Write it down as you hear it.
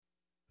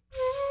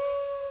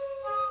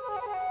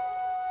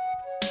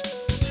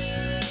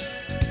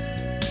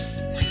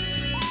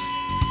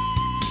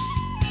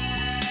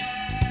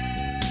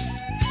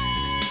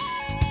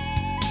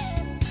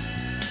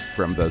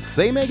from the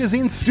Say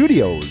Magazine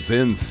studios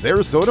in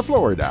Sarasota,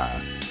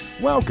 Florida.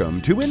 Welcome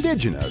to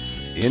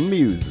Indigenous in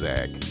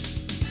Music.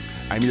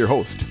 I'm your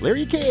host,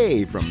 Larry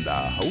K. from the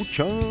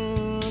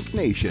Ho-Chunk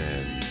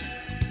Nation.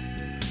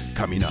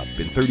 Coming up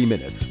in 30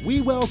 minutes, we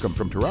welcome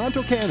from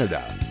Toronto,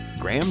 Canada,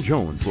 Graeme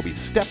Jonez will be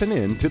stepping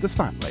into the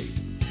spotlight.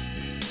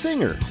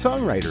 Singer,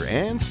 songwriter,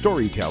 and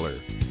storyteller,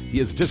 he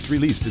has just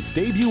released his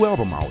debut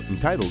album out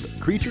entitled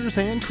Creatures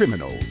and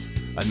Criminals,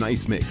 a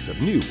nice mix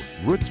of new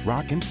roots,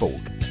 rock, and folk.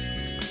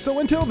 So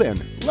until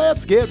then,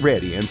 let's get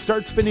ready and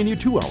start spinning you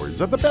 2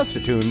 hours of the best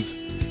of tunes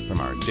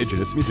from our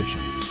Indigenous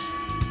musicians.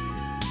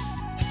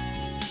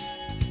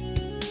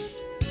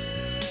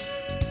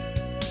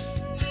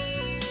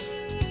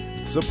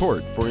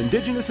 Support for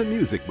Indigenous in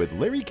Music with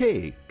Larry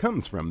K.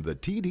 comes from the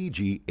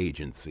TDG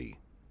Agency.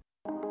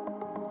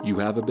 You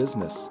have a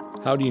business.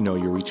 How do you know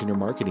you're reaching your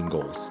marketing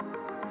goals?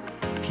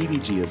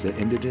 TDG is an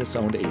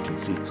Indigenous-owned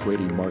agency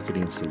creating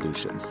marketing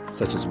solutions,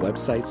 such as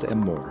websites and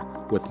more,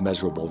 with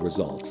measurable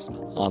results.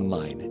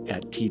 Online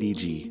at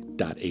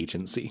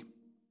tdg.agency.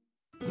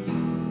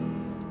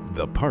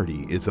 The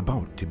party is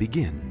about to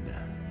begin.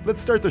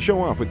 Let's start the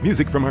show off with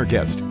music from our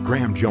guest,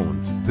 Graeme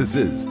Jonez. This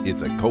is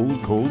It's a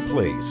Cold, Cold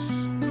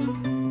Place.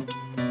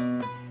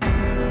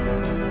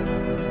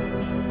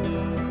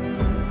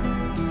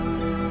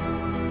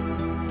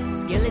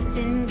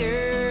 Skeleton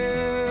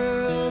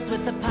girls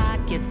with the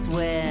pockets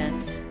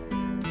wet,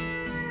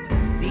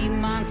 sea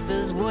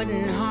monsters,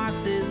 wooden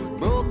horses,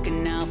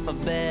 broken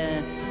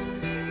alphabets,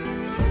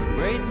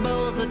 great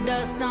bowls of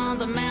dust on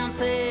the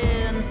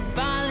mountain,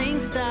 falling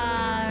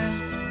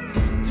stars,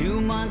 2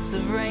 months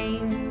of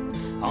rain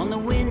on the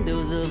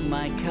windows of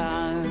my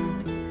car.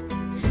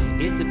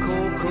 It's a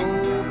cold,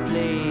 cold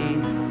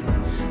place,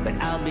 but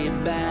I'll be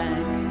back.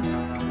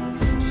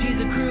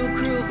 She's a cruel,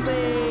 cruel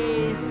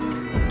face,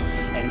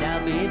 and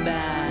I'll be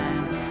back.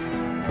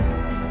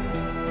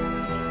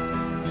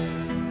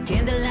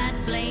 Candlelight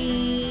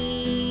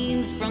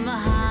flames from the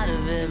heart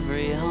of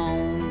every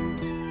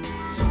home.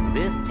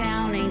 This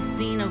town ain't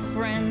seen a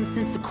friend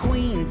since the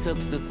Queen took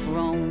the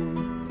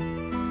throne.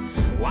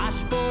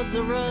 Washboards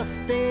are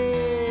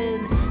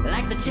rusted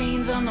like the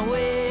chains on the wheel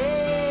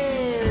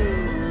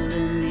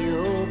in the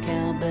old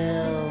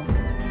cowbell.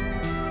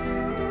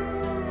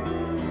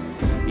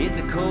 It's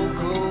a cold,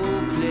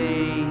 cold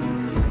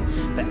place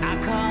that I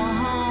call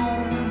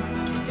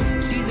home.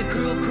 She's a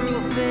cruel,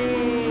 cruel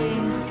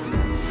face,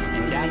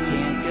 and I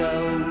can't go.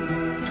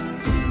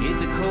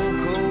 It's a cold,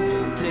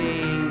 cold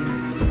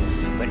place,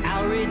 but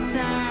I'll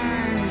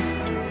return.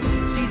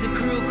 She's a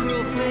cruel,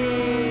 cruel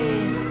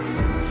face,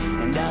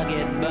 and I'll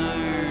get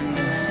burned.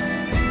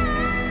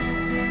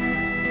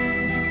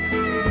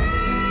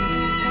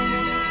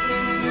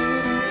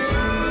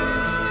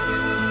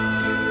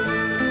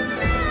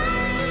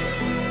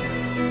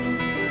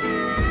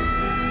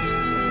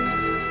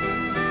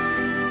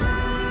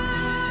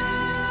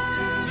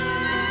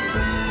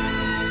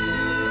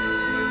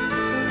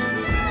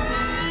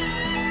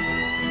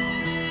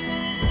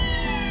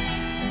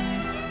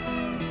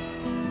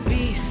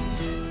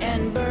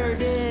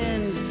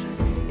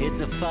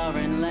 It's a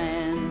foreign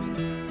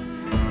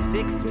land,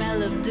 sick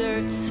smell of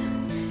dirt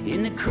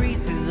in the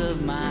creases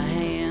of my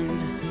hand.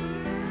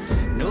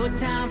 No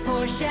time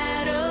for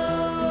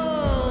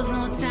shadows,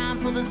 no time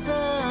for the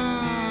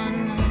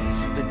sun.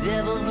 The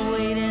devil's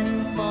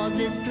waiting for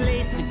this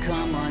place to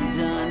come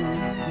undone.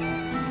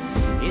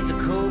 It's a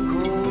cold,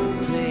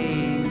 cold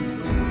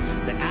place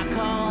that I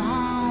call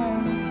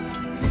home.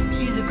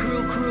 She's a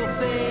cruel, cruel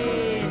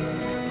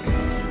face,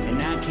 and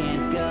I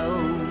can't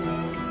go.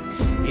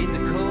 It's a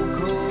cold,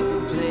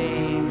 cold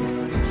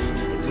place.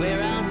 It's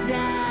where I'll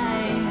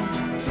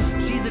die.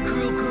 She's a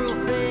cruel, cruel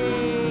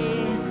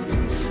face,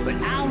 but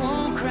I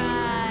won't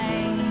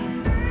cry.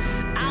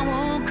 I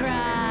won't cry.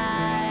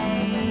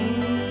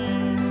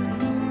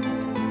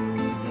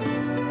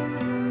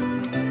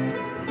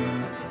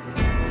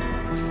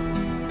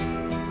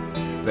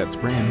 That's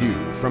brand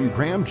new from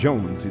Graeme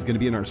Jonez. He's going to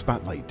be in our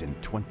spotlight in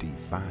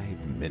 25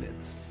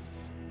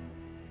 minutes.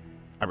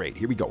 All right,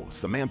 here we go.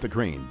 Samantha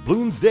Crane,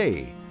 Bloom's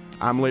Day.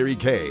 I'm Larry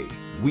K.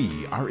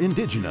 We are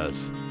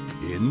Indigenous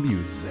in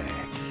Music.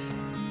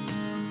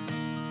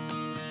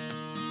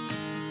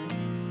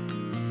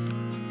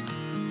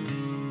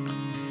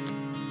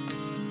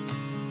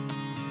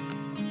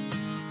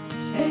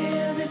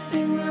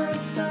 Everything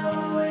must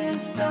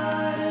always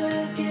start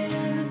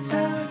again. That's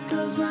how it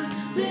goes, my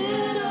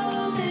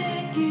little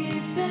Mickey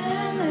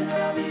Fender.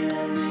 I'll be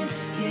when they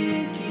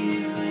kick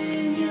you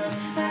in your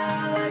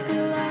eye like a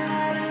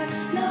light.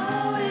 I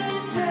know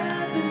it's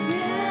happening.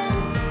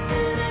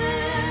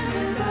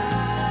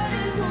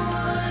 Everybody's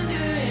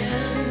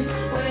wondering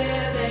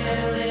where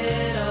their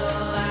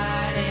little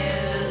light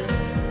is.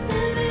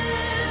 And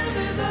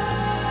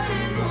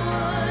everybody's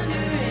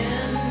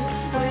wondering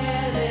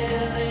where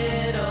their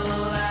little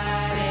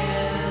light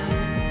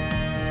is.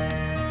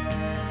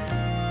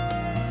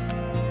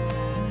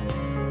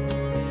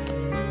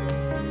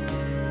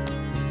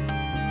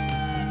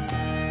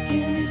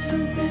 Give me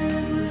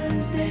something,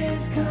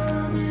 Wednesday's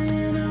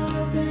coming.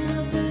 Open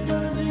up the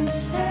doors and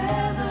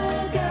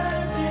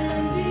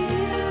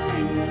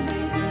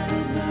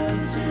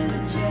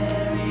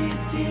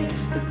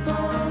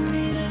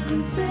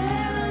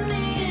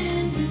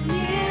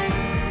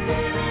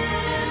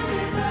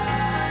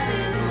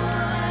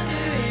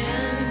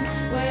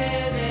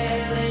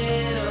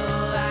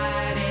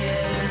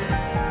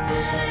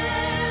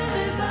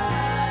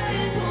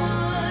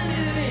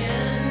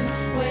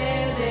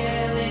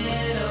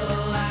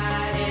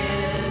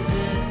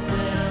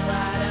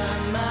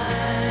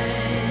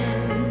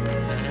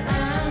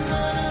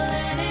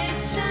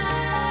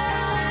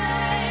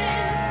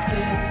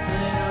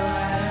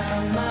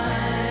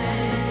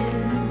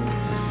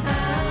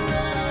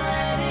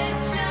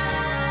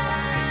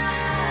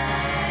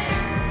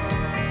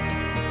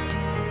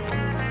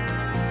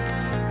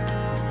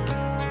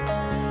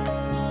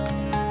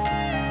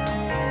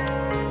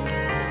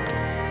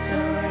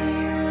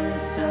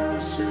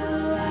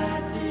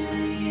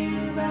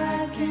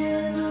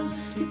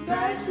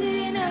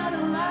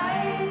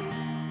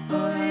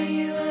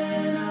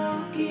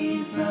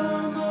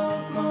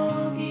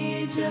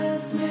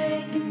just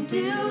making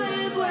do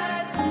with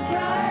what's in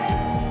pride.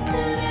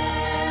 And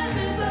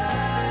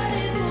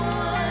everybody's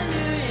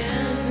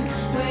wondering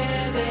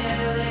where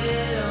their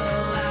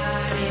little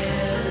light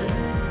is.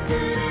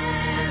 And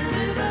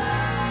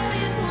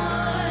everybody's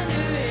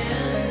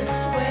wondering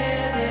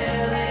where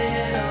their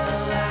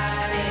little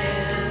light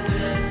is.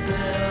 This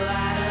little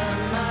light of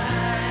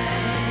mine,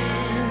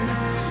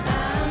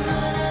 I'm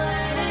gonna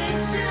let it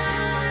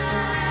shine.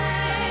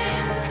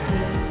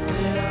 This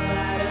little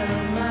light of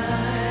mine,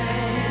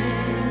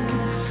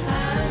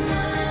 I'm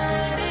gonna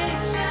let it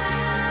shine.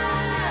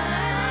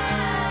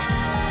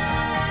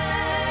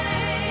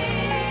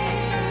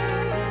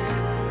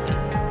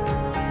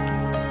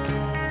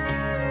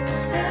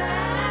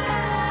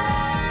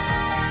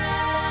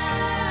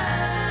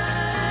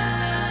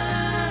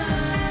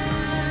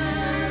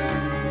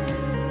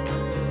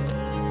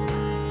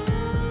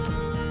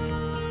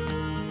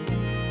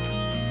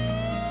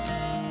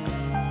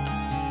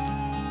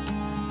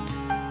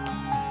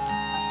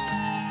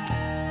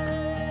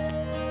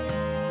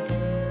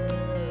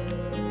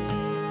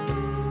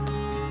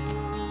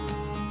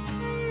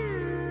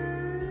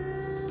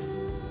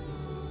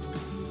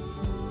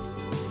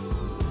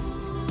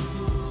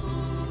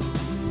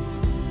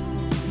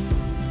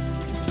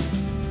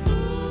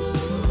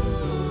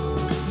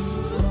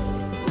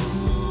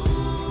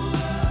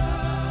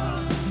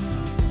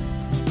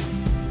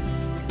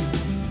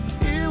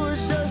 He was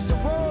just a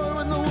boy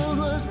when the world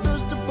was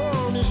thrust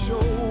upon his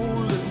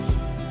shoulders.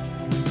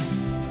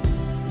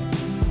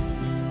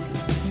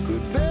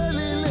 Could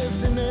barely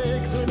lift an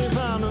axe when he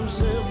found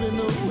himself in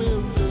the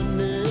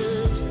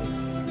wilderness.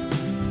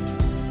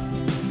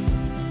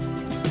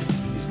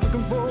 He's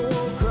looking for a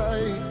war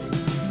cry,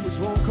 which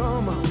won't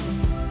come out.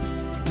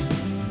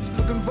 He's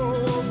looking for a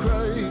war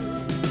cry,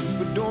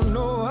 but don't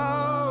know how.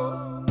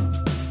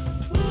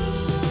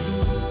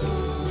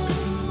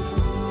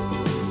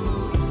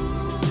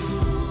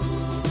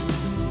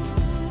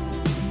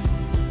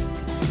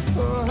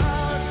 A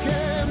house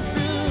can't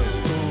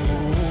build a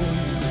home.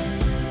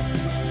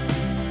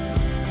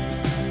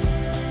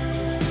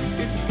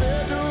 It's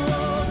better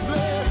off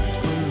left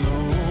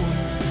alone.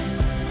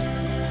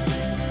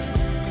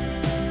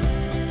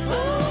 Oh,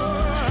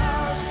 a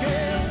house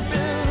can't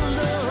build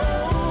a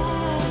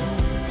home.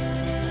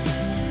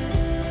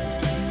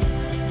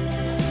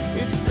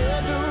 It's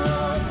better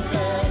off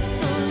left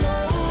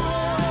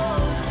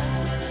alone.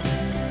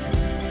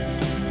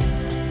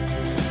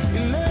 He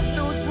left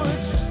those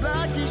words just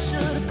like he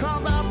should have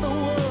carved out the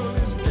world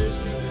as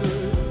best he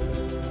could.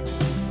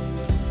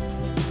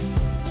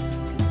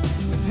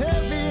 With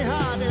heavy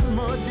heart and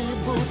muddy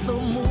boot, the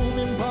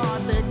moving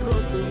part they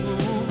cut the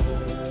roof.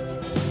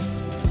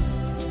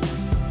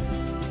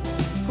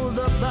 Pulled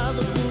up by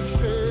the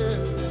bootstrap,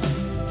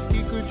 he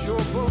could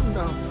choke them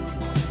down.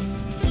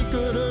 He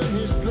could earn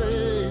his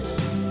place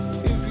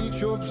if he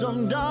chokes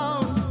them down.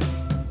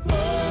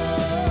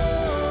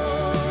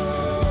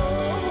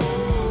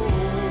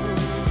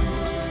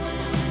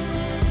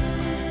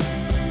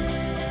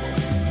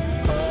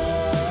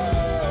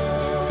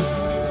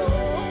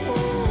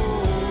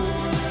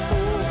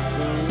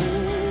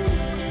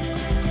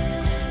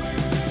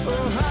 A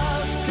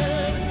house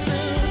can't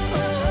build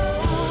a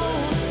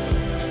home.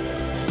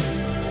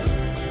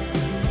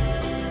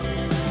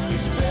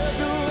 It's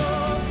better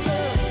off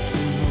left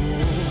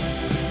alone.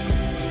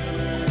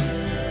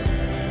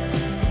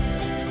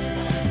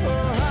 A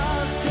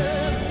house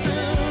can't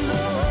build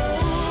a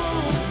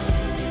home.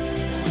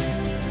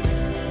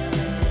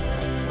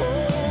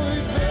 Oh,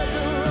 it's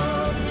better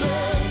off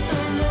left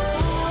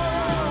alone.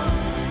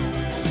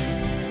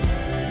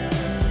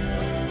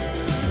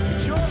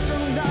 Choked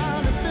him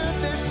down and built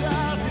this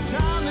house, but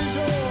time is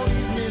all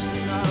he's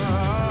missing out.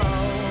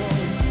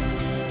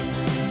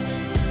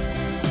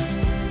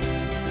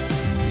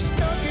 He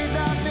stuck it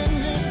up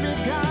in this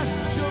big house,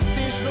 it took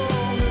this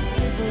long to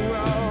figure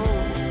out.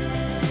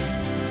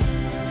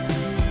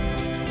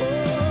 Oh, a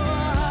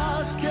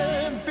house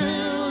can't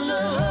build a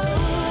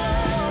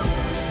home.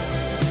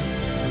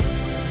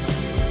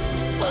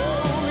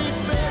 Oh, it's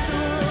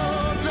better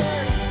off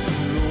left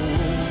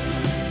alone.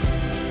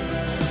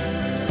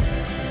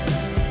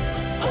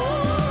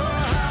 Oh, a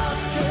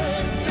house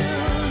can't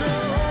build a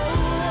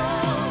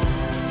home.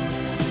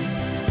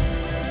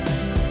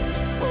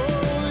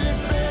 Oh,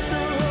 it's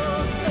better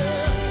off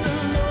left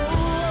alone.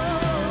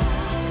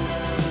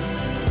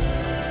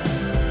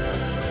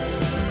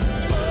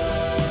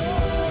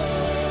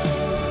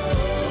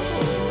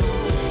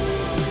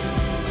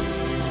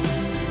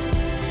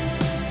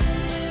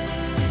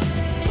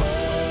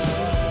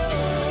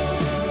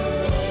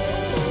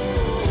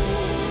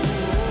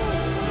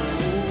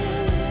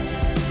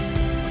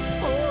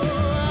 Oh,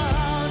 a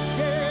house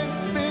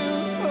can't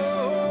build a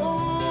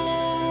home.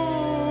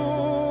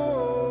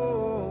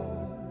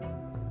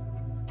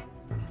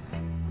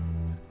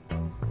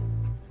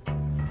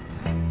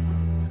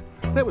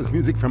 That was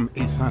music from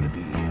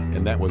Asanabi,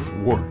 and that was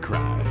War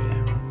Cry.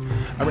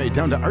 All right,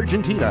 down to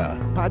Argentina,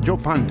 Pajo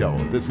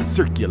Fondo. This is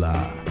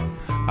Circula.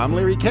 I'm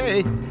Larry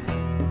K.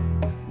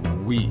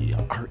 We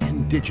are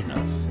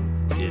indigenous.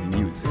 in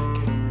music.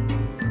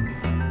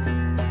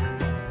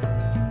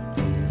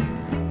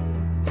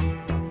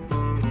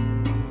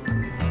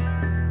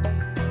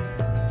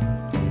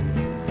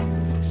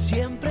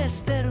 Siempre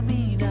es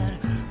terminar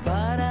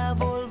para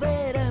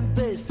volver a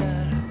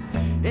empezar.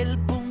 El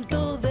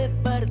punto de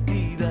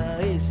partida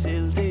es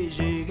el de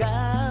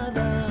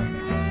llegada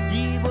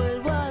y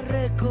vuelvo a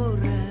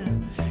recorrer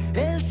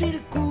el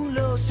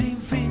círculo sin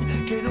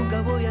fin que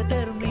nunca voy a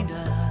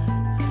terminar,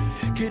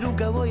 que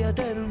nunca voy a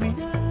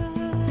terminar.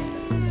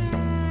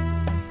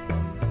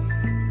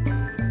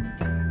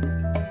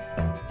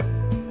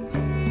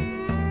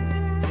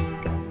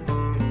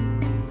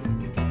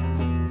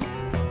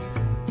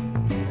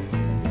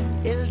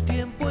 El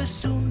tiempo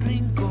es un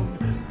rincón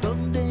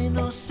donde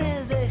no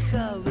se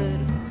deja ver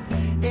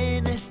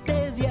en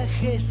este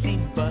viaje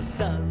sin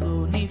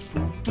pasado ni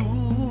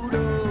futuro.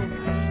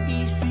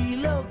 Y si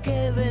lo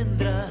que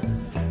vendrá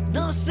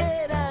no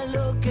será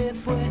lo que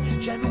fue,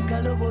 ya nunca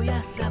lo voy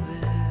a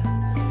saber,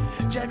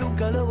 ya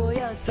nunca lo voy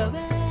a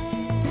saber.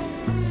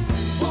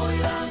 Voy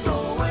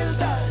dando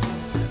vueltas,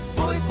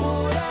 voy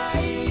por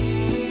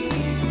ahí,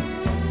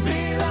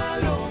 me da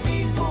lo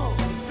mismo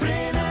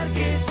frenar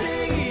que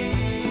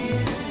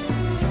seguir.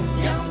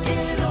 Y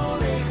aunque no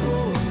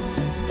dejo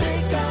de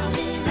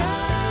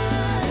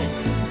caminar,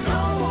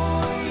 no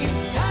voy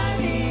a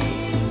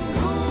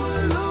ningún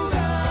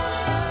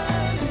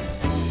lugar.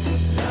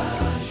 La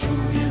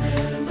lluvia en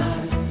el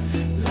mar,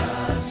 la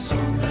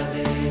sombra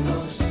de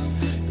dos,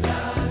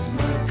 las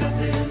marcas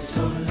del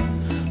sol,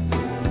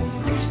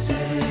 un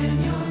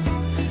ruiseñor,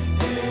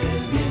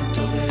 el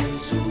viento del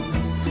sur,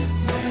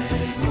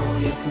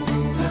 memoria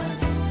fugaz,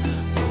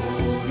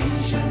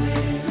 orilla de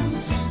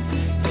luz,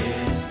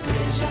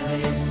 estrella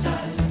de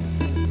sal.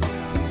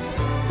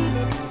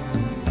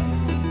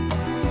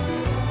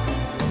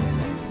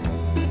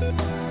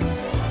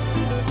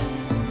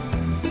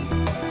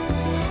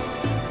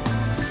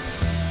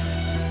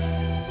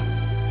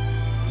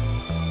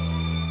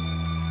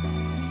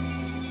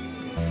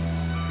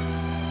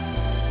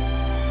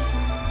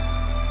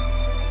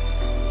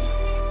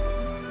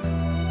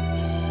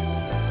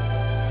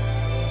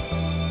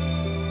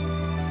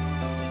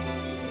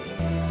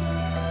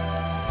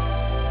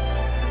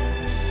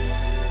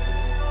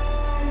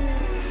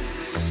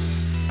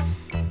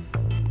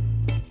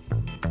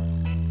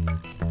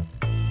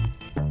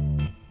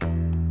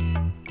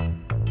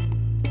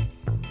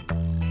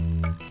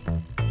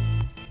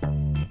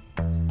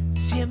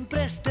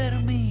 Siempre es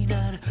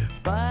terminar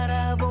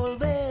para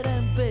volver a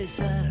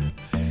empezar.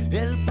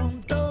 El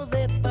punto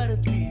de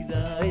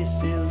partida es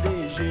el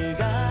de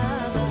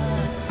llegada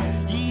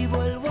y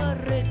vuelvo a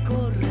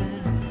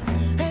recorrer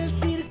el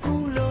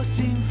círculo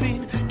sin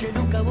fin que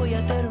nunca voy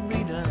a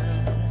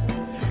terminar,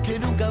 que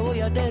nunca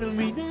voy a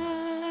terminar.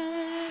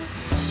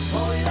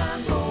 Voy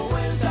dando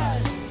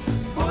vueltas,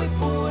 voy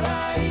por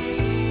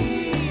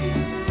ahí,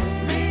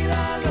 me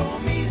da lo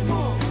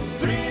mismo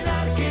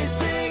frenar que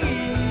seguir.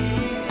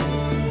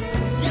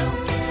 Y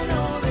aunque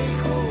no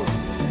dejo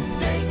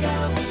de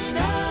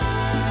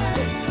caminar,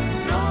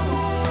 no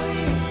voy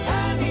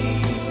a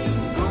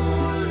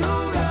ningún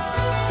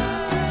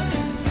lugar.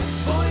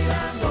 Voy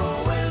dando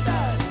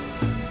vueltas,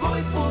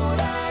 voy por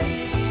ahí,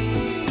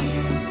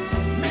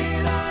 me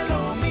da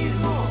lo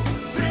mismo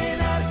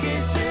frenar que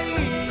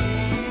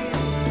seguir.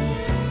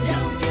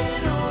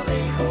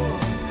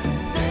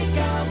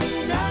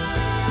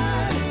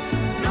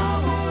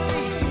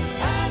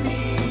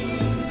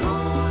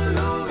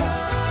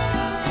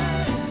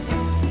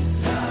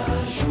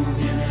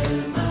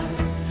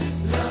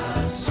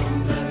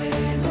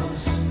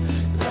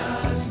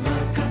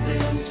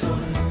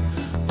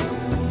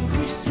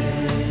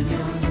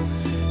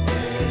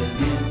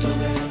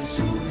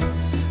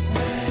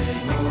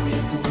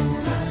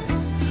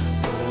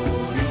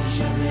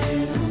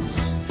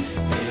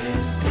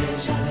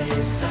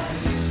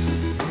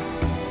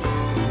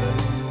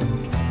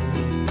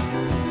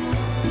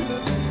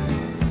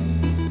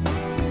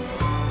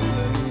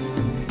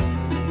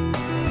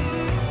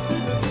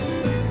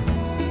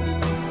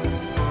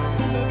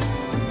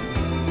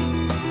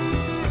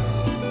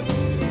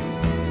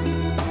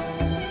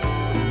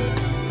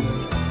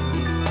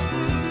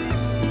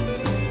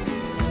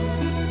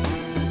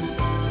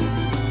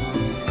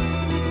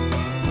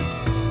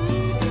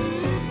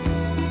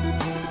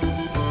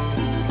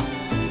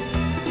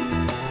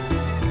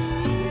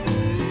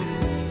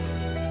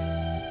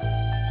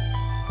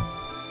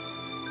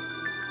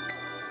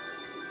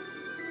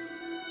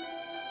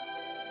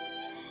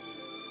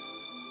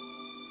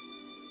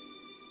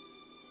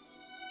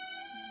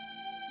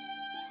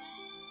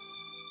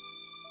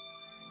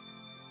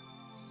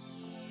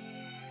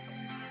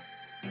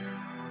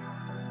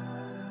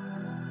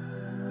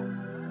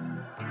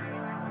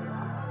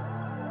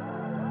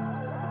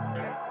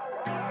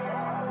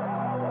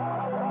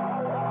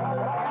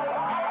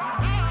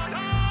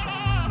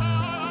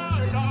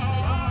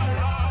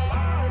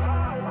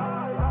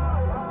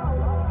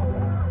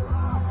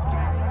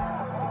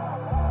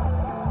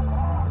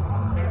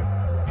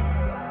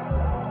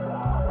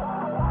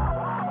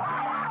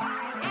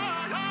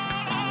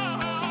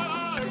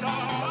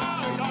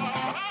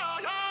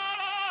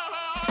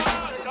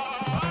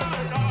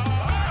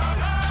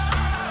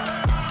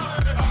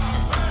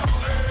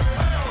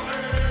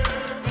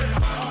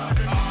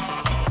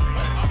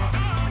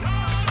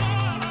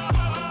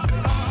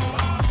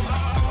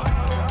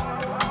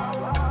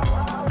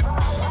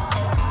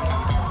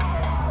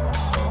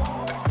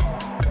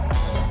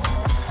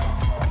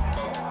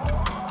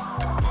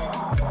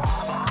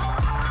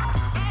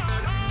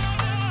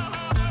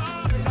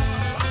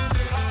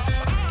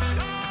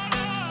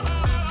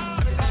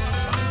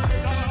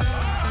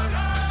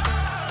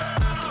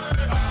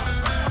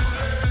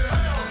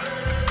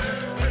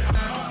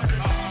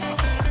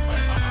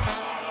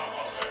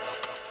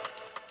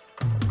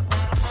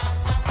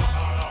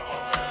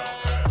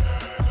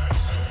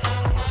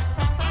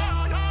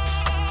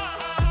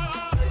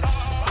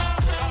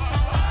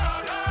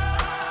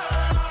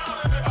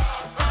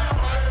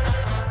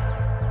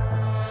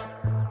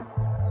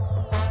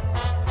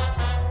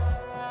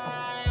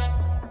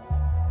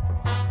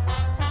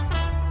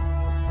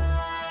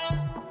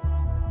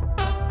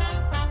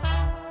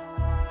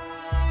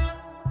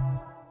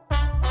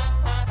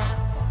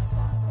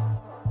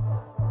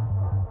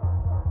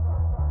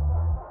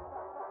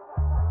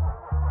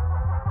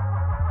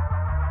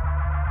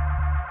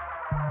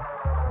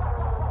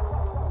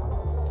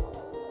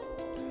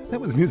 That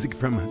was music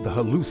from the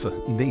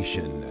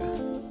Hallucination.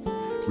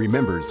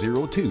 Remember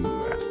 02.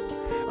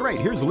 All right,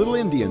 here's Little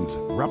Indians,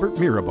 Robert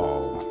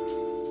Mirabal.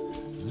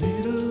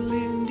 Little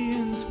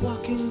Indians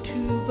walking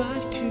 2 by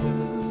 2.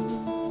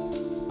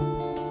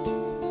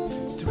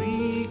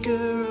 3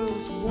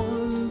 girls,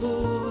 1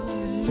 boy,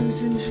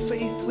 losing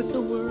faith with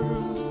the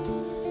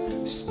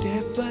world.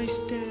 Step by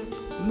step,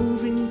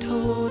 moving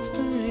towards the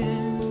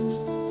end.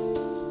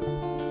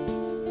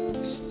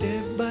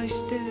 Step by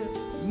step,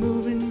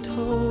 moving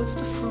towards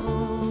the front.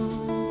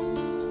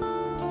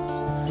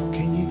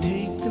 Can you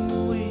take them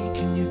away?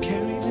 Can you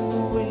carry them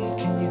away?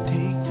 Can you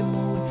take them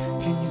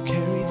away? Can you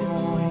carry them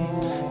away?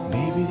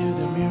 Maybe they're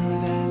the mirror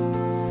that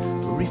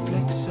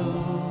reflects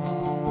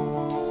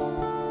all.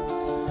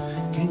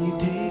 Can you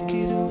take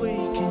it away?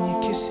 Can you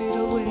kiss it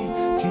away?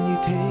 Can you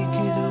take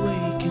it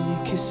away? Can you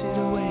kiss it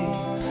away?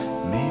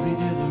 Maybe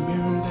they're the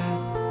mirror that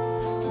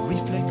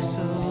reflects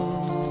all.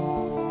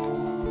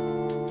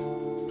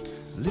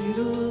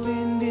 Little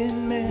Indian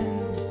men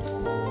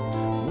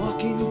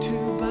walking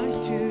 2 by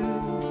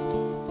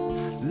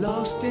 2,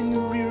 lost and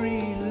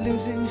weary,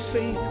 losing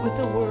faith with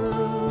the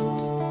world.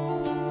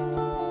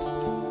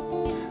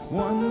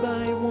 1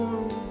 by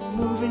 1,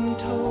 moving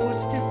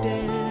towards their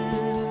death.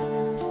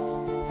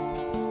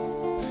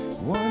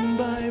 1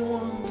 by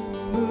 1,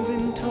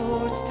 moving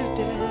towards their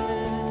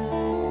death.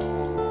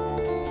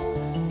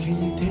 Can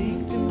you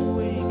take them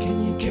away? Can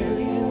you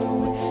carry them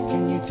away?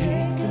 Can you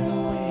take them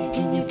away?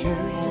 Can you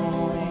carry them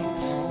away?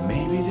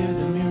 Maybe they're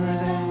the mirror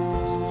that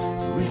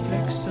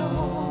reflects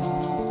all.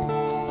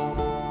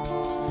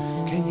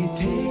 Can you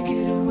take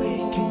it away?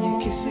 Can you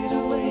kiss it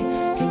away?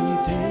 Can you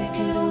take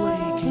it away?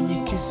 Can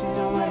you kiss it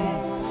away?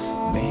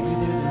 Maybe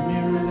they're the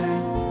mirror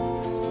that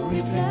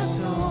reflects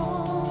all.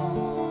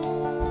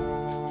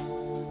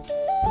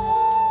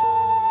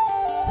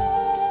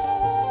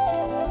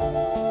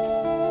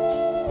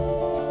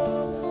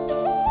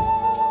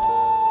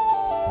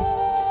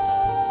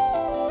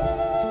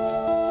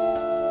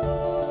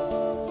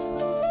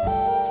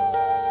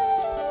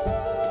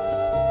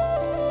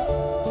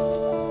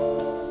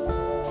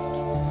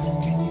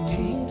 Can you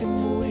take them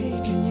away?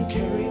 Can you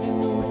carry them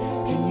away?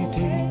 Can you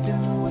take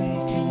them away?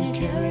 Can you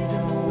carry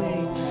them away?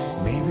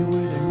 Maybe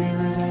we're the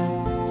mirror that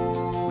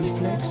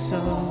reflects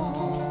all.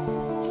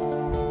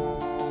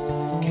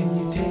 Can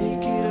you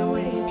take it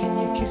away? Can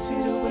you kiss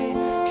it away?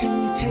 Can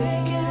you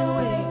take it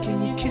away? Can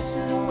you kiss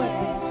it away?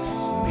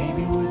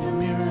 Maybe we're the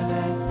mirror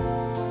that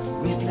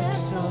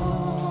reflects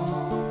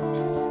all.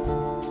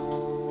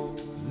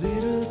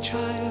 Little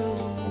child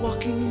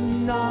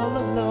walking all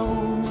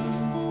alone,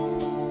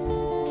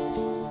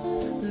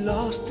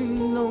 lost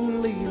and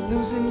lonely,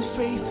 losing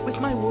faith with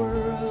my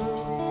world.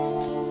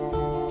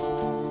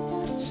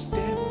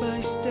 Step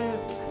by step,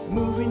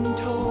 moving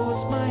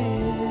towards my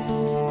end.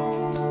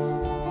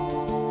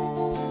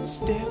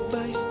 Step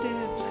by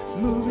step,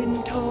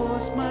 moving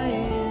towards my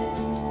end.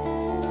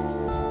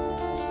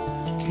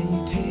 Can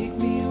you take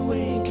me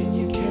away? Can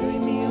you carry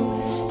me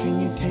away? Can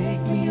you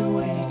take me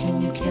away?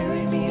 Can you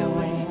carry me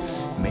away?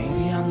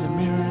 Maybe I'm the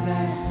mirror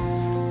that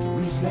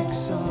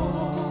reflects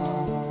all.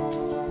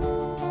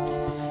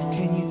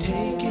 Can you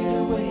take it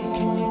away?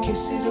 Can you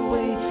kiss it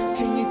away?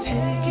 Can you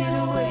take it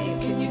away?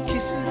 Can you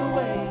kiss it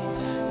away?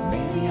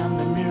 Maybe I'm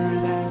the mirror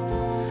that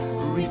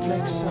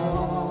reflects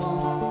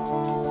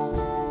all.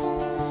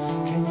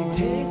 Can you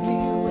take me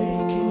away?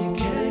 Can you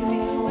carry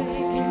me away?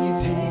 Can you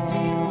take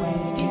me away?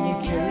 Can you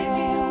carry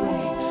me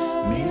away?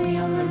 Maybe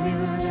I'm the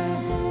mirror that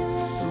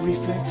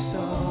reflects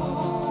all.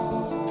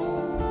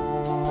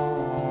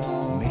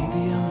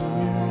 Maybe I'm the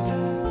mirror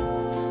that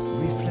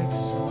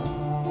reflects all.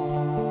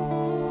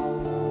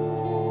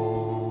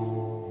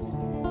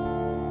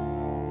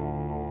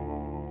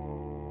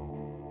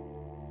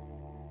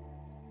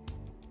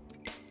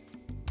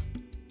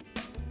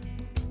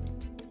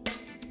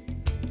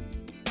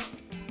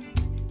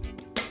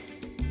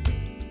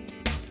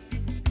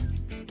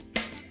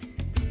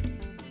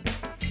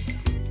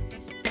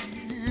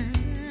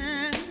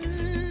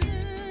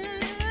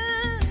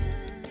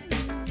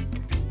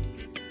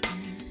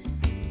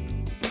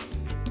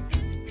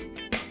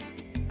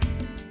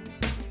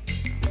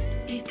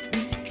 If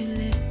we could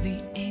live the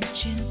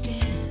ancient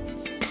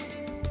dance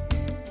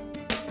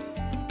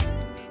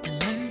and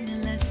learn the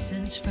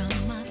lessons from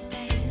my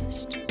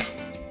past,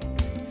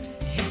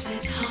 is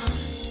it hard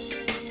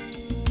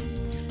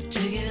to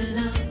get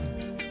love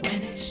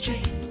when it's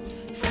straight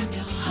from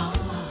your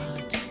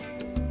heart?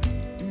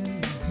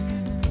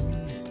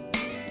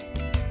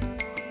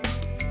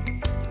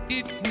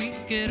 If we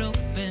could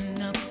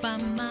open up our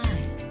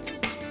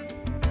minds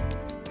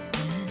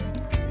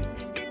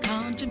and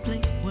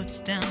contemplate what's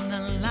down the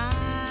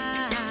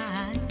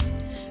line,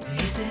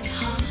 is it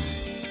hard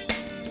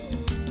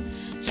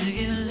to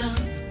give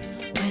love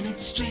when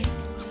it's straight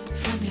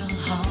from your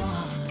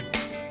heart?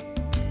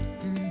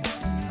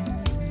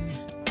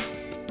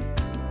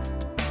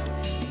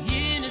 The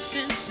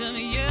innocence of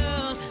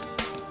youth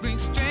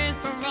brings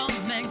strength for all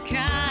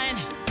mankind.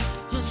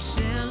 We'll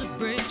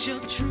celebrate your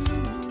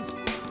truth,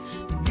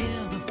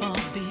 never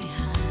fall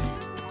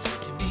behind.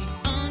 To be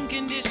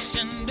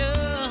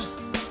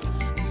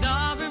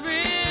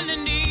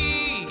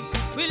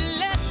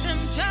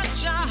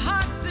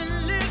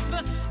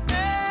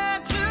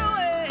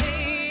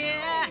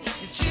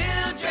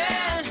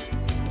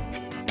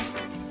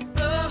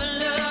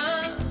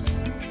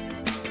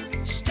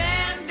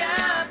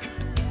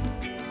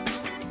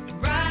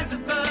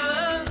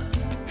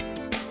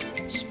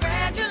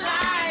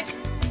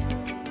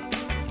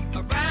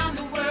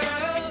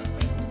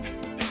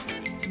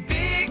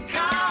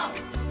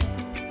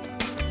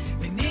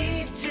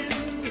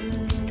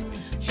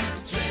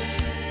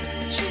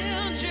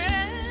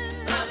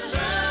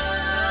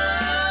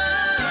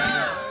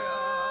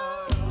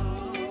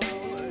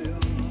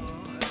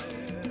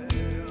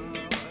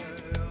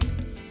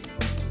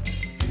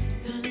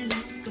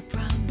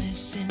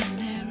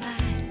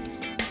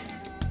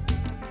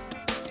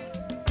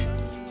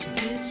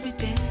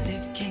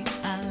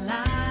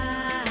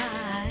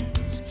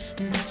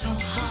so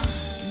hard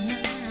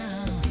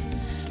now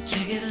to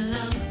get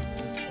love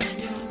when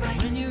you're right,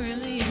 when you're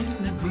really in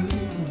the groove.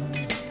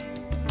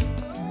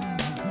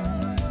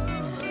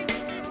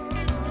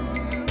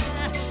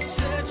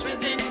 Search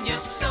within your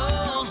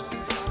soul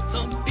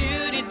for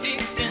beauty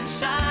deep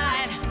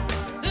inside.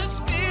 The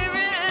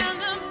spirit and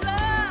the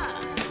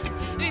blood,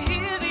 to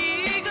hear the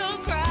eagle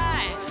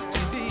cry. To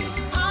be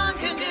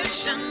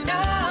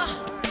unconditional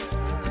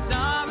is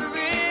all we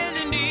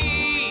really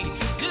need.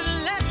 To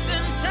let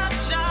them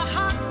touch our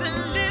hearts and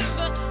live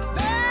a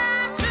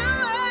better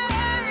way.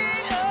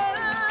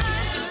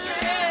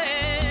 Children,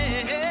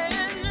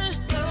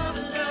 love,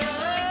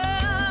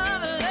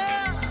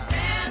 love,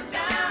 stand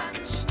up,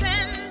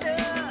 stand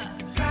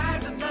up,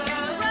 rise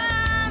above,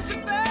 rise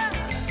above.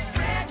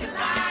 Spread your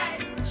light,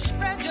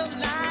 spread your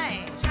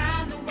light,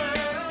 round the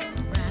world,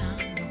 round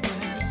the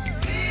world.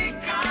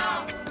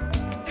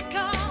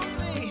 Because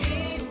we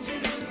need to.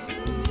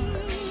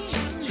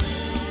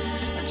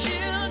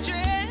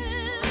 Children,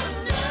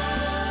 love,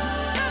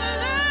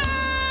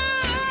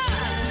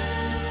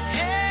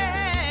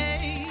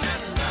 hey.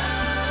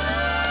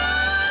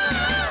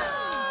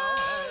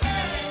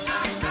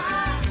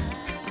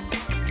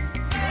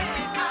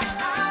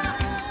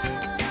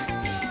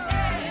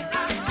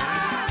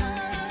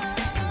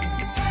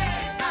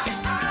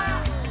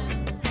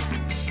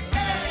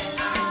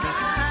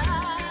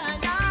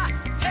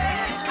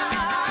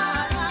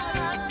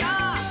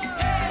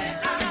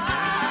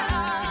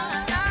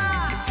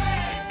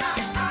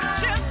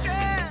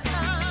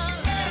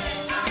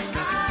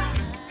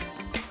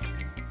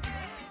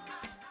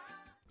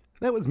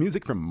 That was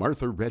music from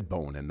Martha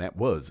Redbone, and that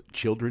was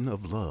Children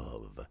of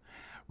Love.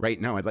 Right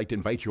now, I'd like to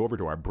invite you over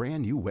to our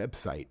brand new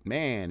website.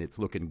 Man, it's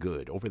looking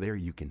good. Over there,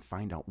 you can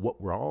find out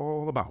what we're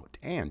all about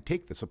and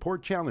take the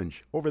support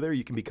challenge. Over there,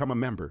 you can become a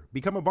member,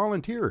 become a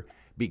volunteer,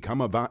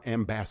 become an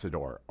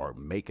ambassador, or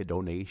make a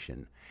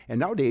donation. And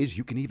nowadays,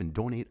 you can even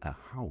donate a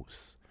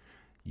house.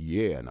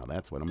 Yeah, now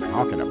that's what I'm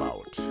talking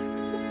about.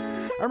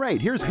 All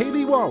right, here's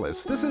Haley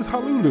Wallace. This is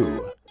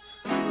Halulu.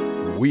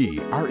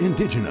 We are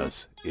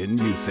indigenous in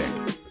music.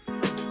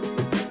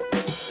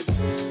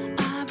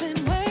 I've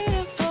been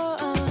waiting for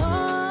a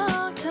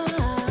long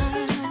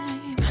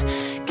time,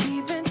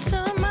 keeping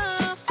to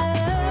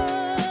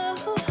myself.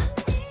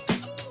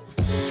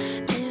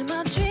 In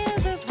my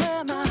dreams is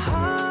where my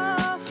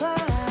heart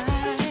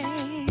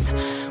flies,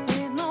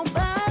 with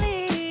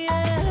nobody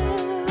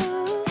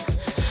else.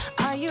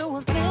 Are you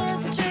a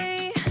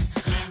mystery,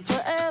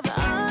 forever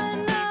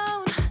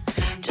unknown?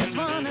 Just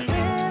wanna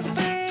live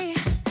free,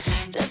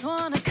 just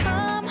wanna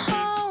come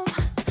home,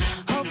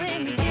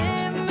 hoping you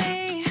give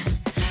me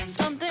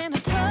something to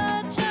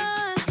touch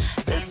on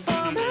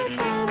before my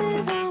time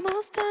is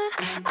almost done.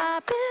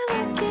 I've been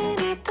looking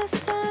at the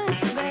sun,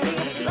 ready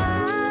to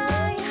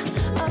fly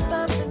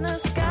up in the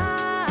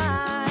sky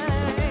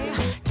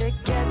to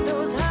get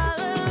those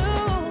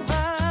hallelujah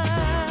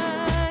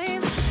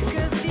vibes.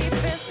 'Cause deep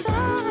inside,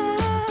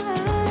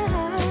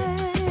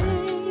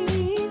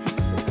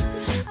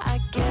 I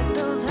get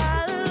those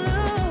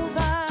hallelujah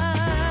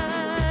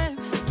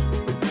vibes.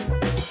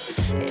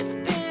 It's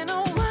been a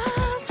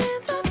while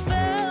since I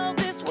felt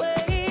this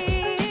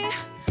way.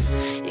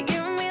 You're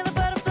giving me the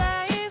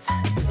butterflies,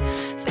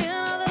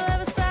 feeling all the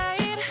love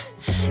inside.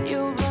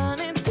 You're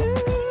running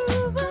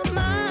through my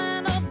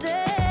mind all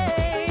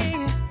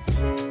day.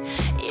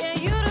 Yeah,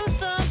 you do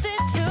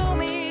something to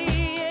me.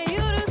 Yeah,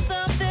 you do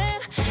something.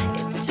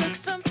 It took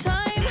some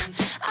time.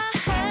 I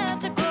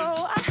had to grow,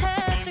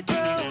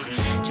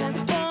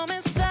 transform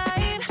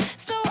inside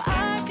so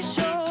I could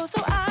show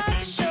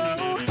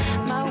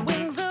my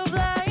wings of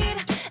light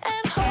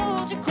and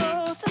hold you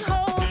close.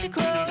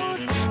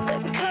 The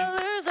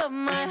colors of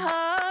my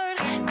heart,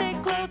 they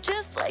glow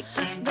just like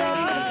the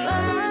stars.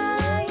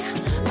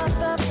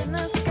 Up in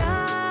the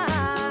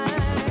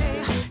sky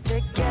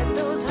to get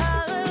those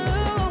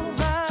hallelujah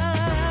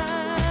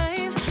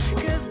vibes.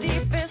 'Cause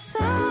deep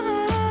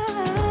inside,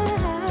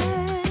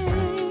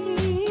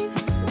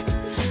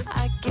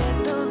 I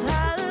get those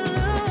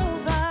hallelujah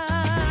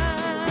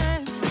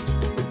vibes.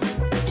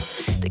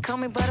 They call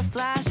me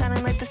butterfly,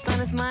 shining like the sun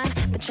is mine.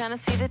 Been trying to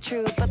see the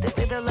truth, but they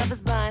say their love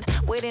is blind.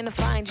 Waiting to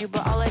find you,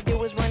 but all I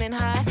do is run and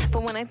hide.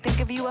 But when I think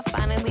of you, I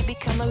finally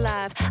become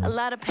alive. A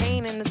lot of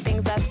pain in the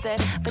things I've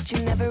said, but you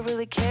never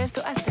really cared,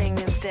 so I sing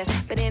instead.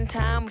 But in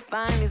time, we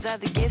find these are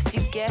the gifts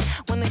you get.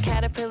 When the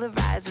caterpillar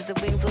rises, the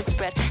wings will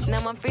spread.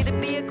 Now I'm free to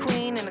be a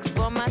queen and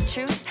explore my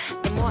truth.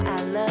 The more I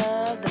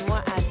love, the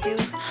more I do.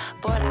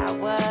 Bored I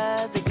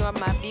was, ignored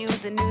my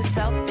views. A new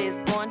self is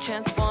born,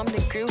 transformed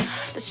and grew.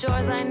 The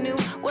shores I knew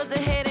was a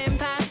hidden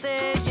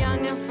passage.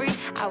 Young and free,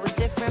 I was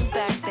different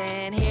back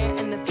then. Here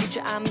in the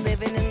future, I'm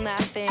living and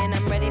laughing.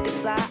 I'm ready to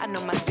fly, I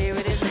know my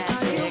spirit is magic.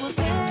 Are you a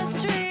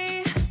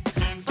mystery,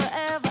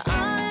 forever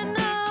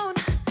unknown?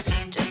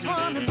 Just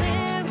wanna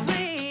live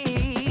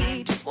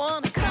free, just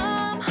wanna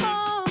come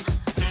home,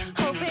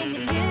 hoping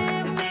you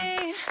give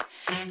me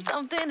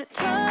something to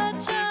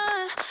touch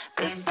on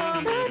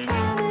before my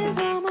time is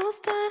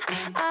almost done.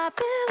 I've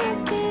been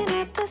looking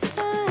at the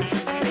sun,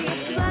 ready to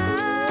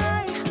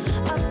fly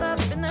up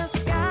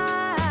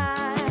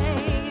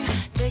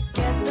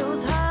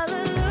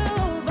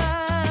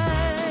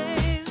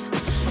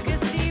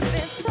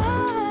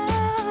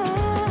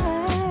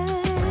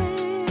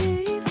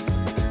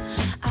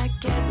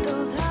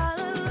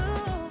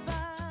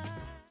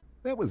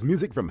That was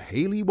music from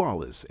Haley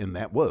Wallace, and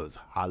that was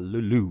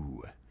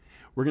Hallelujah.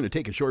 We're going to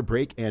take a short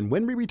break, and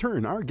when we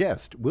return, our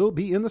guest will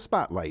be in the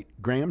spotlight,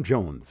 Graeme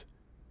Jonez.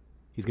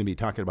 He's going to be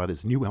talking about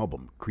his new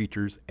album,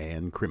 Creatures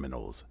and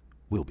Criminals.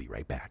 We'll be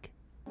right back.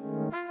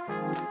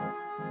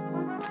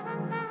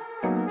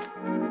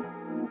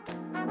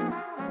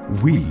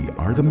 We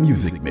are the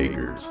music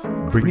makers,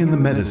 bringing the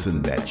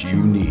medicine that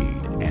you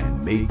need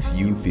and makes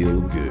you feel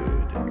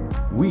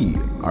good. We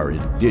are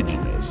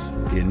indigenous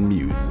in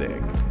music.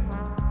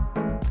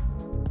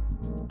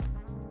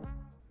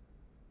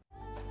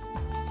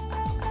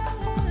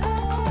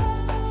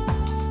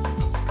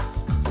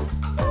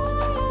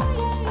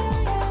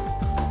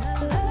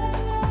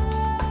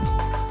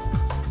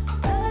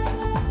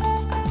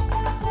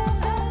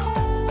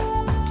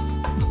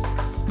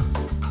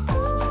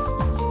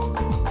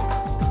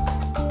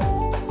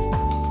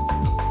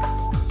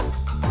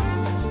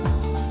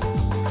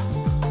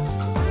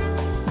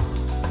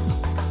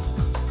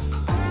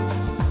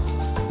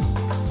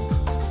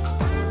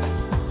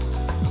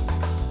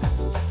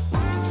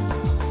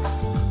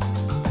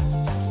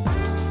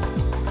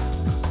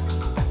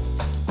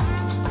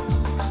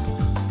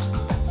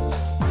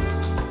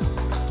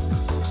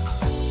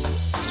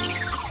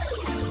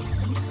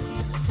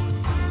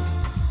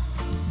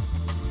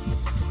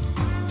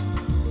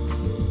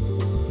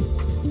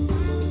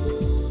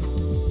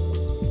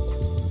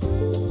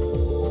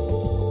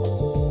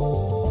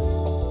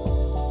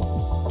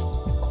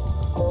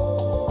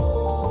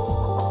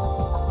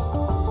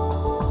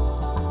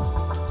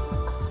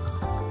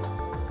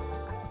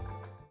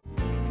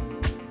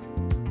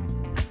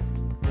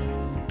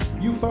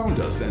 You found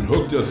us and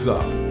hooked us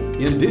up.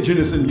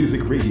 Indigenous in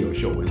Music radio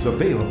show is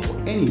available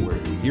anywhere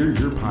you hear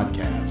your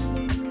podcast.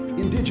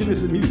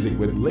 Indigenous in Music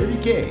with Larry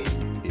K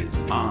is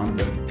on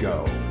the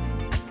go.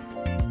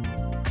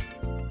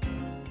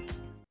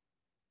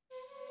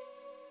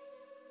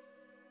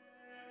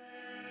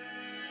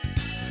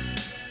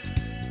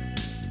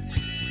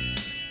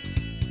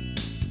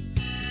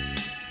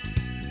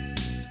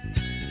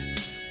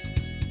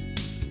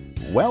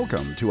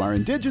 Welcome to our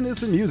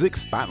Indigenous in Music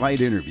Spotlight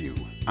interview.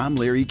 I'm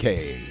Larry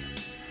K.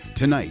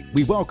 Tonight,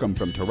 we welcome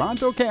from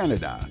Toronto,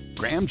 Canada,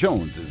 Graeme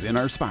Jonez is in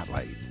our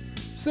spotlight.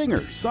 Singer,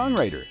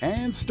 songwriter,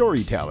 and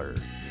storyteller.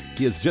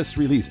 He has just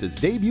released his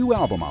debut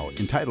album out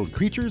entitled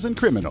Creatures and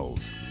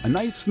Criminals, a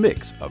nice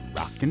mix of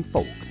rock and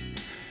folk.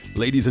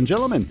 Ladies and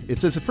gentlemen,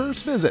 it's his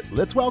first visit.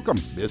 Let's welcome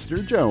Mr.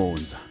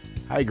 Jonez.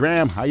 Hi,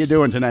 Graeme. How you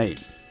doing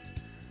tonight?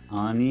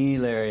 Ani,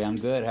 Larry, I'm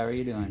good. How are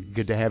you doing?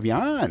 Good to have you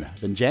on.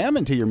 Been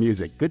jamming to your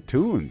music. Good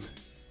tunes.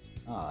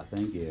 Oh,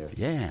 thank you.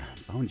 Yeah,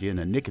 found you in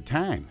the nick of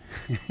time.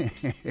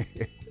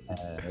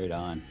 Right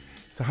on.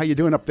 So how you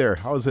doing up there?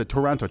 How's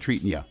Toronto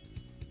treating you?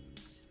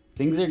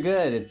 Things are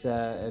good. It's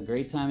a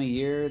great time of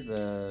year.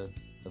 The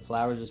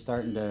flowers are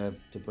starting to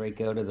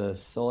break out of the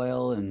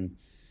soil, and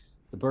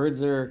the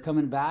birds are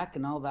coming back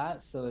and all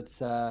that. So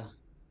it's a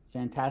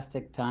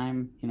fantastic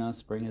time. You know,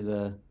 spring is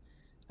a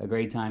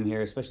great time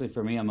here, especially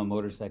for me. I'm a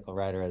motorcycle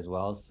rider as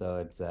well, so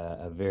it's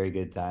a very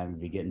good time to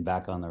be getting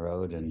back on the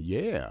road. And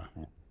yeah.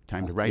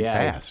 Time to ride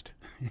fast.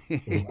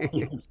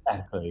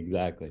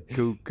 Exactly.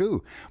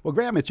 Cool. Well,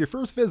 Graeme, it's your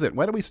first visit.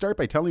 Why don't we start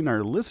by telling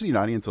our listening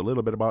audience a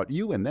little bit about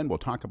you, and then we'll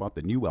talk about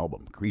the new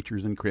album,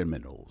 Creatures and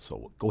Criminals.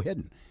 So go ahead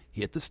and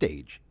hit the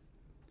stage.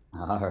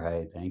 All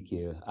right. Thank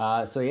you.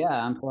 So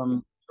yeah, I'm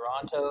from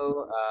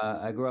Toronto.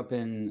 I grew up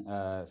in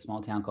a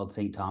small town called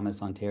St.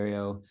 Thomas,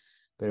 Ontario.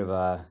 Bit of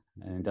an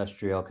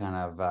industrial kind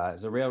of,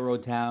 it's a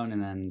railroad town,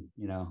 and then,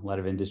 you know, a lot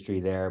of industry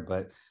there,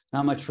 but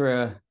not much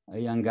for a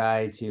young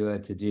guy to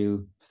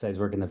do besides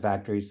work in the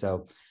factory.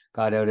 So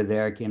got out of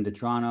there, came to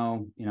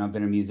Toronto. You know, I've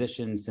been a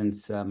musician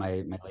since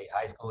my late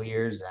high school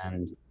years,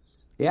 and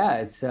yeah,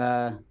 it's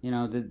you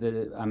know,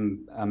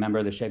 I'm a member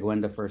of the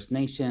Shegwenda First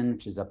Nation,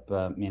 which is up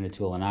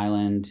Manitoulin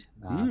Island,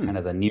 kind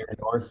of the near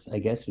north, I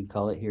guess we'd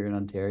call it here in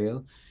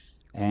Ontario.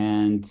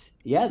 And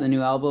yeah, the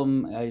new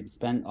album, I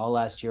spent all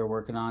last year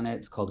working on it.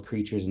 It's called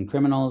Creatures and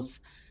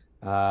Criminals.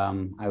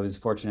 I was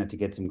fortunate to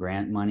get some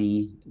grant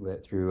money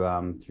through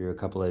a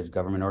couple of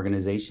government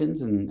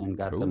organizations, and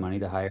got the money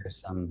to hire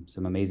some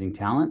amazing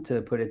talent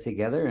to put it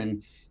together.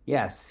 And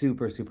yeah,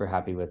 super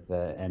happy with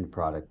the end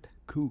product.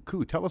 Cool.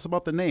 Tell us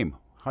about the name.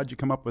 How'd you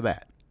come up with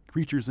that?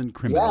 Creatures and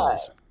Criminals.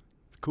 Yeah.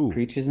 It's cool.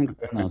 Creatures and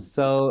Criminals.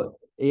 So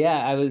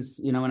yeah, I was,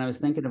 you know, when I was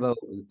thinking about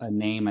a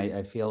name,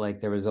 I feel like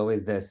there was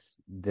always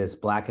this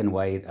black and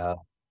white of,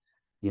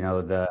 you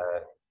know, the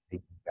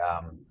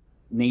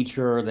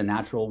nature, the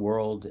natural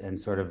world, and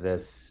sort of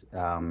this,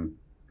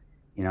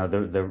 you know,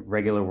 the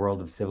regular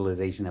world of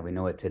civilization that we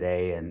know it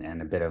today,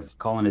 and a bit of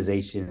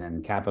colonization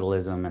and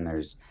capitalism, and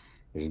there's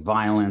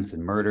violence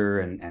and murder,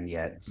 and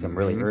yet some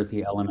really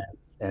earthy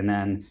elements. And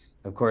then,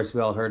 of course,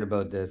 we all heard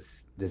about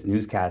this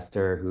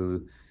newscaster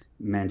who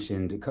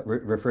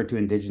referred to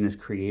Indigenous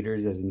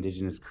creators as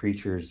Indigenous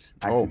creatures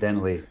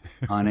accidentally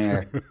on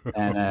air,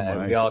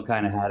 and we all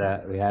kind of had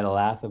a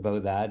laugh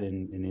about that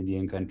in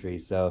Indian country.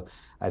 So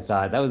I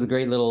thought that was a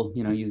great little,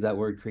 you know, use that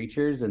word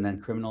creatures, and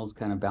then criminals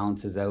kind of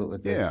balances out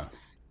with this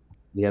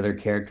the other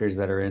characters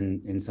that are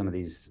in some of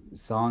these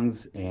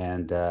songs,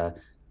 and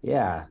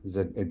yeah, it's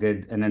a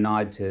good and a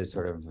nod to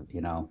sort of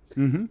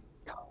Mm-hmm.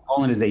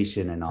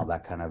 colonization and all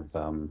that kind of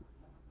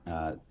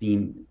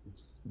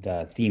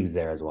the themes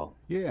there as well.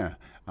 Yeah,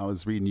 I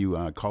was reading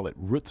you call it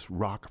roots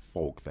rock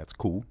folk. That's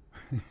cool.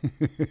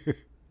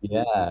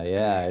 Yeah,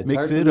 yeah, it's Mix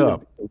hard for it me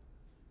up. to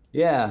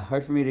yeah,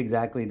 hard for me to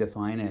exactly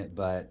define it,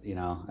 but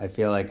I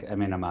feel like I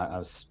mean I'm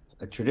a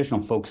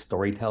traditional folk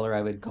storyteller,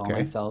 I would call Okay.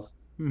 myself.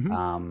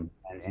 Mm-hmm.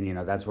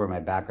 And that's where my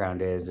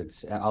background is.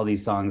 It's all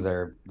these songs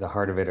are the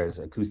heart of it is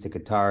acoustic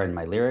guitar and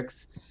my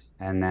lyrics,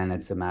 and then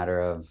it's a matter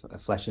of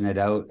fleshing it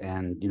out.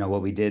 And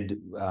what we did,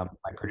 my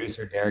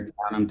producer Derek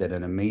Downham did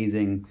an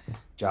amazing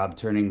job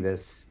turning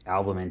this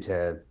album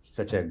into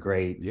such a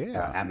great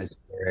Yeah,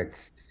 atmospheric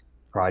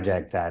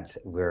project that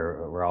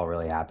we're all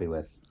really happy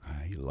with.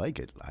 I like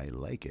it. I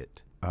like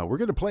it. We're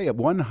going to play at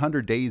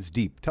 100 Days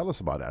Deep. Tell us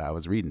about it. I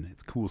was reading.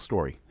 It's a cool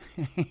story.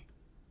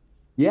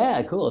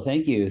 Yeah, cool.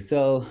 Thank you.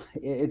 So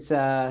it's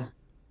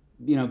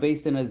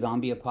based in a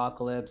zombie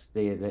apocalypse.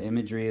 The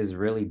imagery is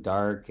really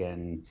dark,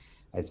 and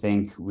I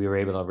think we were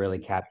able to really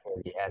capture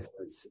the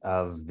essence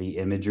of the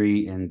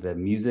imagery in the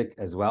music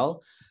as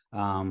well.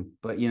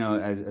 But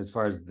as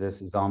far as this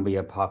zombie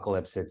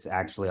apocalypse, it's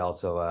actually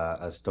also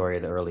a story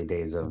of the early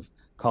days of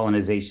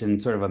colonization,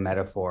 sort of a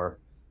metaphor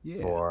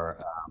Yeah.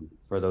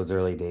 for those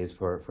early days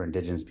for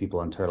Indigenous people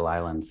on Turtle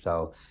Island.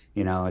 So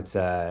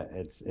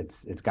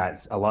it's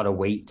got a lot of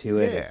weight to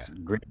it. Yeah. It's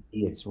gritty,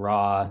 it's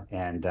raw,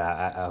 and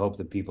I hope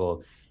that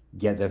people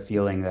get the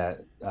feeling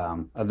that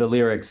of the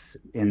lyrics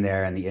in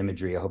there and the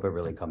imagery. I hope it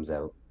really comes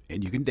out.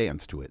 And you can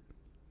dance to it.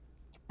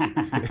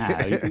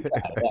 Yeah,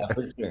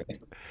 for sure.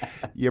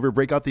 You ever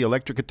break out the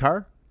electric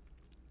guitar?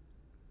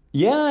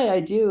 Yeah, I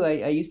do.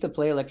 I used to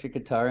play electric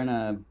guitar in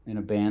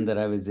a band that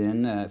I was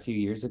in a few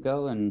years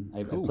ago, and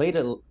I Cool. played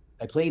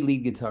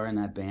lead guitar in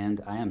that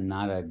band. I am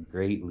not a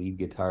great lead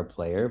guitar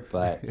player,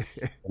 but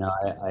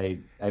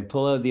I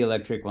pull out the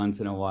electric once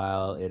in a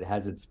while. It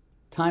has its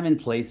time and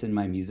place in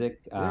my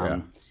music.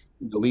 Yeah.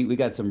 We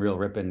got some real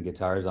ripping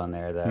guitars on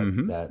there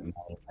Mm-hmm. that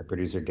my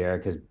producer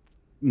Derek has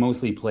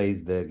mostly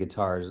plays the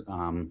guitars.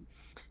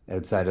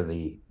 Outside of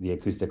the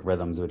acoustic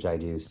rhythms, which I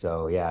do.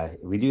 So yeah,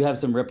 we do have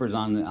some rippers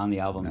on the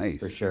album for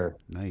Nice. sure.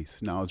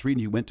 Nice. Now I was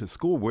reading you went to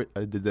school. Where'd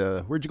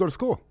you go to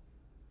school?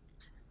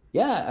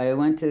 Yeah, I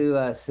went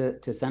to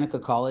Seneca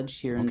College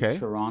here in Okay.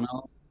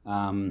 Toronto.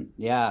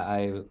 Yeah,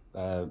 I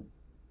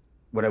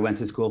what I went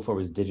to school for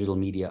was digital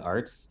media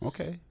arts.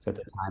 Okay. So at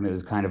the time, it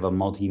was kind of a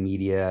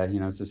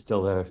multimedia, so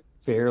still the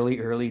fairly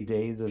early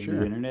days of the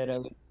Sure. internet, I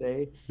would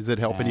say. Is it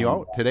helping you And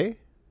out today?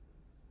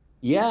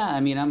 yeah, I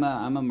mean, I'm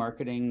a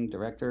marketing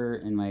director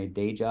in my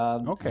day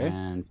job, Okay.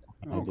 and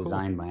I Oh, cool.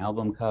 designed my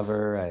album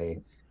cover.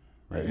 Right.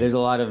 There's a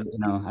lot of,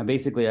 I'm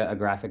basically a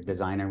graphic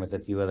designer with a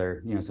few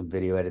other, some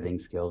video editing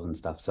skills and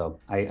stuff. So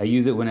I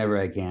use it whenever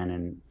I can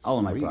in all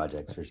of my Sweet.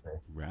 projects for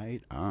sure.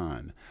 Right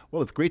on.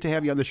 Well, it's great to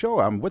have you on the show.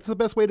 What's the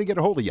best way to get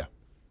a hold of you?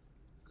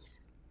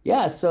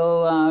 Yeah,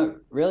 so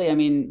really, I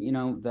mean,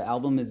 the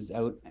album is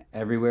out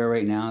everywhere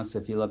right now. So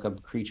if you look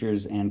up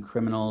Creatures and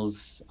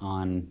Criminals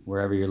on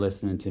wherever you're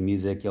listening to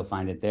music, you'll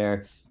find it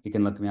there. You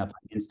can look me up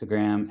on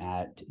Instagram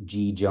at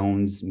G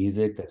Jones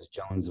Music. That's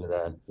Jones with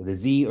a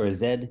Z or a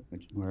Z,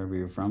 wherever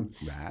you're from.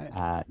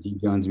 Right. G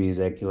Jones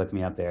Music. You look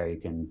me up there, you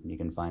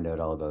can find out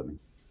all about me.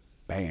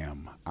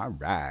 Bam. All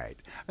right.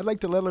 I'd like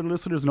to let our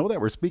listeners know that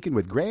we're speaking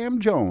with Graeme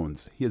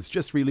Jonez. He has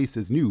just released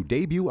his new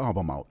debut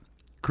album out,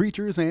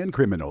 Creatures and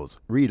Criminals.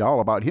 Read all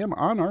about him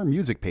on our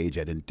music page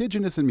at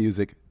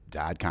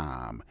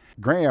indigenousinmusic.com.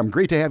 Graeme,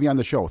 great to have you on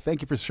the show.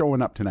 Thank you for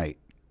showing up tonight.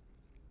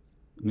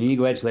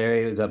 Miigwech,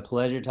 Larry. It was a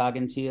pleasure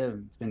talking to you.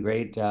 It's been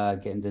great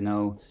getting to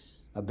know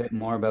a bit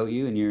more about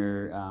you, and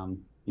your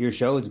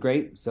show is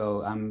great.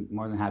 So I'm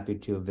more than happy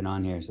to have been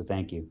on here. So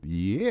thank you.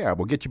 Yeah,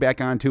 we'll get you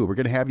back on too. We're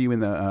going to have you in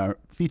the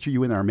feature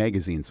you in our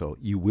magazine, so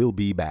you will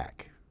be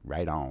back.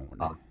 Right on.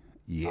 Awesome.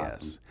 Yes.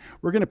 Awesome.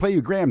 We're going to play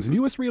you Graham's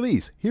newest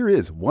release. Here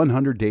is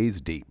 100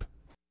 Days Deep.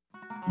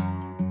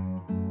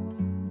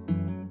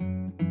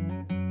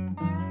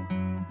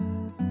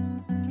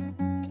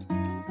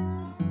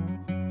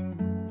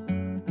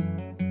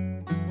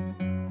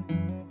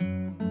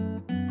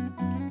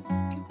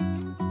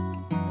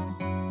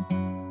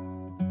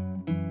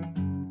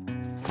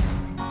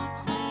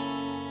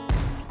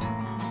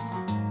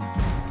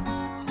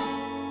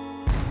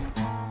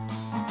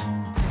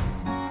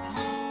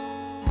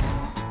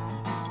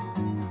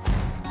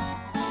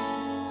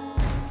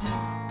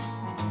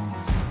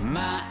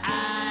 My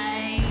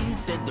eyes,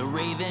 said the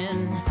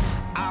raven,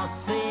 are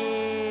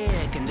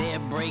sick and they're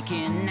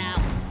breaking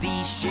out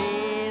these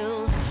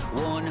shells.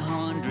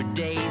 100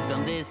 days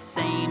on this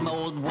same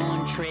old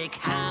one-trick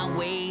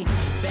highway.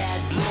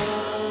 Bad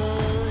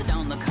blood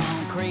on the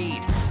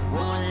concrete.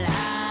 One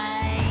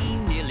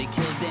line nearly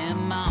killed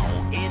them all.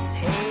 It's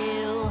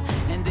hell,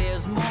 and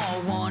there's more.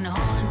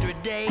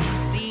 100 days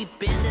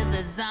deep into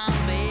the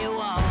zombie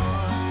war.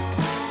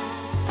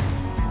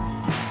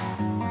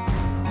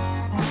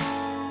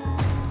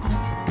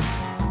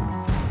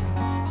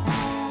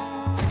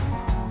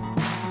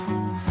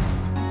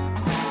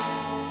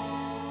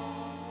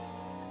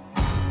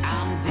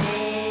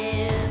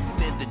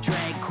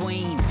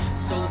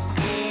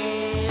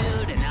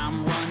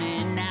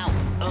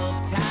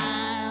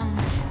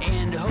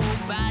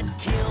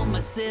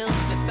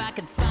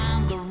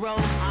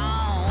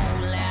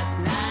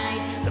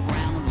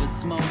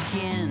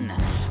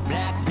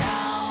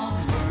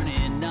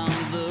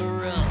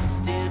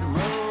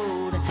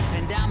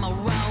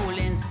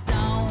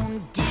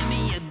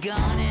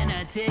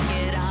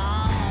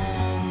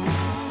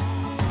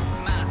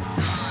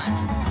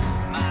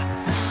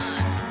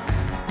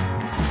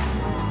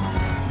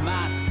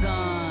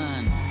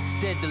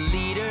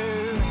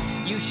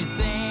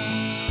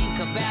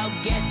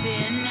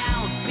 getting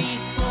out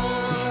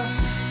before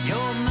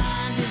your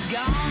mind is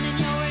gone and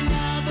you're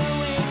another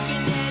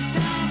waking dead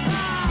top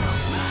off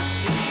my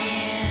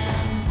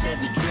skin, said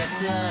the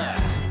drifter.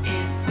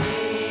 It's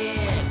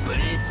thick, but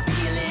it's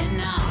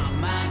peeling off.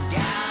 My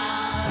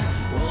God,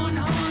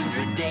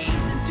 100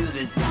 days into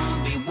the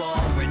zombie war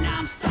and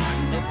I'm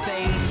starting to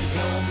fade.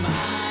 Your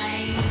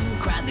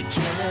mind, cried the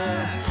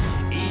killer.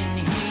 In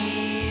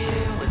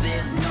here, but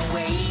there's no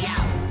way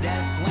out.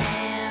 That's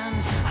when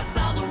I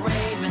saw the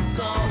raven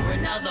soar.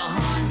 Another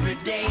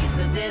 100 days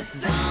of this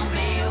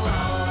zombie war.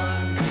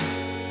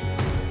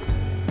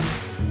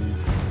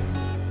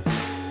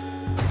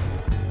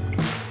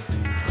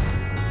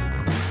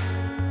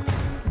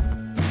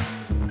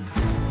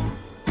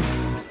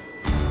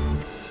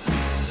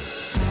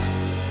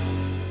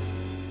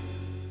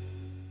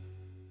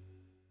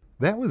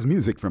 That was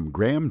music from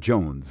Graeme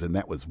Jonez, and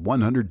that was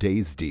 100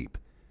 Days Deep.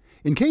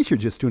 In case you're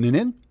just tuning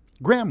in,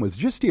 Graeme was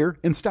just here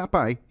and stopped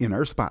by in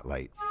our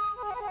spotlight.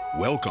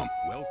 Welcome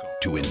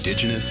to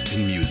Indigenous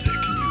in Music.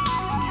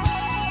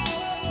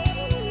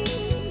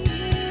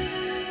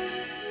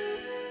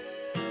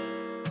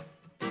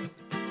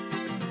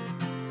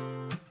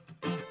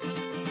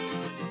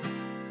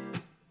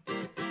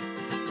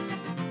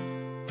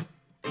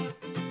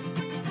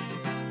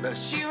 The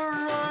shivers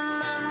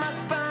run down my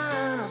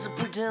spine as I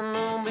pretend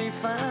I'll be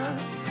fine.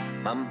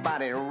 My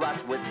body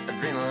rots with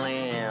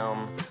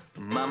adrenaline.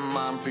 My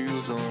mind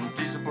feels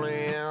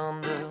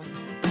undisciplined.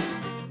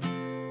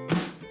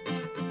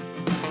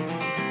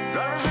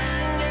 Drivers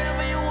racing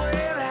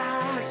everywhere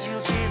like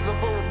seals chased by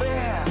polar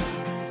bears,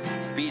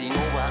 speeding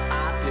over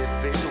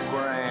artificial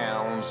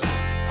grounds,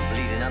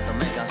 bleeding out to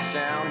make a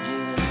sound,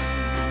 yeah.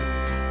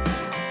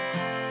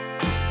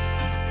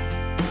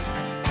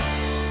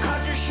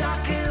 Culture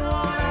shock is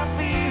what I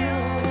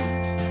feel.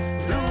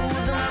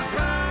 Losing my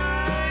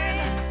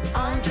pride,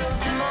 I'm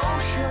just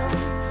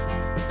emotions.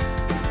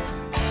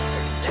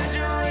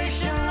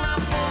 Exaggeration not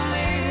for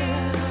me.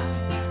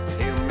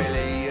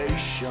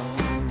 Humiliation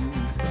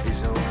is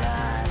all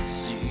I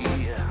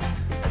see.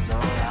 That's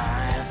all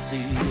I see.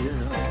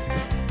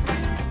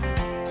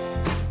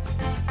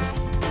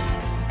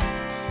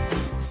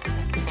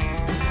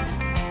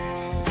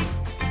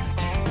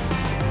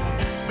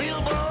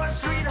 Billboard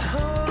street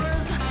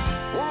horrors,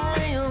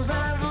 Williams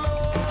out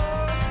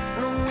laws.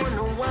 No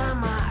wonder why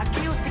my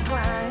accused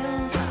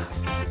declines.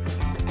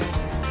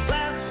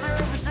 Bad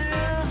services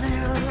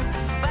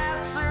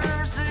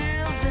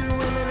and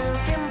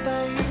women's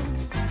campaigns,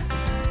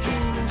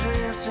 skin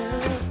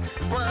dresses.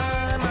 Why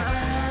am I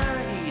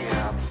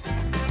here?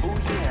 Oh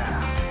yeah,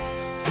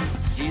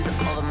 see the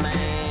other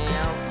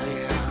man's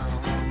live.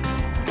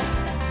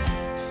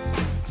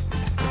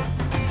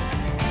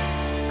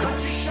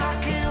 Country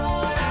shock is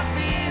what I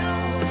feel.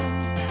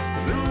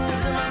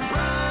 Losing my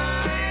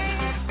pride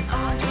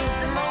on just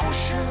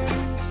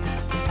emotions.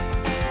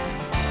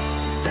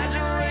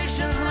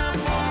 Exaggeration's not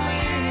for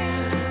me.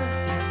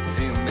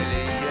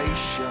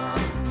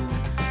 Humiliation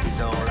is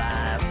all I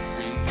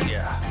see.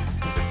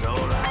 It's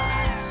all I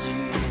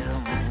see.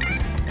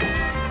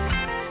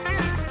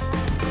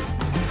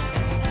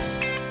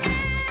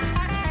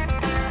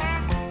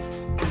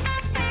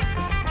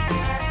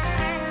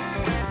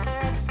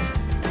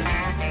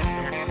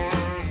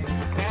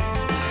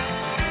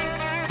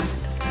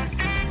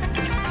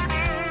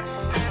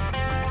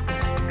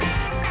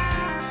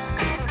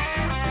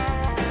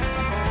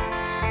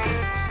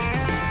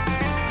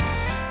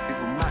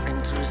 People marching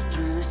through the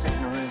streets,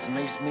 ignorance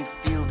makes me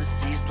feel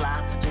diseased.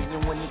 Lights are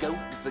changing when you go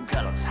different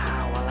colors.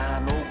 How will I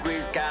know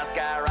gray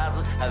sky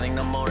rises? I think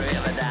the more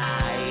ever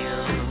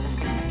dies.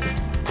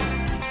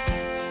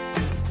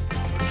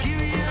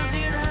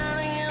 Curiosity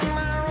hiding in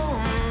my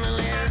room.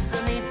 There's a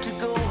need to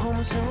go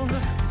home soon.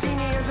 See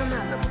me as an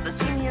animal, they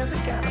see me as a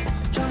cannibal.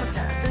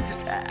 Traumatized,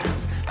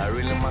 sensitized, I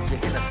really must be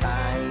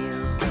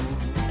hypnotized.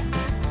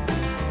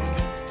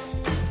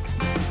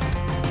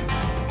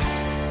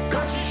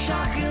 Culture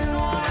shock is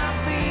what I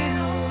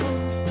feel.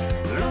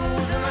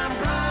 Losing my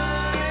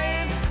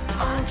pride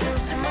on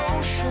just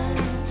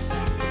emotions.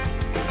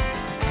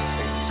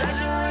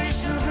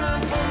 Exaggeration's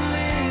not for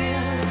me.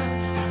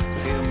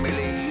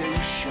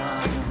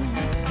 Humiliation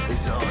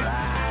is all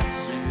I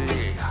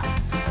see.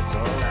 That's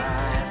all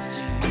I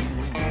see.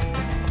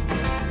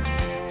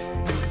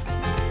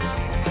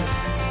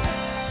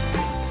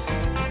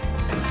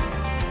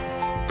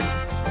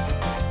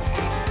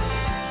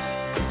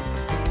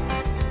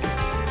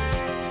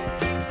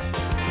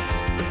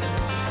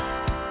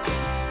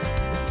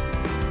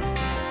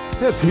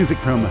 That's music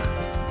from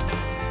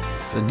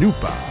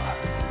Sanupa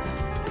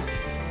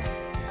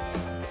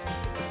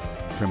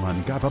from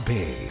Ungava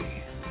Bay.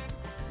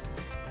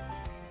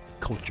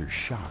 Culture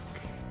shock.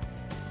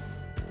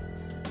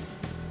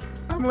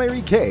 I'm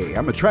Larry K.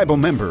 I'm a tribal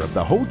member of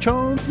the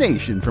Ho-Chunk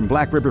Nation from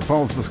Black River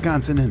Falls,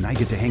 Wisconsin, and I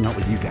get to hang out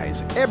with you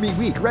guys every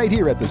week right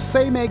here at the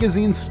Say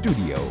Magazine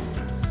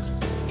Studios.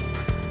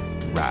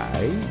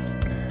 Right?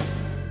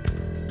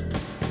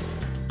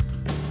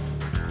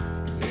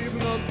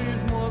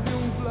 Hipnotismo de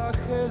un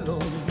flagelo,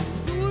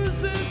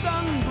 dulce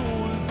tan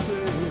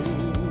dulce.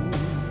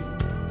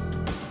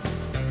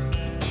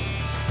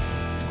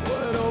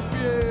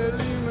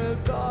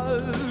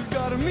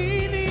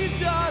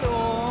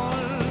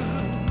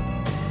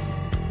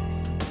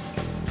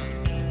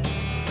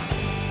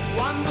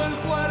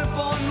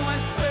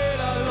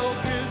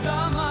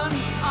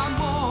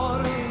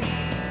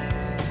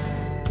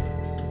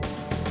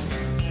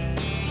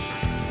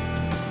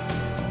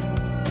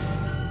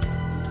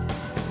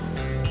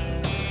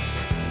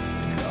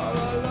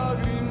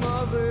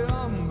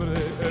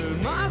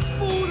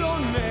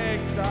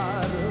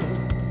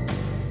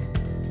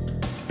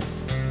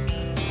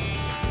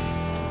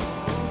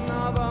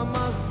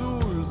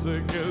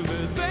 sé que el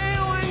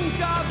deseo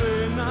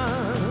encadenas.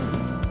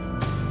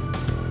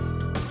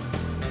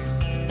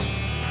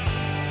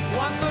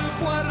 Cuando el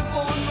cuerpo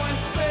no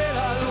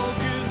espera lo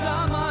que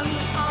llaman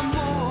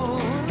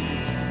amor,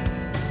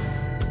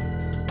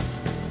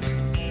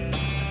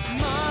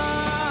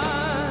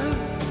 más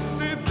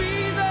se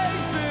pide y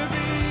se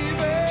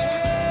vive.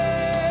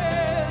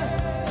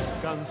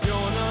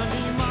 Canción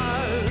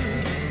animal,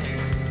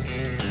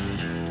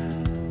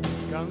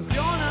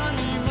 canción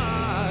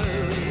animal.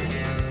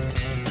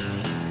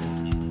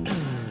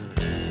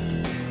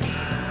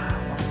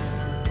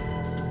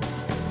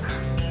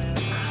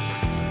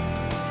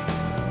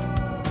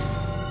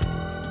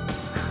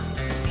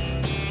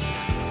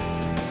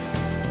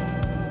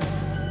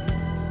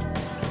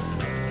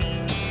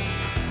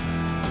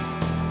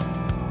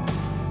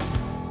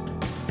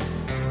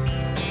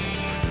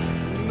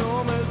 No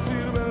me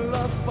sirven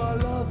las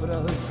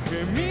palabras, que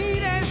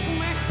mires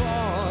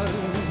mejor.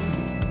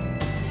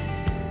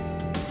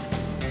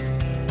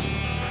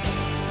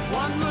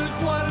 Cuando el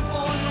cuerpo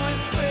no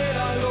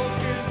espera lo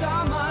que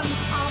llaman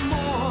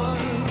amor,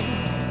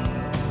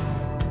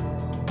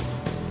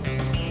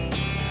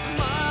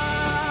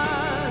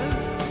 más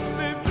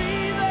se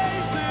pide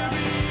y se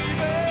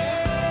vive.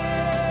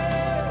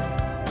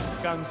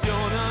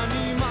 Canción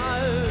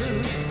animal,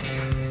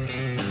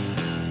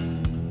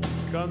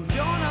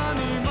 canción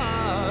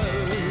animal.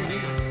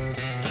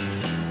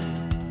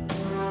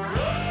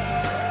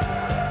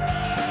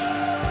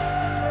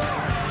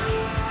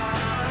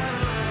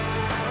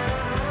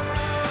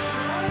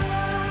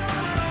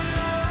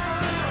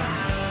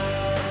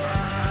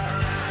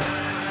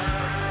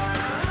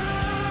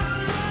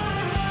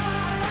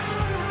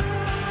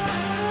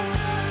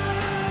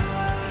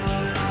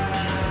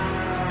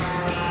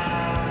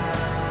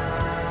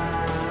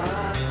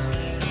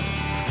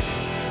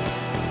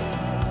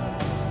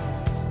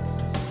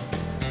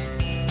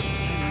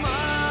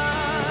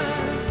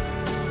 Más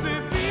se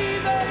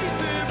pide y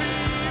se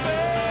vive.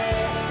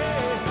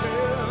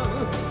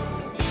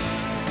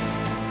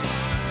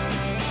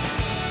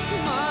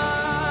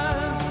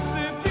 Más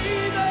se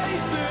pide y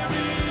se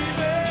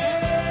vive.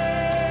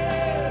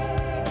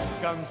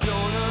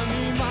 Canción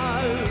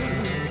animal,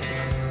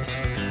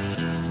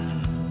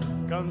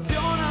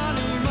 canción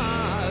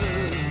animal.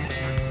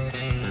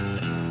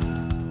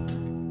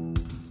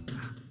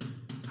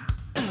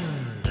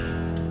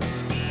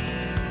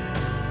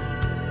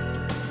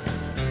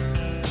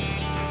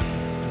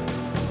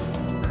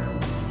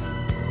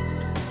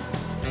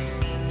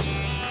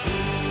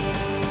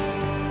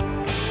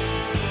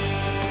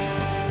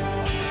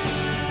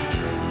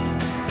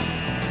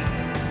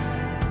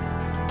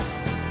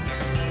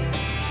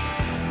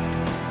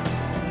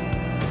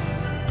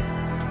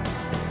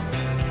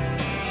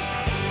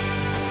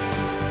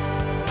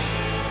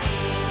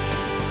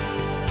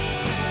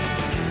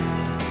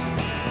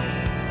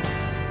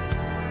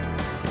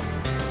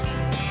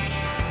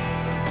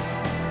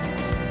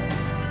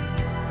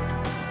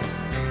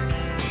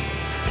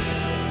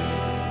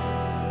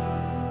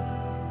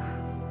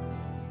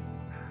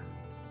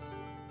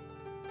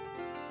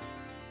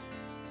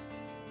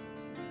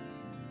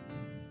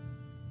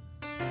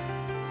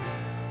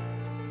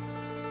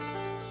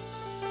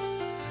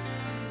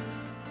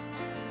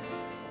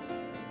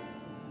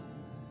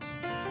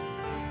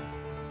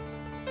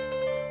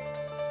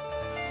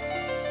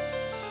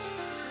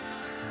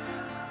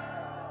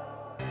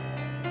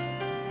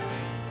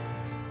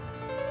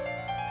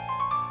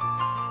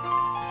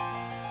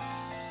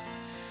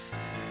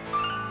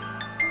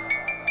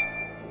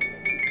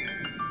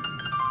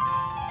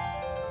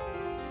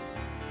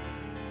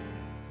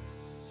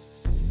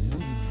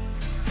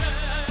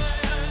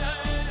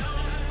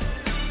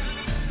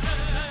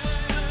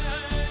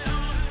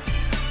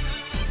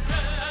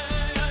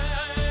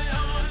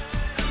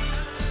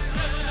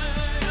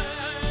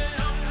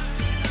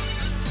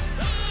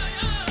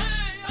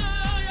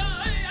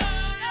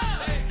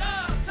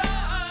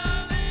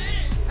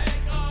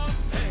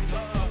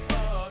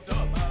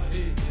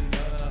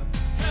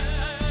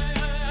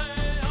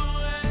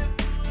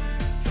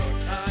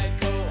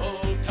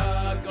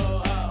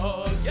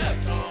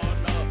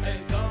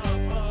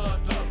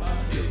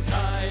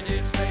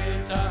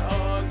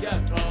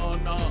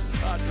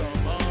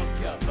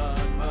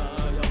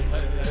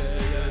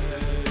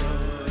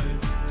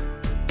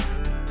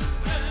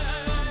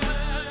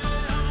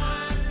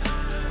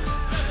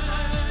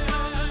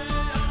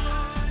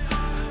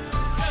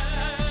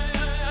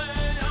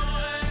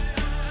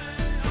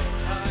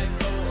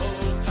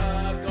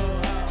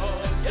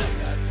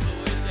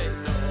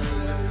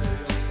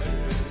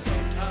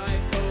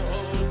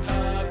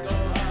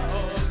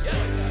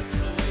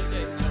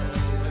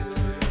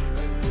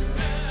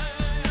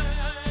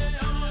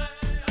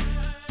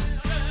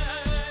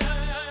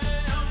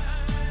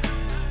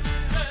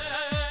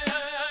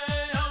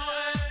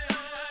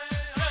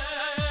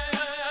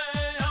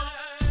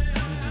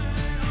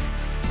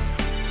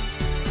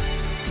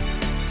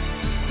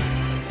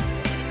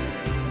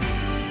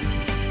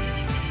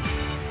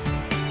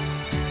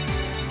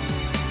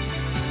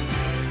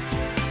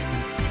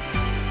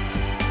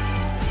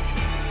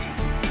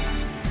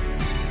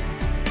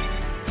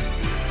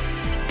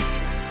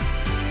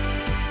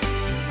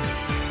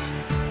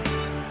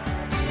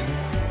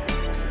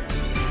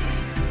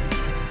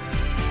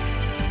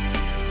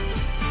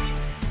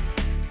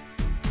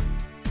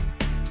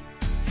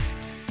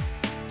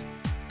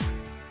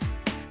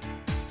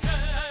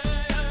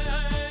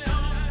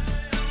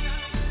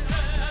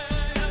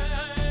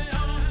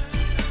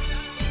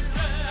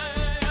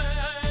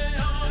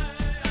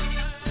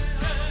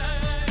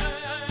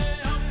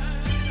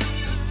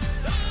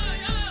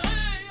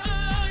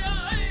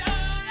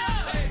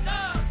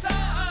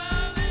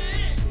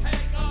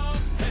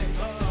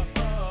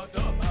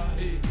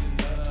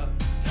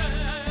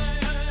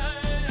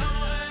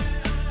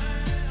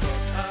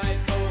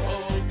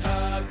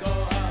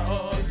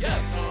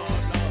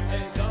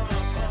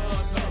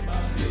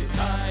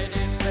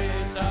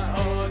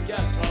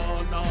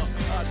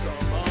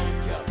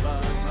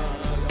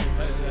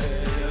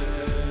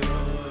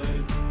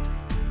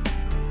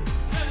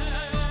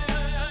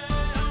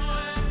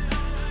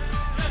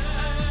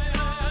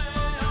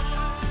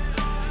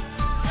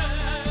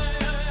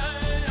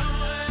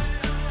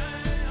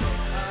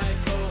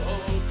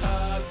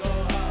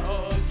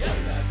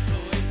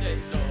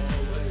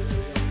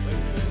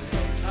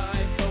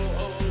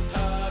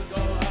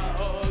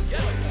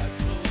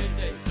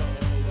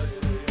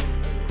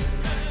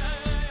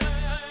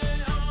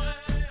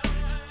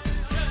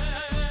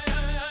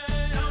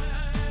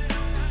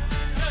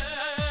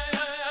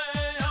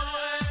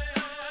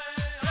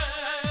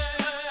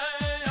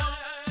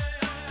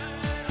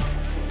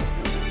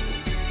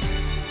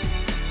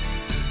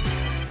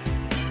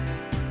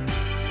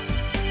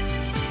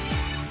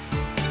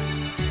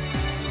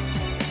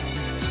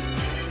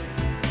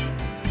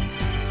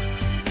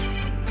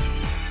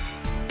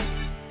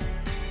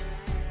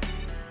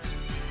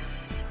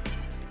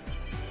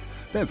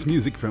 That's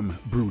music from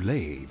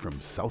Brule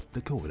from South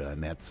Dakota,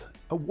 and that's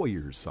a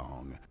warrior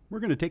song. We're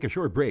going to take a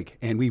short break,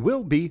 and we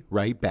will be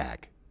right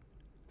back.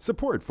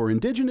 Support for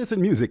Indigenous in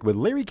Music with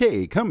Larry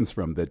K comes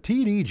from the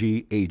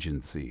TDG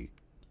Agency.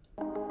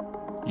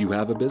 You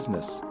have a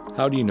business.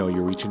 How do you know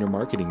you're reaching your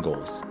marketing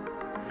goals?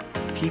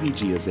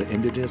 TDG is an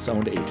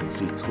Indigenous-owned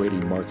agency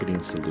creating marketing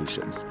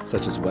solutions,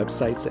 such as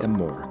websites and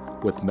more,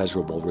 with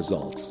measurable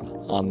results.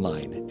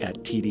 Online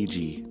at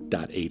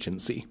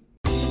tdg.agency.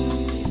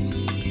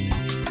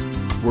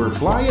 We're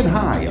flying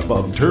high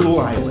above Turtle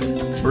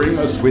Island. Bring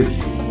us with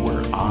you.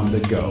 We're on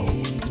the go.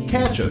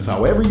 Catch us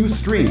however you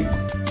stream.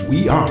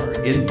 We are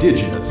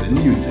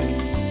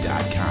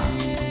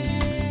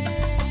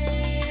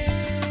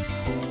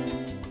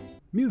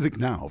IndigenousInMusic.com. Music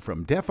now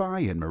from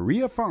Defi and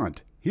Maria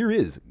Font. Here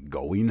is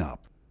Going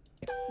Up.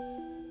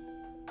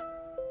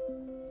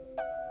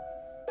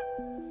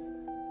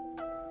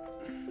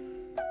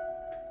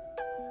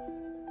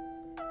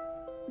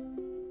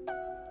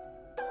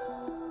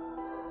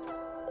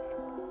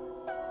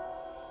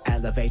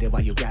 Elevated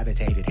while you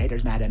gravitated,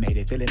 haters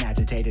animated, feeling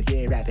agitated,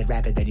 yeah,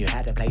 rapid, then you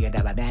had to play it,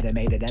 now I'm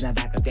animated, and I'm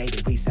back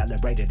updated, we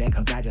celebrated and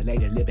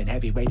congratulated, living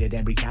heavy weighted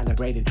and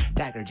recalibrated,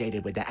 dagger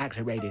jaded with the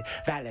accelerated,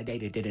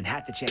 validated, didn't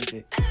have to chase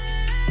it.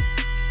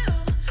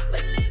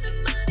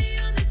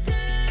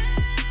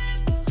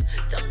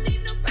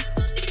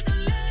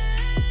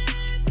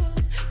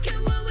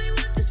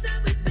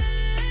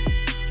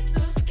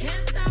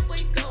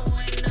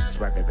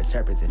 Swerving with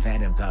serpents and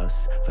phantom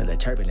ghosts. Full of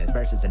turbulence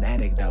versus an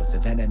anecdote. The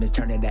venom is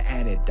turning to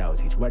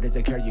antidotes. Each word is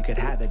a cure, you could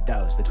have a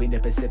dose. Between the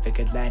Pacific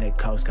Atlantic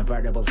coast,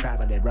 convertible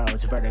traveling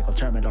roads. Vertical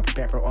terminal,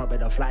 prepare for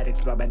orbital flight,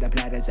 exploring the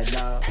planets and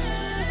love.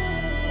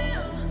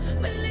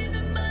 We're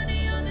leaving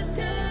money on the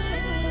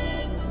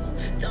table.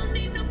 Don't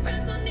need no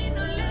brands, don't need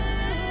no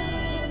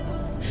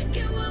labels.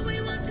 Get what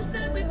we want just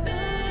like we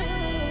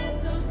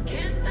pesos.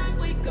 Can't stop,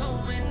 we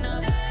going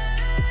up.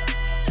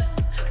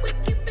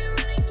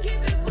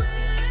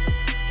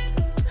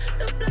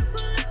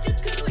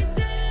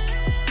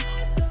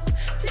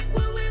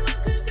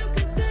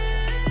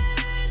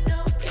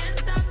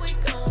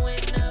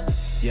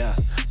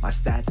 My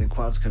stats and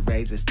quotes could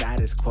raise the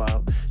status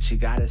quo. She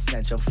got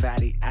essential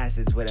fatty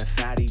acids with a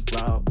fatty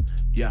robe.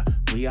 Yeah,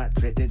 we are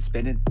drifting,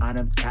 spinning on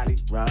them Cali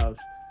roads.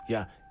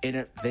 Yeah,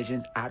 inner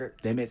visions, outer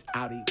limits,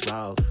 outie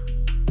road.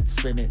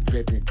 Swimming,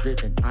 dripping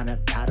on a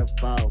paddle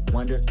boat.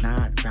 Wonder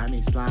 9, grimy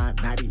slime,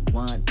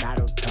 91,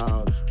 battle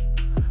toes.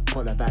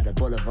 Pull up at the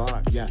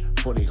boulevard, yeah,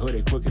 fully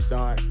hooded, crooked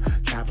stars.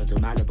 Travel through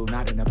Malibu,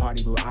 not in the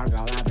party booth,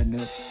 Argyle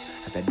Avenue.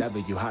 At the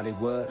W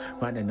Hollywood,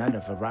 running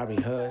under Ferrari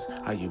hoods.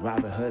 Are you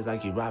robbing hoods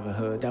like you Robin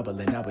Hood?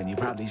 Doubling up and you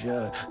probably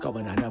should.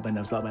 Going on up and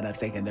up, slowing up,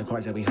 taking the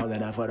course that we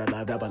holding up for the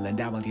love. Doubling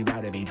down with you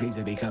out of me, dreams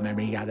are becoming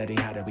reality.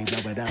 How do we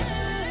blow it up?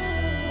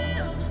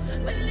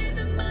 We're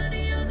leaving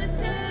money on the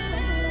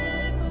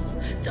table.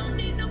 Don't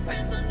need no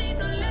brands, don't need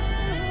no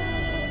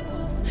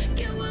labels.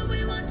 Get what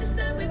we want just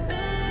like we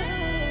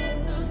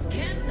pesos.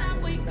 Can't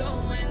stop, we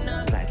going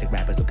up. Classic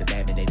rappers look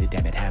contaminated,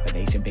 damn it, half a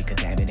nation been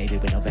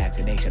contaminated with no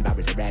vaccination.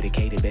 Virus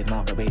eradicated, been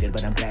longer waited,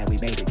 but I'm glad we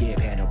made it. Yeah,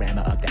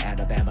 panorama up to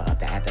Alabama, up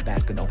to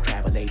Athabasca, no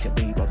travel agent.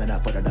 We rolling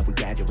up, put it up, we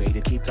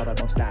graduated. Keep going,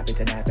 don't stop,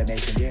 it's an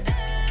affirmation, yeah.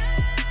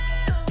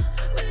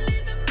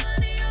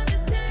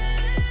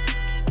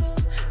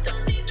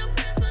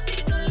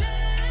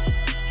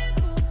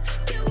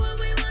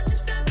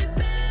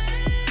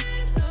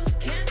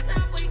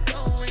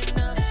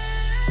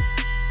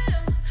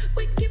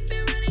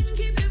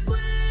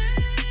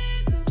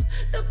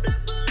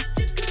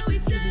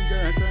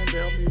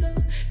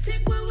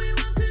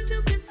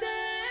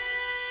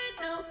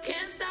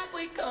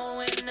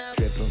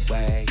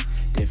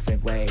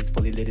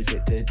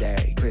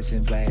 Today,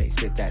 prison ways,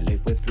 spit that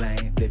liquid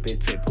flame, flip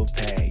it, triple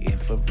pay,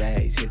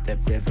 infrarrays, hit the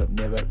river,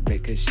 mirror,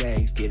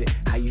 ricochets, get it,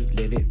 how you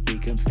live it,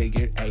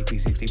 reconfigure,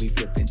 360, we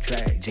flipping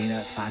trays,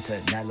 Gina,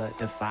 Fontanella,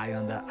 Defy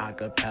on the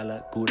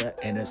acapella, Gouda,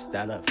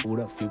 Interstellar,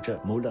 Fuda, Future,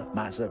 Moolah,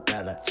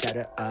 Mozzarella,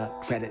 cheddar,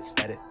 credit,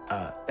 sped it,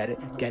 bet it,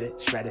 get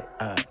it, shred it,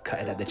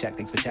 cut it up the check,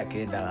 thanks for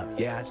checking,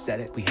 yeah, I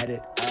said it, we headed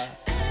up.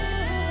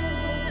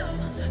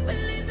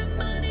 We're leaving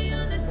money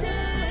on the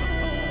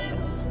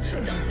table,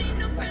 don't need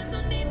no brands,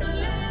 don't need no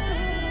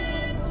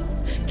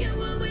labels. Get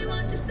what we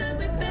want just like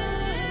we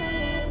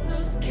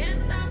pesos. Can't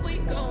stop, we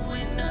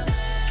going up.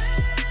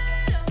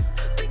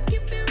 We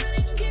keep it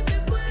running, keep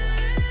it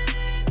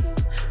fuego.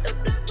 The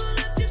block full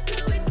of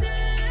chicken, we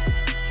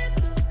say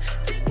so.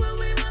 Take what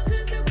we want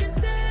cause you can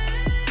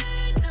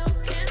say no.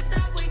 Can't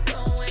stop, we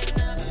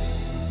going up.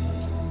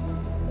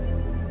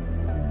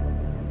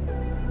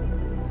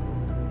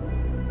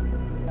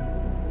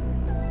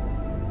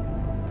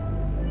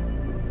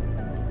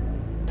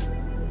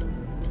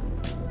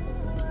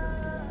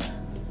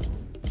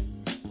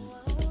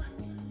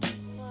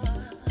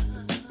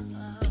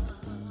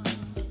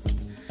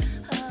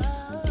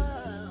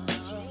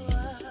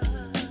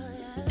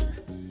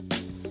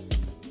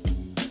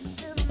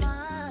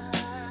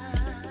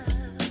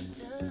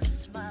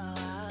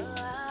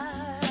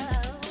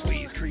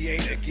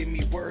 Creator, give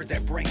me words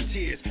that bring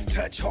tears.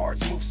 Touch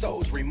hearts, move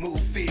souls, remove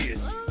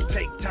fears.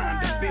 Take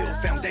time to build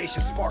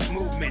foundations, spark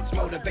movements,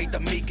 motivate the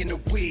meek and the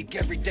weak.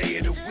 Every day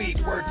of the week,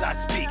 words I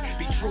speak,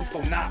 be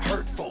truthful, not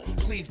hurtful.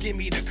 Please give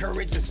me the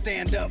courage to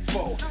stand up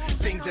for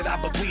things that I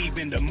believe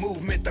in, the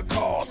movement, the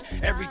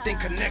cause. Everything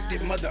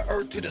connected, Mother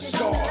Earth to the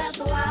stars. That's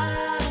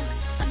why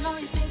I know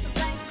you see some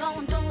things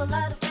going through a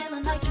lot of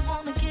feeling like you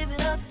wanna give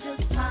it up,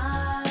 just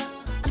smile.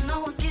 I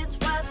know it gets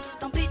rough,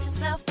 don't beat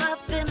yourself up,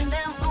 feeling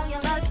down on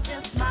your luck,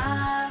 just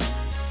smile.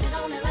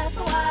 It only lasts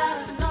a while.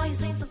 I know you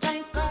see some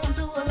things going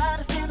through a lot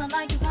of feeling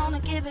like you wanna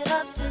give it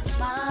up, just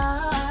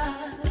smile.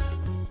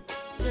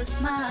 Just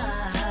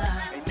smile.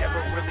 They never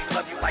really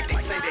love you like they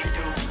say they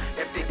do.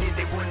 If they did,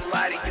 they wouldn't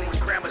lie to you in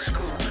grammar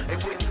school. They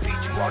wouldn't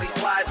feed you all these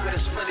lies with a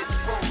splinted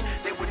spoon.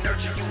 They would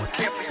nurture you and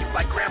care for you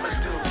like grandmas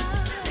do.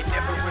 They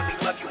never really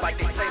love you like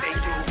they say they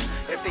do.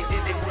 If they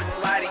did, they wouldn't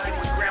lie to you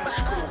in grammar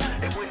school.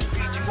 They wouldn't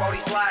feed you all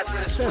these lies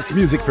with a splinted spoon. That's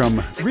music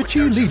from Richie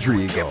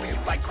Lidrigo.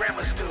 Like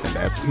grandmas do. And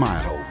that's Smile.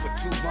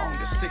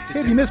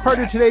 Hey, if you missed part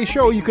of today's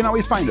show, you can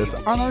always find us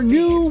on our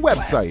new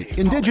website,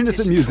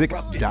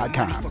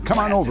 indigenousinmusic.com. Come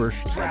on over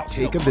and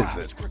take a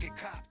visit.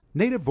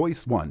 Native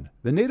Voice One,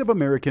 the Native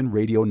American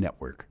Radio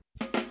Network.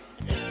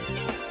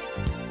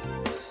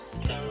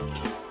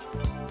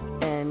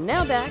 And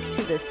now back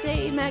to the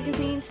Say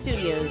Magazine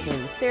studios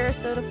in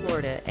Sarasota,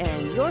 Florida,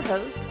 and your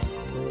host,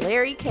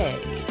 Larry K.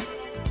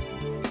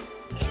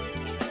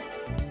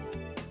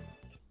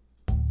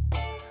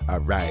 All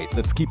right,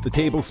 let's keep the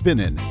table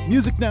spinning.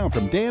 Music now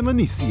from Dan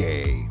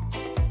Lanissier.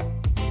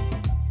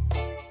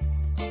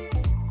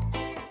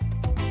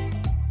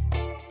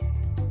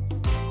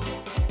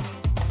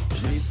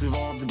 J'ai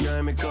souvent du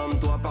bien, mais comme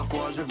toi,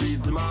 parfois je vis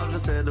du mal.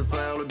 J'essaie de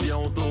faire le bien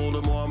autour de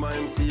moi,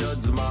 même s'il y a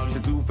du mal.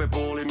 J'ai tout fait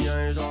pour les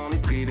miens, j'en ai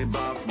pris des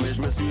baffes, mais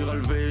je me suis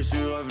relevé, je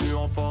suis revenu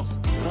en force.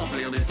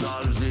 Remplir des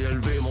salles, j'ai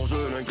élevé mon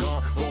jeu d'un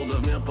cran pour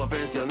devenir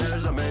professionnel.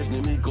 Jamais je n'ai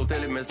mis de côté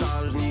les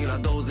messages, ni la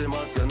dose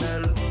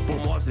émotionnelle. Pour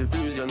moi c'est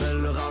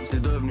fusionnel, le rap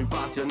c'est devenu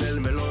passionnel.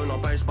 Mais l'un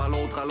n'empêche pas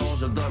l'autre, alors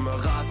je demeure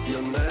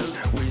rationnel.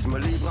 Oui, je me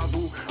livre à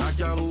vous, à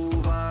cœur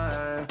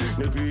ouvert.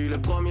 Depuis le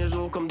premier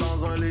jour, comme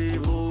dans un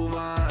livre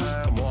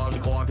ouvert. Moi je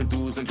crois que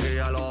tout se crée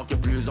alors que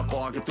plusieurs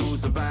croient que tout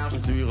se perd. Je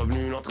suis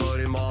revenu entre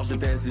les morts,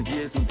 j'étais 6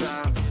 pieds sous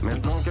terre.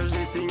 Maintenant que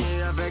j'ai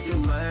signé avec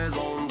une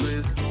maison de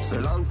disque,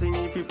 cela ne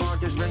signifie pas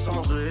que je vais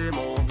changer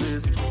mon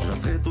disque. Je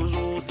serai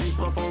toujours aussi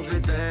profond que je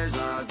l'étais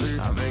jadis,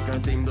 avec un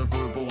team de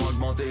feu pour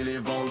augmenter les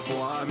ventes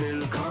fois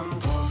 1000. Comme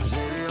toi, j'ai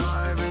des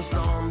rêves et je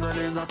tente de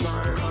les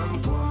atteindre.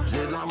 Comme toi,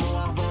 j'ai de l'amour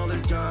à revendre et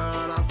le cœur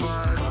à la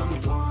fête. Comme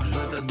toi, je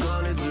vais te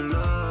donner du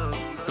love,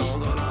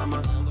 tendre la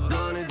main,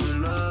 donner du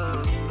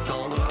love,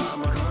 tendre la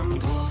main. Comme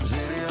toi,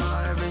 j'ai des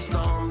rêves et je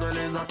tente de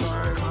les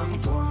atteindre. Comme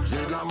toi,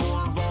 j'ai de l'amour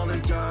à revendre et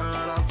le cœur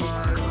à la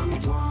fête. Comme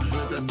toi, je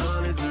vais te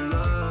donner du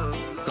love,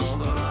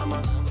 tendre la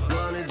main,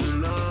 donner du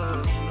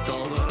love,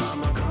 tendre la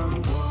main.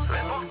 Comme toi.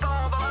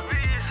 L'important dans la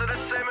vie, c'est de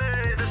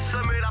s'aimer, de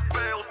semer la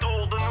paix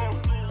autour de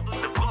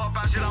nous, de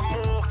propager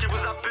l'amour qui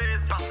vous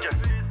habite, parce que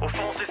au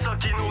fond c'est ça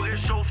qui nous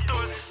réchauffe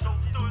tous.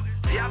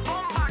 Y'a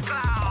bomba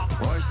cloud.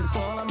 Ouais, je te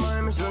tends la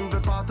main mais je ne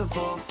veux pas te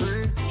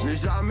forcer. Je n'ai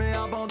jamais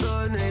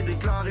abandonné,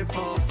 déclaré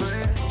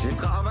forfait. J'ai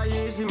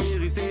travaillé, j'ai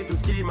mérité tout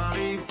ce qui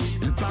m'arrive.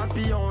 Et le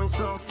papillon est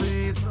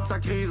sorti de sa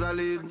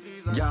chrysalide.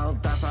 Garde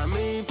ta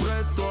famille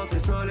près de toi, c'est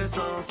ça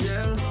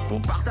l'essentiel.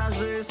 Pour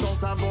partager son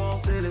savoir,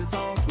 c'est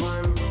l'essence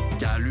même.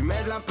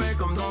 Qu'allumer de la paix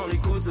comme dans les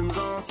coutumes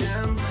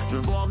anciennes. Je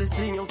veux voir des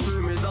signaux de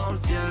fumée dans le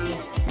ciel.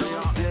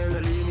 D'ancienne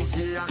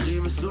l'initié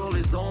arrive sur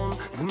les ondes.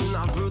 Du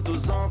Nunavut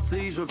aux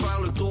Antilles, je veux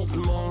faire le tour du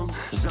monde.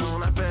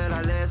 J'en appelle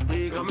à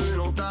l'esprit comme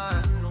une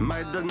terre.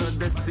 Maître de notre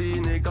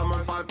destinée comme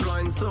un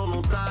pipeline sur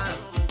nos terres.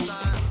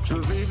 Je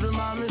veux vivre de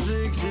ma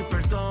musique, j'ai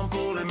plus le temps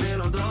pour les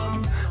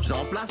mélodrames.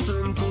 J'en place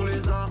une pour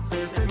les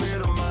artistes et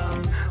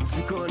mélomanes.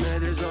 Tu connais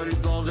déjà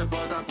l'histoire, je vais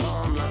pas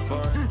t'apprendre la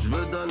fin. Je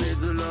veux donner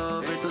du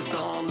love et te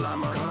tendre la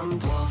main. Comme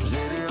toi,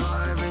 j'ai des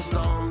rêves et je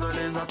tente de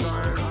les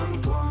atteindre.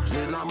 Comme toi,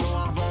 j'ai de l'amour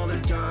à revendre et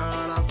le cœur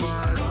à la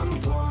fête. Comme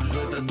toi, je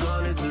veux te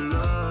donner du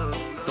love,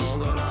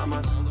 tendre la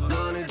main,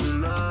 donner du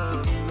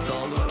love,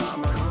 tendre la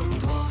main. Comme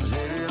toi,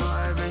 j'ai des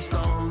rêves et je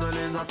tente de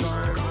les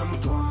atteindre. Comme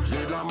toi,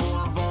 j'ai de l'amour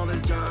à revendre et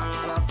le cœur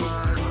à la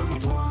fête. Comme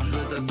toi, je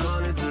veux te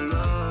donner du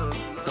love,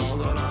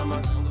 tendre la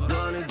main,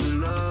 donner du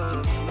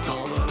love,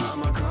 tendre la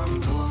main. Comme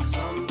toi,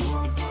 comme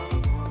toi,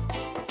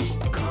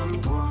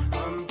 comme toi,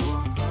 comme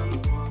toi,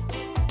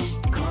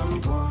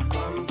 comme toi,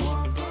 comme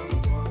toi.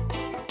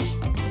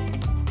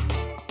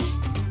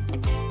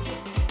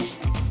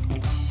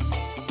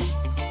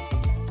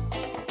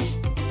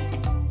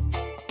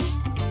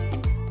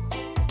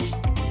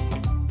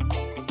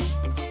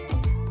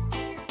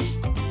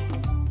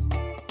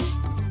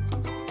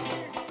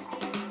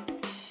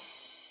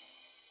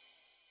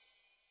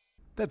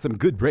 That's some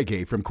good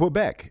reggae from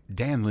Quebec,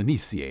 Dan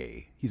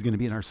Lanissier. He's going to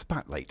be in our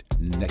spotlight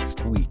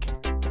next week.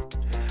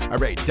 All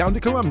right, down to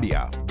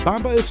Colombia,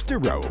 Bamba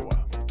Estero.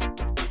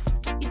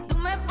 Y tú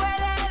me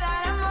puedes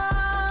dar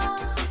amor,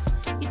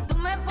 y tú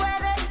me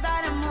puedes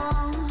dar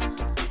amor,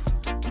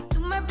 y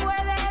tú me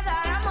puedes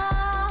dar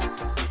amor,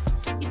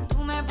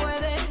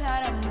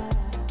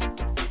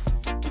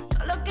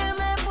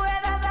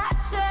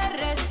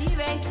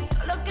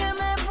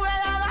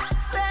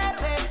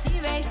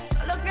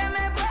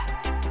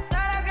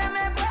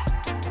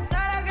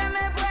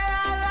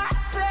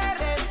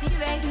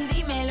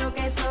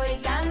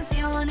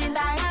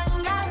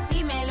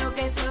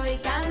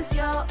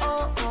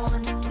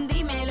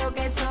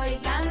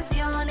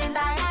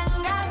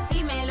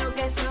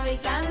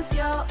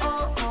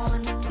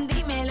 canción.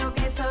 Dime lo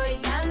que soy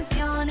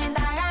canción en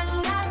la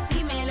ganga.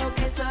 Dime lo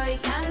que soy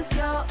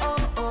canción.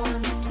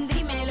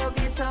 Dime lo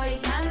que soy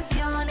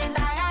canción en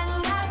la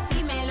ganga.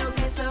 Dime lo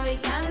que soy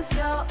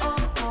canción.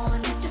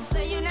 Yo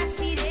soy una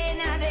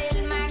sirena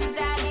del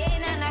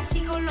Magdalena.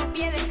 Nací con los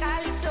pies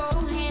descalzos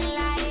en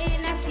la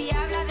arena. Si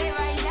habla de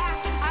bailar,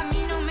 a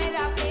mí no me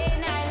da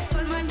pena. El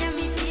sol baña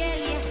mi piel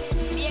y es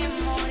bien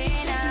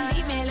morena.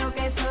 Dime lo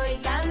que soy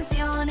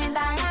canción en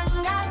la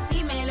ganga.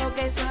 Dime lo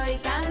que soy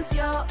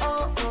canción.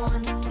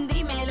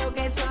 Dime lo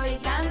que soy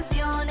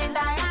canción en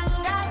la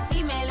ganga.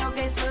 Dime lo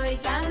que soy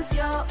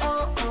canción.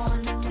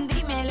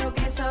 Dime lo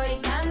que soy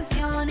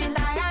canción en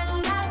la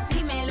ganga.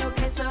 Dime lo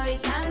que soy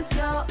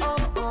canción.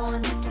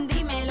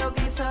 Dime lo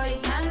que soy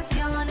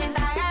canción en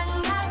la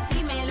ganga.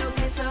 Dime lo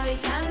que soy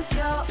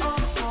canción.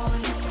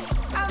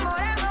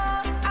 Amor,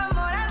 amor,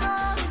 amor,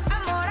 amor,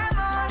 amor,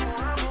 amor.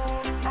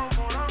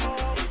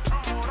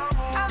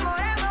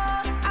 Amor,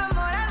 amor,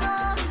 amor,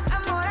 amor,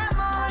 amor,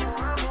 amor.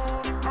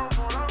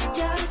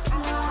 Just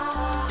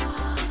love,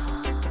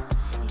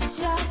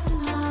 just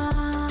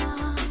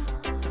love,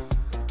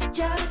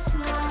 just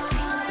love,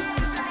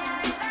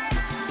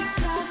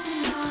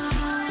 just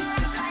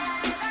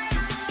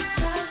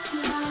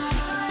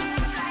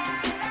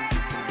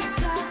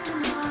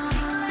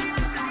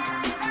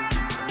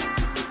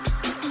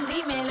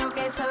Dime lo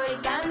que soy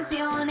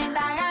canción en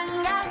la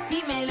ganga.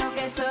 Dime lo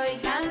que soy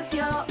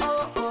canción.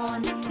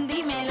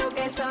 Dime lo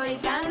que soy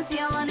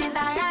canción en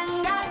la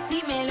ganga.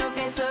 Dime lo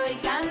que soy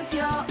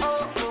canción.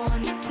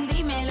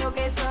 Dime lo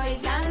que soy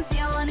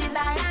canción en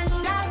la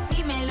ganga.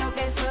 Dime lo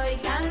que soy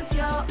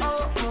canción.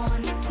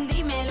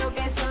 Dime lo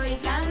que soy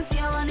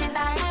canción en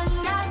la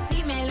ganga.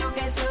 Dime lo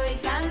que soy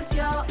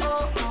canción.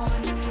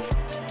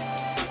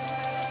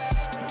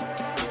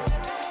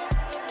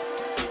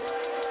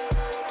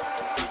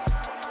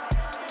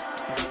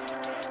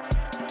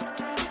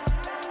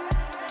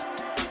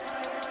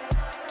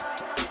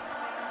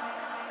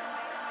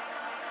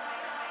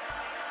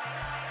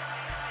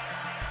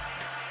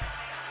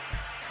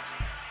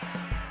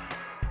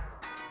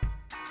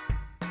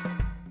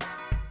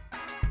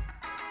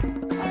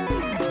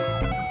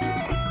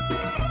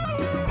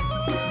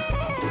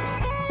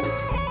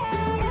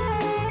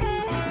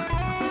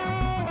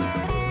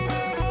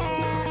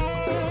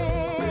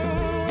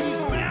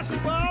 He's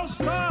basketball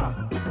star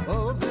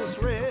of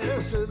this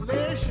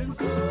reservation.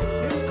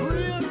 His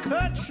career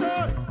cut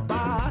short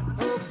by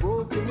a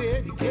broken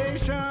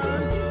education.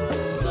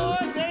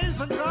 Lord,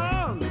 days are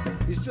gone.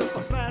 He's just a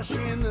flash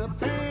in the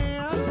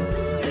pan.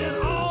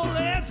 And all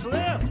that's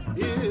left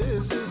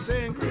is this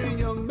angry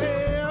young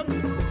man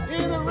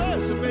in a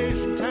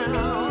reservation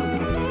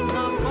town.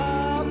 Not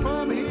far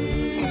from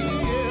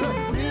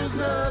here is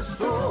a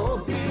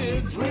so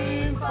big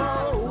dream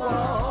for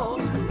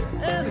walls.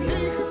 And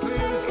he could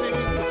clearly see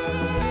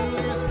through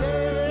his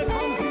big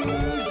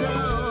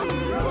confusion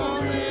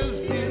from his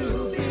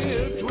view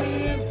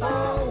between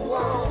four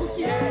walls.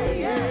 Yeah,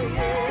 yeah,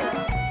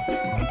 yeah.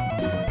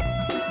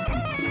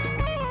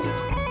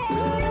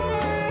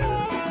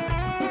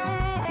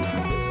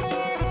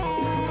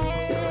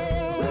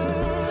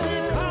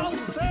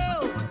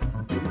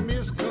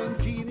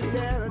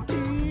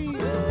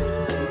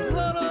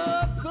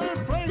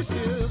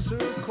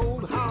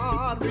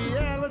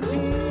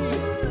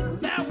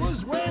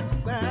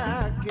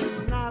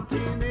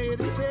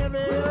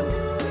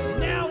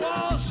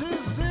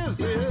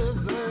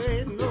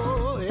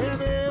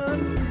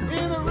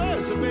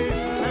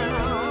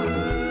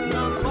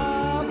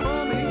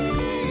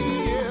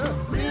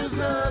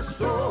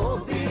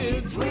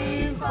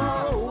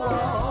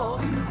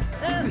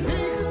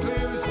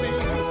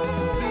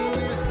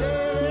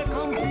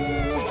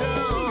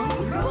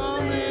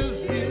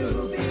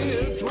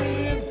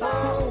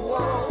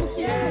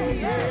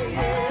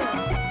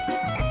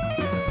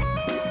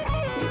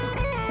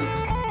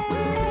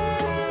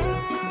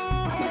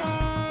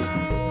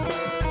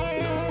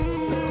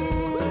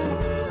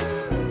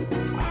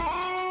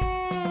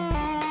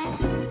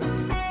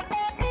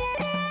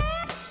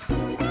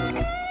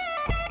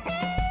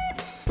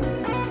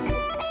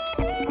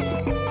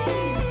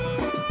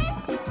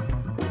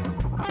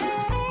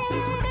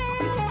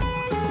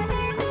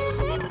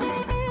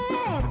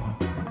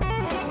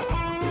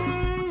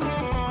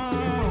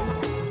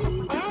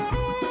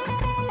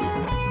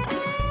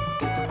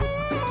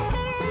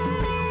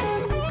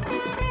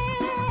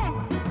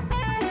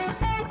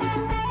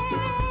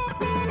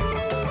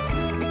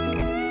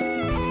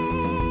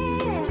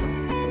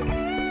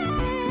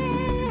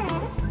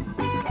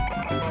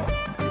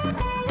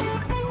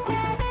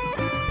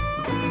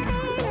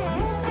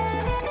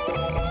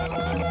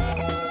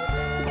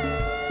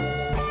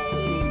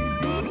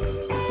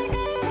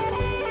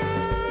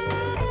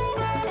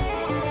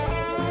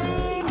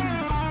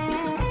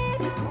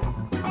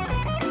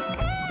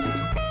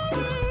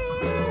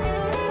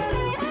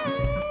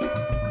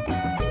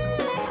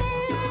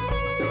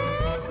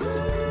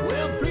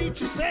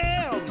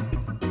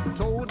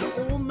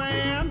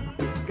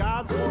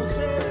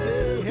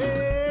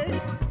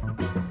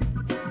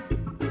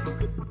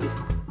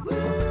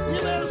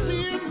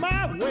 in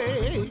my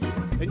way,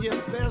 and you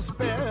best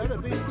better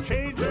be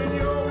changing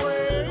your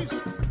ways.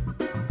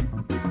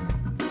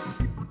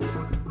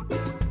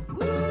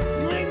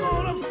 You ain't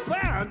gonna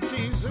find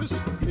Jesus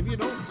if you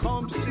don't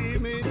come see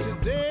me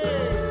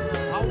today.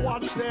 I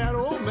watched that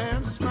old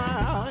man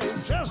smile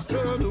and just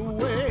turn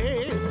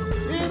away.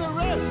 In a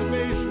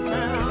reservation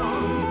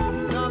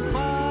town, not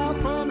far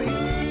from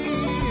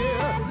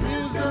here,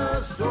 is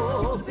a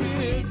soul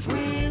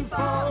between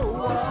four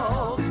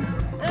walls,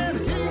 and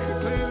he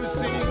can clearly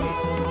see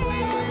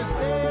this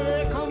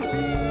very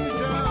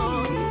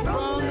confusion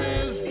from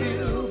this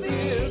view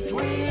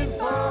between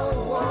four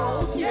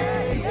walls.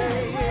 Yeah,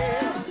 yeah,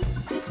 yeah.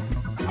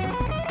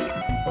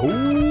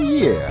 Oh,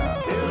 yeah.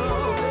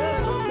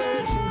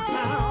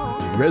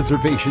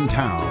 Reservation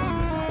Town.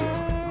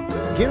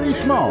 Gary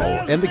Small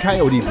and the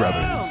Coyote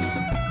Brothers.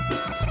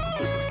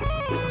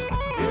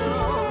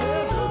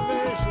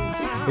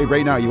 Hey,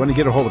 right now, you want to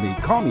get a hold of me?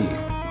 Call me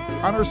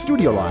on our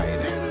studio line.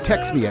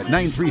 Text me at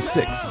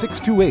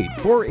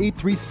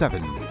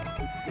 936-628-4837.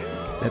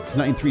 That's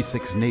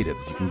 936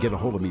 Natives. You can get a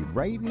hold of me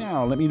right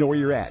now. Let me know where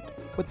you're at,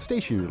 what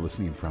station you're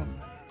listening from.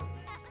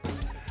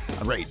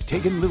 All right,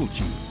 taking Little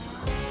Chief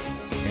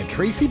and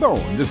Tracy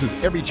Bone. This is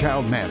Every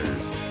Child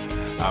Matters.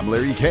 I'm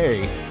Larry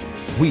K.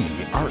 We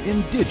are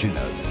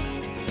indigenous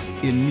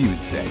in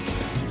music.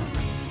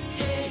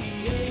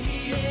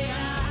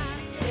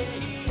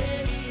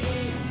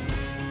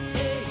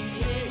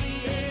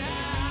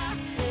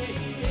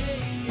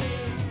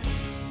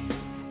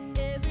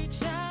 Every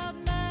child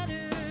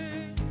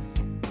matters.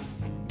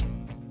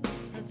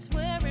 That's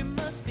where it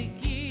must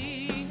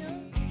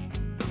begin.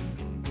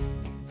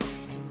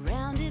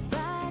 Surrounded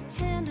by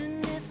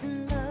tenderness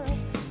and love,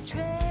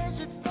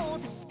 treasured for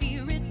the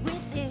spirit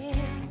within.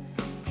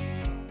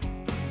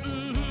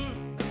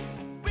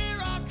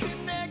 We're all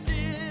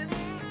connected.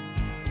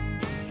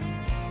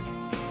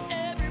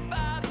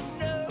 Everybody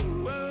knows.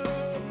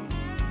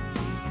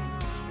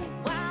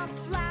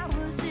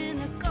 Wildflowers in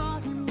a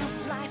garden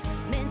of life,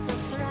 meant to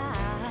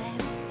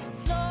thrive,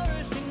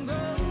 flourish and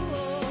grow.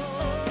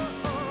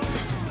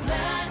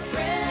 Black,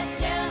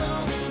 red,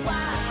 yellow, and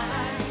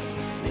white,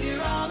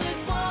 we're all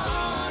as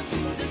one to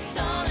the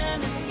sun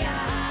and the sky.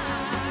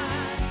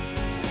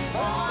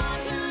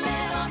 Born to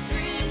let our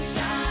dreams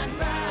shine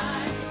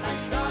bright, like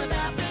stars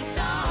after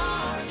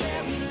dark.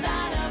 Yeah, we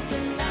light up the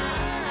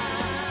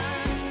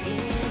night.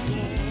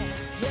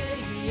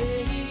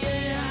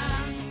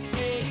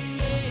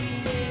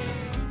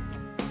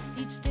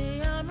 Each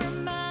day I'm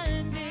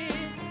reminded,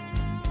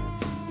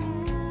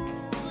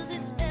 ooh,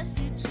 this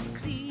message is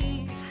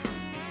clear.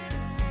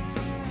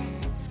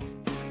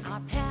 Our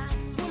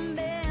paths were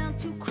meant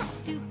to cross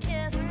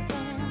together, and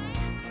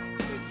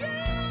here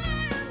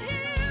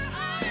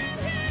I am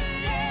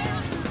here.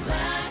 Yeah.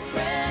 Black,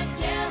 red,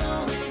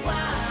 yellow, and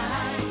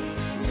white,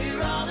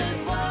 we're all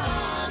as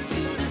one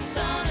to the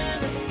sun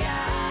and the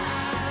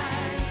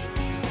sky.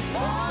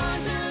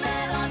 Born to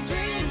let our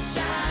dreams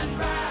shine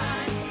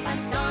bright, like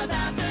stars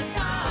after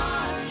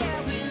dark.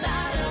 Yeah, we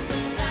light up the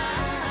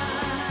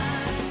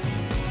night.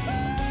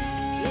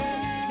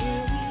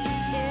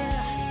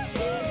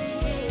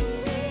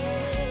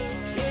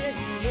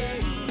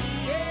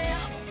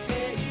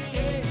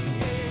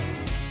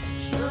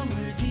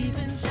 Somewhere deep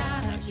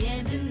inside, I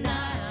can't deny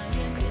I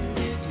am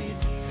connected.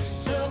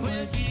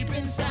 Somewhere deep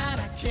inside,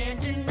 I can't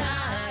deny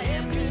I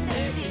am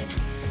connected.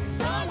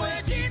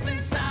 Somewhere deep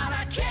inside,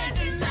 I can't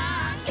deny,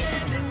 I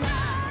can't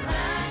deny.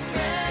 Black,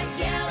 red,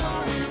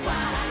 yellow, and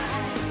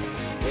white,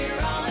 we're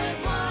all as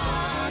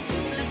one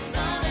to the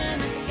sun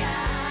and the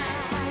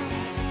sky.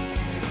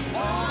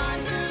 Born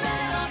to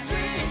let our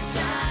dreams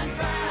shine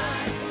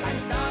bright, like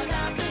stars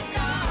after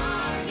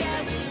dark.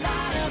 Yeah, we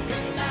light up the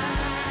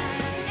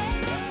night.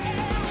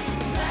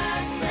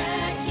 Black,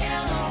 red,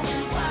 yellow,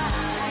 and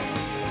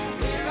white,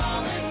 we're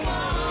all as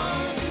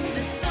one to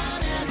the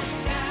sun and the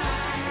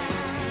sky.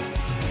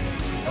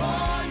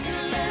 Born to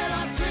let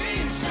our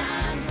dreams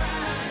shine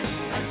bright,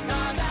 like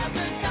stars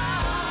after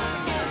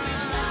dark. Yeah, we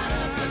light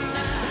up the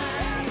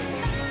night.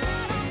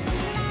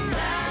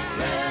 Black,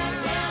 red,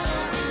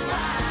 yellow, and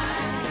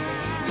white,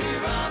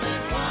 we're all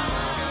as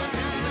one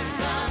to the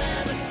sun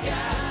and the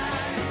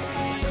sky.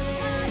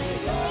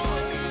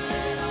 Born to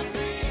let our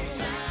dreams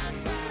shine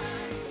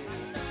bright, like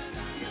stars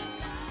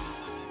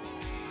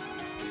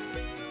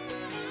after dark.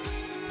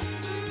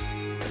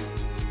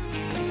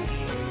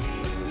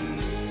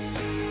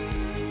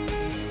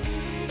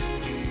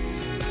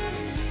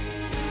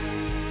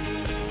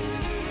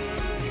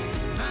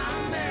 My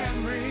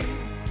memory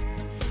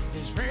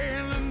is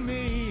failing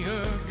me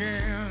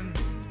again.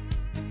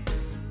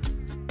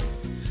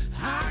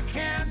 I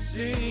can't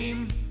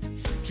seem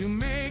to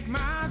make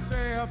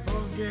myself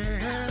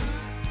forget.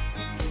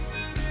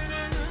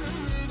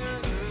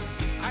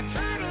 I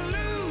try to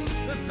lose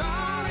the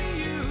thought of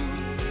you,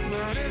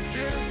 but it's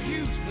just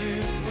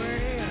useless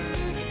when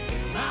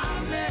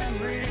my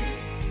memory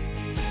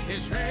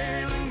is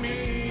failing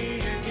me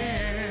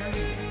again.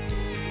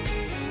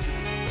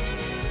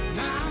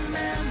 My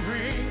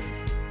memory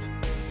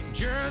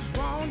just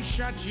won't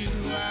shut you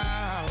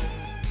out.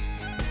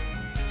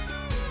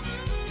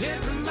 It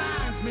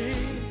reminds me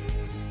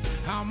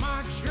how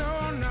much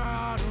you're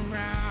not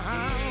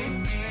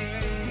around.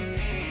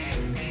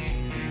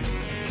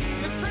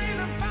 The train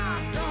of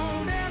thought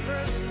don't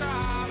ever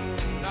stop.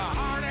 The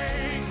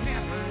heartache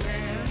never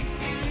ends.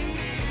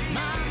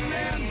 My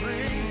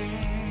memory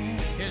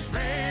is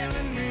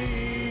failing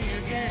me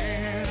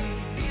again.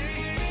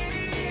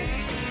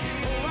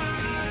 Oh, I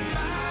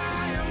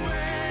lie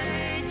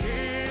awake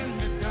in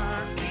the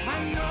dark. I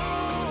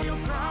know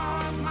you'll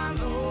cross my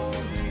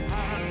lonely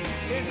heart.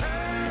 It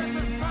hurts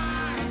to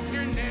find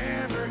you're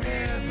never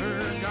ever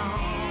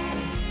gone.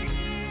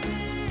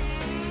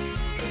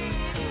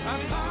 A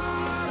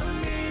part of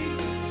me,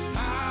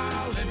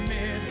 I'll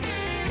admit,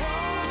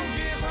 won't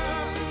give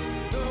up,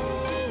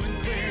 though, and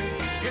quit.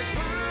 It's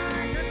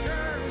like a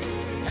curse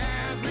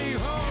has me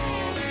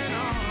holding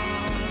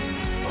on,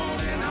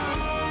 holding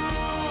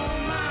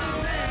on.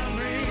 My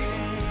memory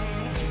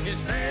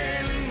is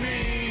failing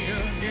me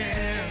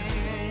again.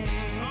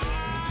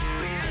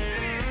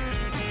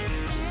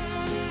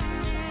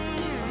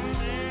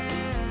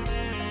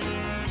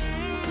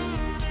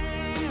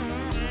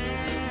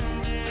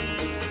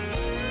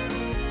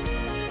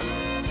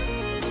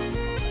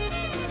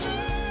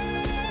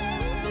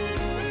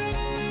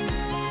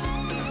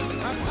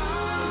 A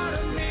part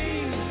of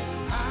me,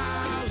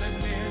 I'll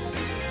admit,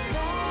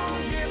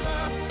 won't give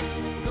up,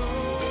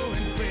 though,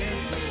 and quit.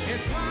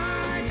 It's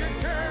like a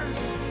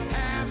curse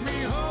has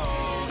me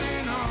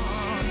holding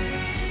on,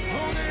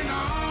 holding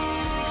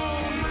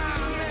on. My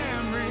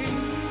memory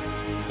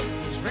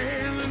is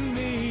failing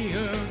me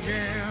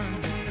again.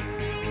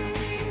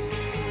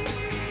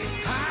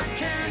 I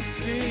can't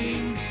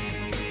seem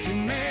to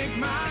make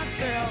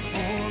myself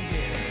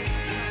forget.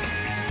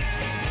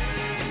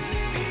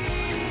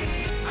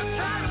 I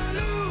try to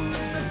lose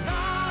the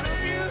thought of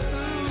you,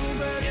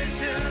 but it's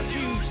just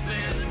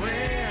useless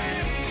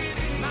when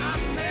my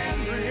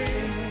memory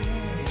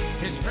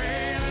is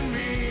failing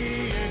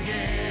me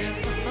again,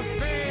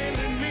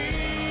 failing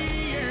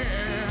me,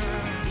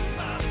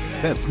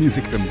 yeah. That's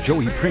music from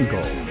Joey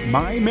Pringle,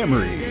 My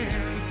Memory.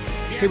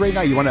 Hey, right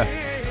now, you want to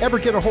ever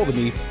get a hold of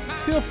me,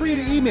 feel free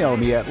to email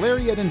me at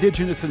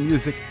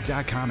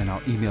larry@indigenousinmusic.com and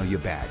I'll email you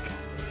back.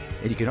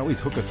 And you can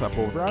always hook us up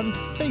over on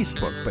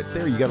Facebook, but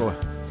there you gotta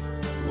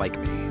like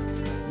me.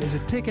 There's a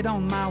ticket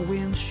on my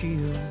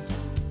windshield.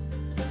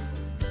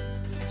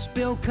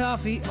 Spilled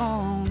coffee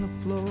on the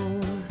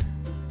floor.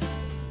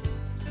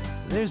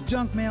 There's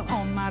junk mail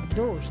on my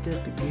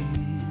doorstep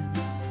again.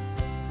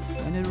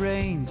 When it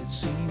rains, it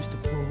seems to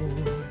pour.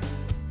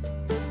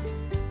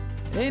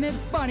 Ain't it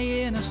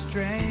funny in a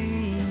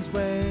strange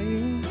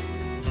way?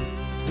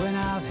 When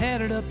I've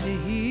headed up to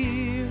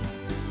here,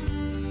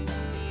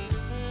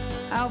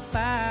 how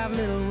 5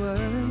 little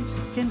words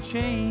can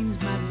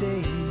change my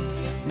day,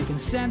 making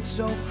sense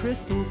so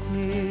crystal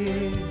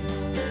clear.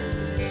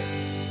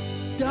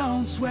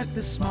 Don't sweat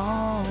the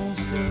small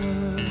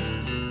stuff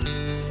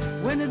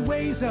when it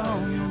weighs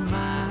on your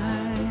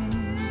mind.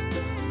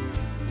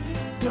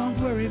 Don't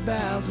worry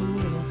about the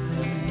little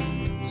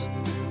things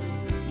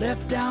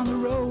left down the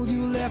road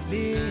you left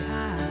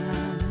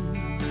behind.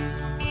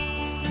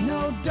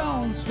 No,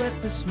 don't sweat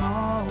the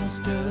small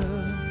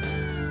stuff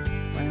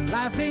when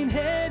life ain't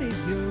headed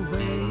your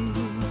way.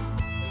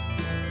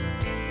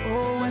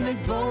 Oh, when the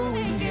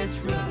going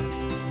gets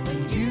rough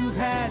and you've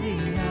had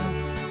enough,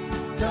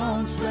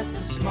 don't sweat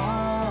the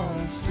small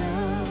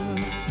stuff.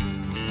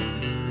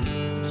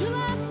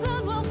 July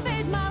sun will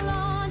fade my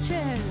lawn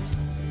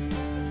chairs.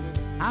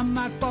 I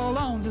might fall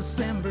on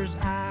December's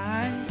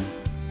eyes.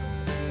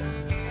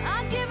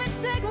 I give and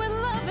take with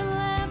love and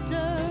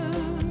laughter.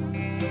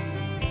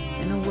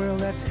 In a world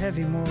that's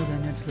heavy more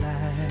than it's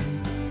light.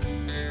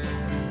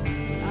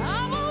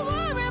 I won't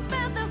worry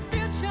about the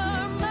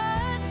future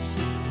much.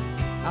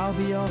 I'll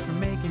be off for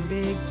making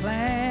big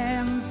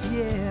plans,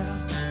 yeah.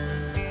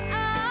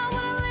 I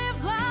wanna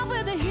live life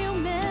with a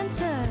human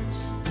touch.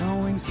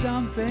 Knowing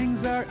some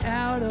things are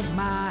out of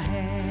my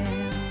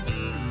hands.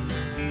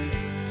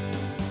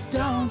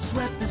 Don't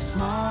sweat the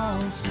small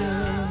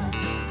stuff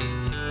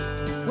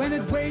when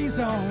it weighs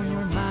on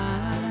your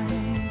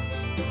mind.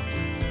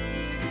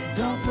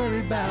 Don't worry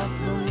about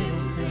the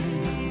little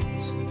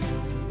things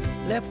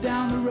left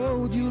down the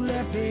road you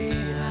left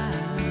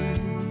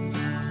behind.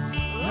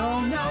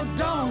 No, no,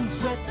 don't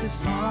sweat the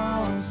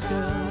small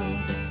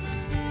stuff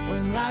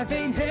when life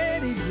ain't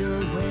headed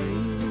your way.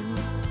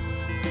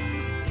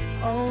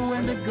 Oh,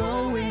 when the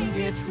going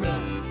gets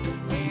rough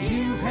and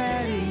you've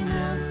had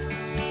enough,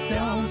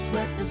 don't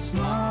sweat the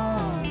small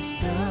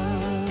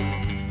stuff.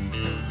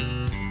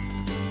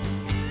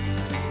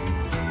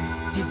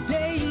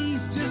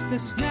 Today's just a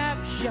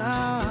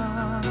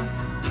snapshot,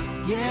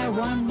 yeah,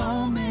 one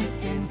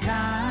moment in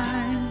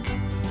time.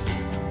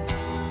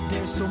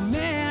 There's so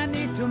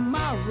many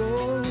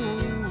tomorrows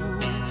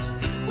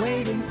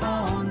waiting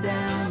on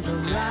down the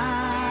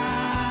line.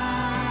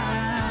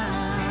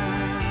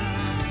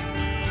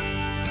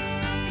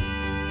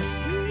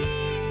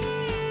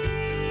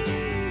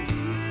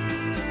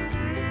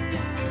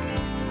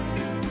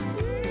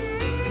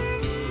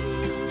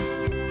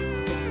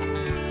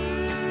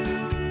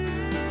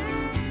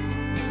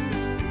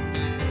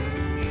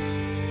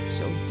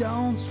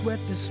 don't sweat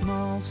the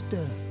small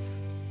stuff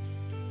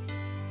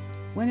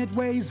when it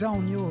weighs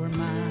on your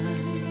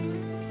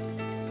mind.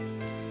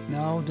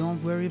 No, don't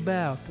worry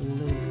about the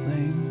little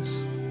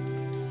things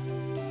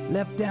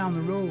left down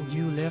the road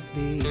you left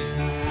behind.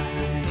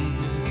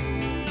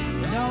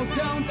 No,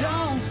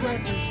 don't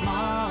sweat the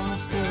small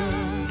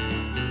stuff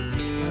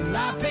when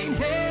life ain't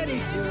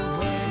headed your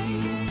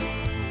way.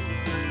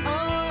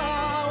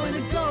 Oh, when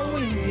the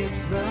going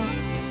gets rough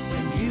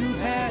and you've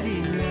had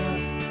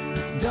enough,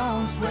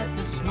 don't sweat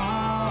the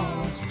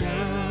small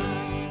stuff.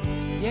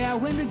 Yeah,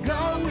 when the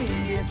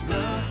going gets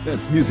rough.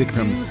 That's music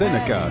from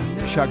Seneca,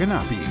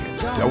 Shaganapi.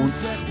 Don't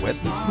sweat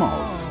the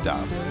small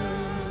stuff.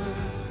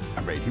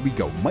 All right, here we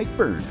go. Mike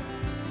Byrne,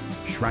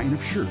 Shrine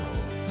of Shirl.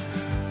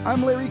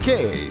 I'm Larry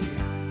K.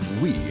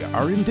 We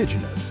are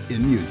Indigenous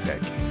in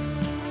Music.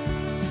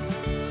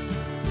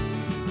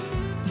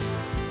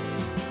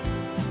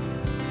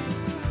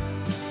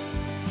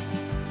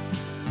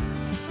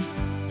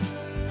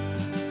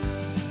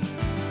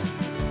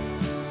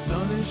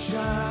 Sun is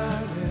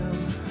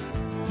shining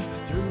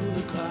through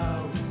the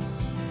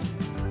clouds.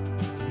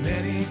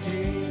 Many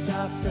days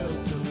I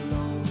felt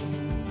alone.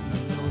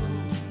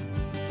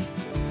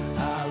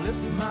 I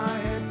lift my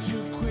head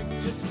too quick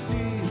to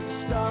see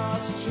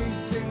stars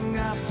chasing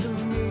after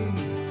me.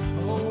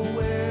 Oh,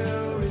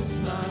 where is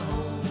my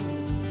home?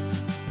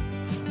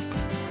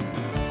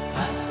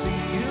 I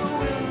see you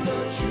in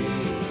the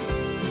trees,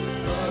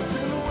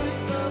 buzzing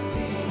with the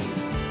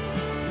bees,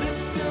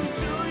 listening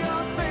to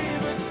your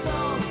favorite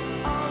song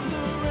on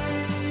the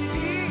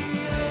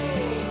radio.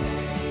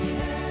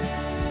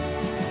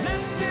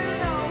 Listening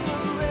on the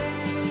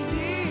radio.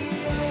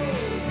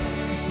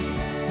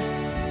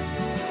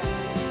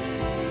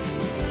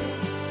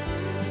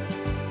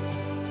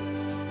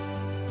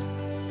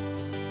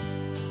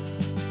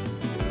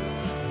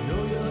 I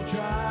know you're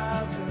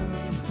driving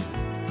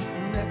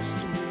next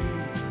to me.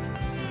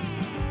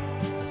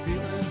 The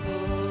feeling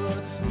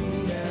puts me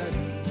at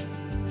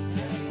ease.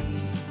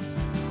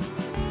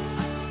 I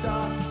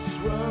start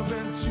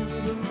swerving to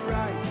the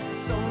right.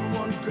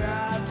 Someone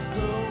grabs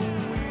the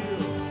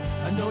wheel.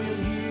 I know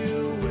you're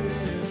here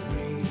with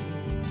me.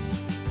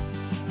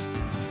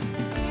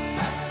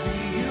 I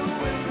see you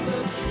in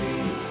the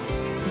trees,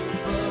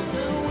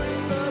 buzzing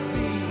with the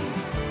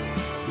bees,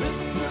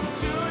 listening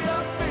to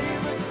your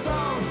favorite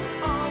song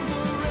on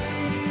the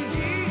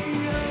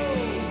radio.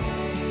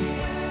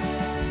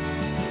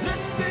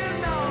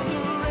 Listening on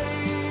the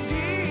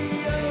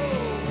radio.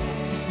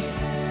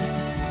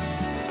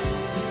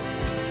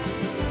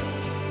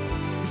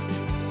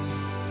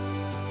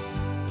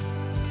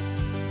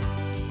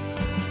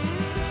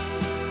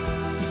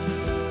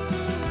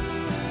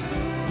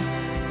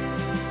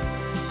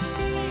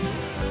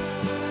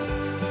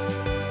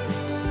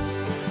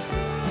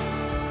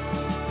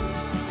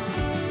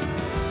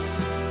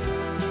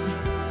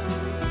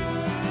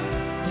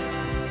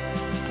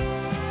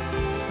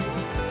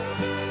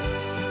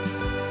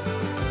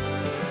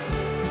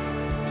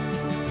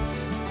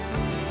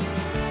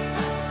 I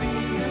see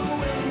you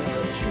in the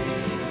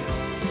trees,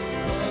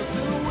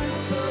 buzzing with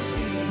the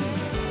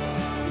bees,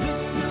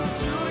 listening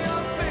to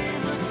your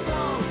favorite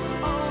song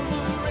on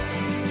the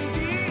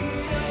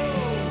radio.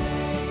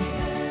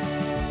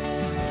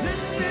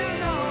 Listening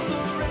on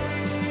the radio.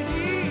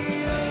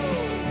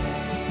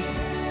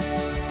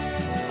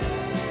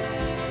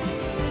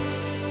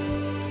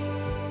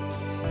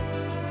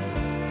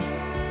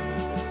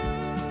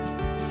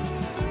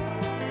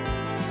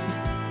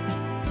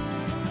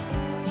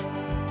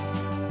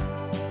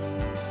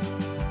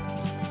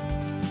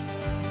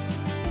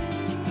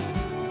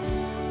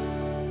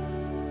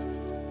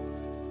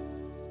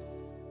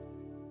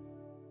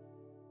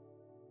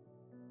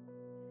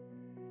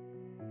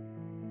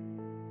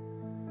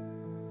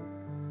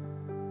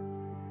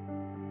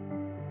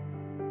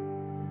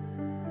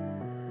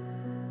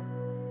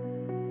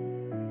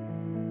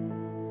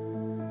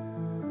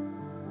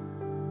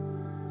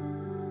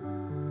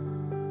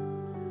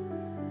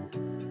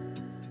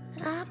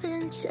 I've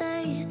been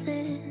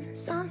chasing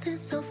something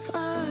so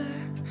far,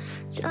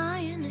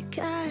 trying to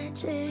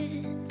catch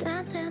it,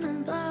 dancing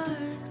on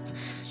bars.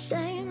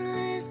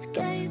 Shameless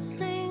gaze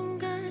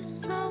lingers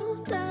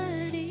so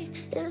dirty.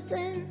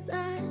 Isn't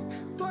that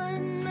what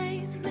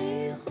makes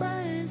me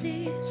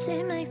worthy?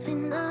 She makes me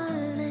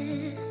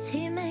nervous,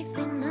 he makes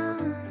me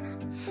numb.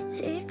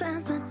 He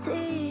grinds my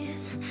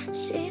teeth,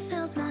 she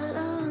fills my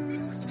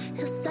lungs.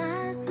 He'll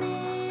size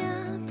me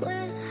up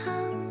with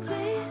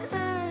hungry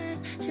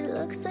eyes. She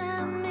looks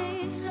at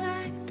me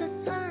like the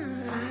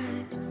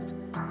sunrise.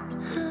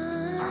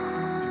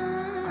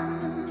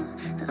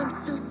 I'm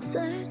still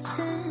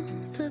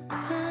searching for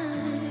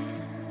pride.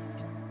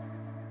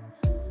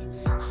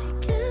 She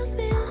gives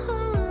me a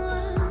whole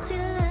world, he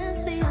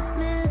lends me his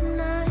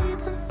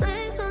midnights. I'm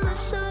safe on her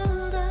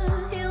shoulder,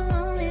 he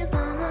won't leave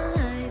on the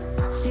lights.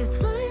 She's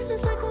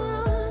weightless like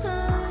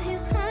water,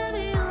 he's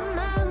heavy on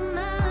my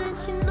mind.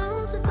 She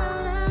knows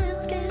without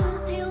asking,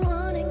 he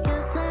wouldn't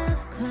guess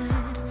I've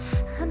cried.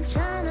 I'm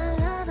trying to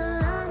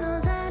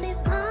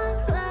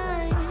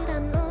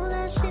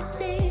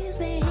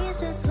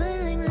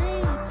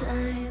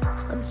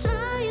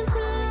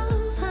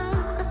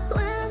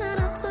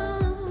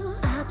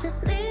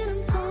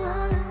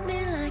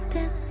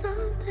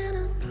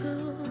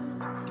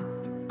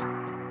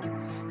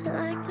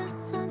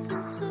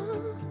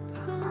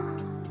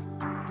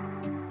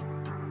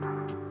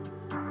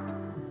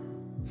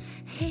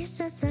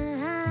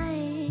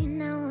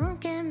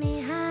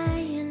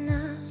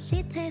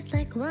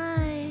like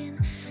wine,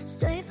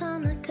 straight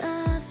from the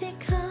coffee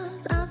cup.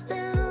 I've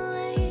been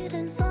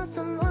waiting for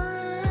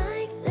someone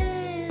like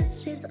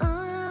this. She's all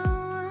I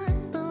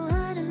want, but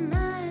what am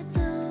I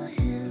to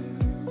him?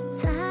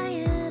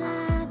 Tired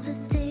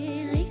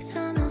apathy leaks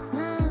from his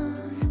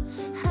mouth.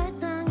 Her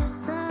tongue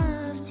is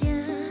soft,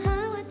 yeah,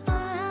 her words pour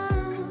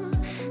out.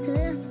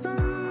 There's so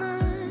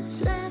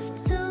much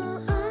left to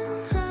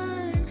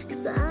unlearn,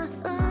 'cause I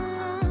thought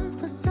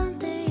love was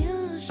something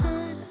you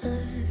should earn.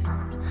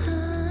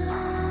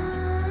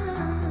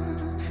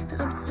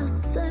 I'm still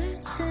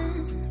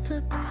searching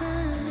for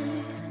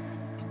pride.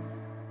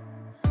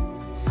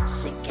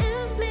 She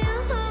gives me a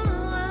whole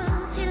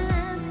world, he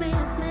lands me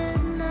his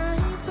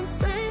midnight. I'm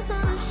safe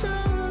on her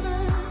shoulder,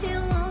 he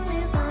won't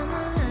leave on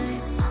the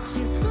lights.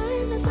 She's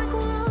weightless like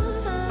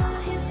water,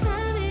 he's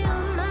heavy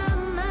on my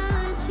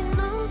mind. She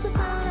knows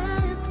without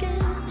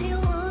asking, he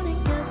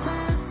wouldn't guess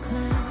I've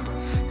cried.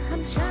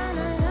 I'm trying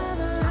to love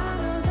her, I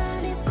know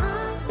that he's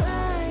not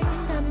right.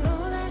 I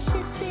know that she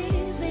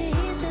sees me,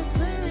 he's just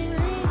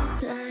willingly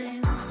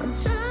blind. I'm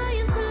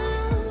trying to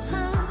love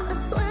her, I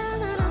swear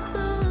that I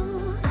do.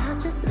 I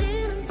just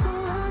need him to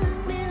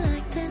want me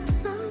like there's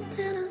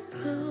something to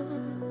prove.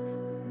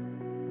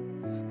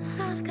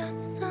 I've got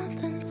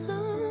something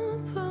to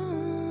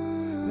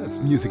prove. That's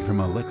music from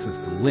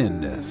Alexis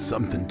Lynn,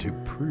 Something to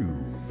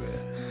Prove.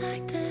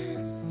 Like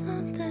there's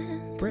something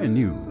to Brand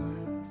new.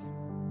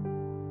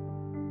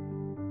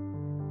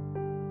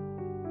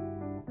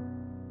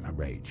 All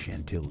right,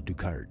 Chantil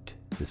Ducart.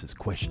 This is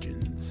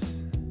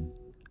Questions.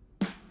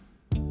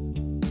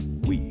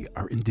 We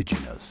are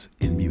indigenous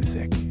in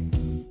music.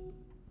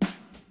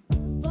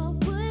 What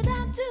would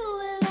I do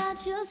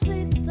without your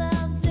sweet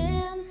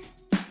loving?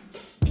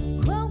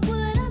 What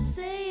would I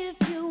say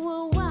if you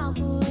would walk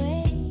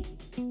away?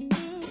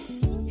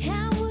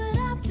 How would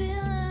I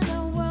feel in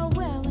a world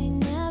where we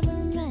never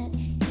met?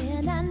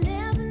 And I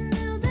never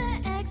knew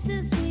the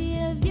ecstasy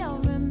of your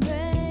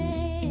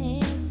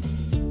embrace.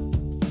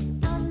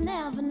 I'll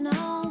never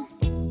know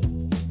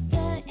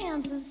the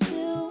answers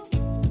to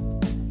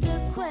the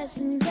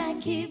questions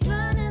that keep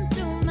running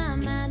through my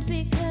mind,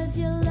 because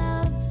your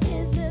love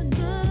is a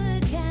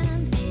good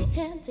kind,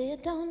 and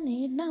it don't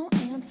need no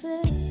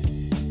answer.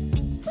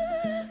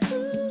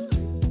 Ooh,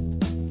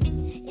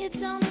 it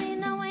don't need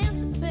no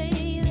answer,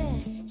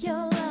 baby.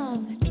 Your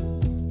love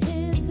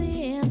is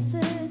the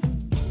answer.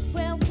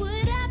 Where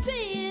would I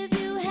be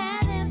if you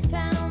hadn't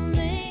found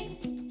me?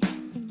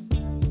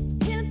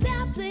 In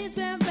that place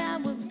where I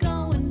was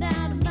going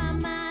out of my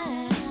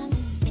mind.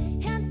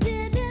 I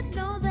didn't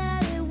know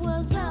that it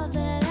was love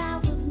that I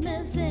was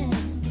missing.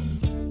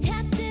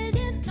 I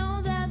didn't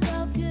know that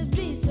love could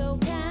be so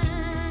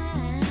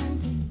kind.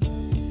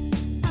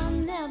 I'll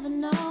never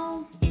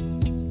know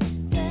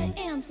the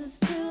answers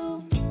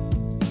to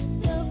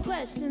the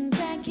questions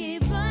that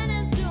keep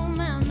running through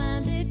my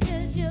mind,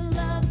 because your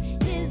love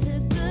is a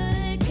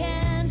good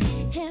kind,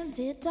 and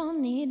it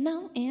don't need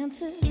no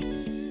answer.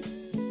 Ooh,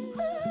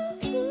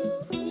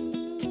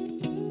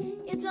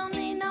 it don't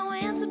need no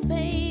answer,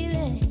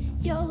 baby.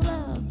 Your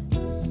love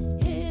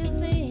is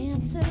the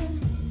answer.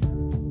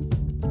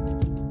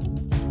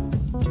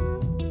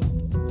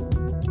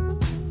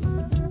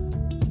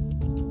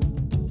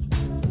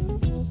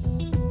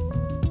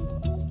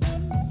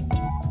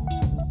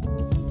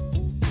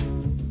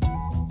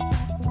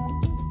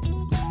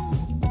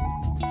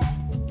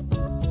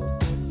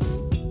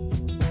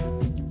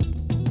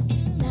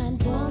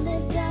 Not one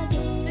that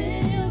doesn't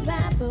fit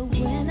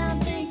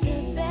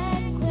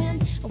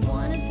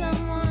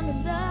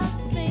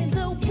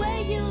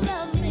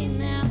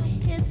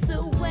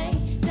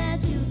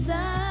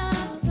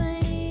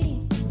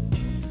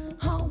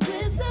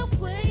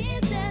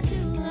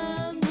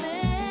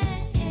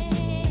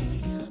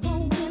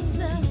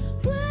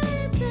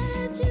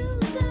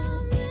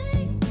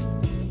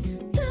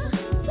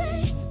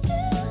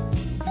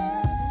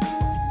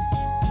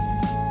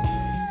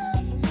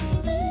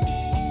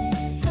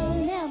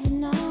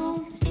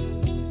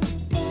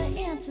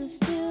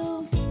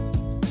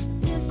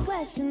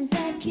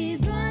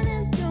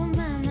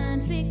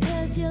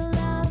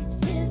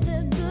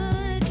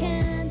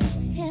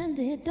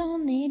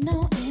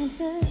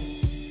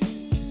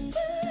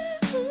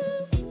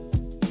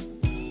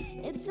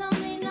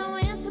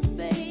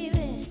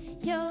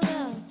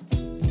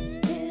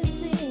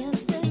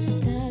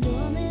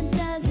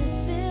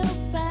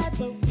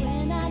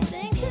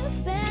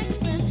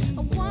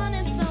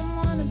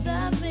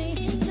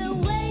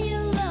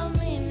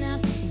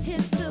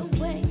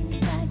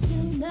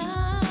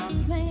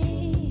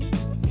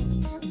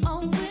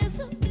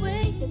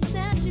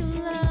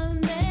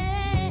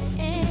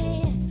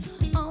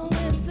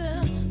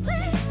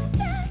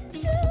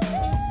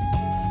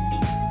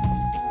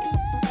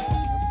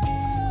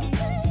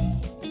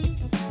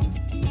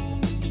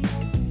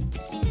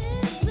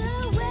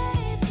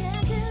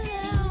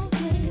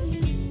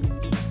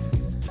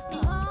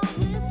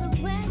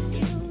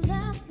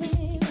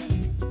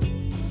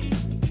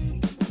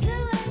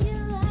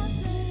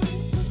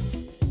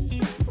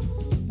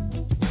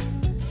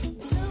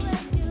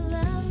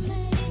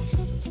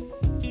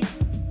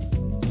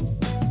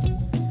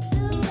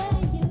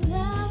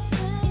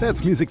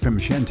That's music from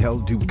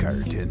Chantel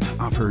Dugart and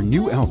off her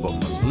new album,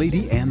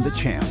 Lady and the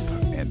Champ,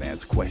 and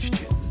that's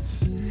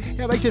Questions.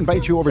 I'd like to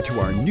invite you over to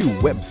our new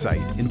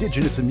website,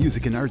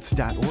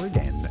 indigenousinmusicandarts.org,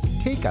 and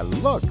take a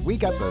look. We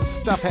got the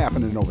stuff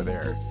happening over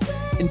there.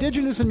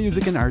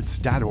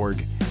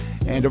 indigenousinmusicandarts.org,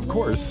 and of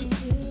course,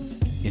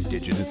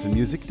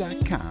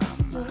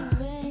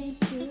 indigenousinmusic.com.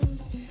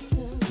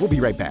 We'll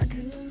be right back.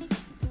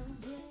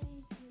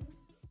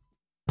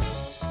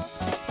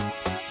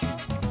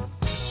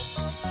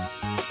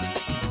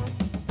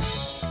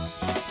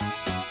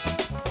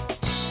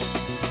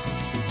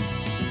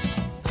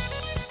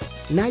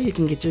 Now you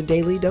can get your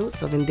daily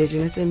dose of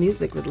Indigenous in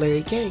Music with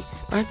Larry K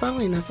by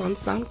following us on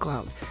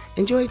SoundCloud.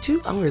 Enjoy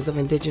 2 hours of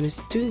Indigenous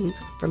tunes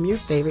from your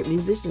favorite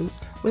musicians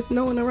with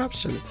no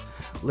interruptions.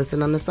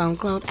 Listen on the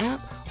SoundCloud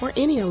app or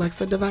any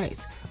Alexa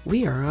device.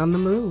 We are on the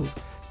move.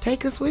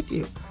 Take us with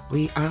you.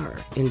 We are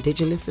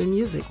Indigenous in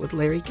Music with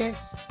Larry K.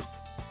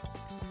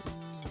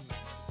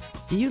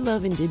 Do you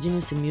love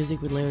Indigenous in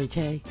Music with Larry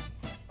K?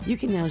 You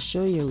can now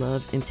show your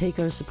love and take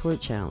our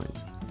support challenge.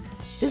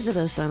 Visit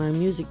us on our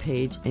music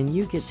page and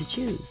you get to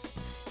choose.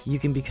 You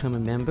can become a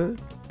member,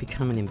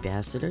 become an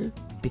ambassador,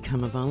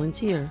 become a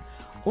volunteer,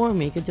 or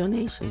make a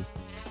donation.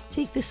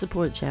 Take the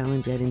support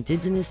challenge at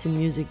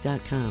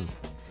indigenousinmusic.com.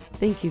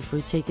 Thank you for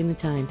taking the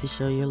time to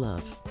show your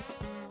love.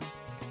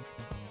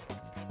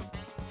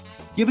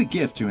 Give a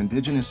gift to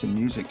Indigenous in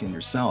Music and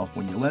yourself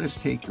when you let us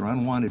take your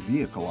unwanted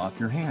vehicle off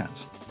your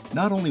hands.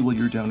 Not only will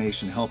your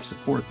donation help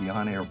support the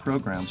on-air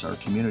programs our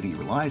community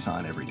relies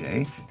on every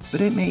day,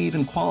 but it may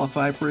even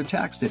qualify for a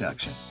tax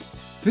deduction.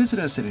 Visit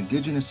us at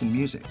Indigenous in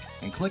Music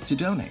and click to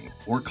donate,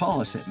 or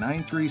call us at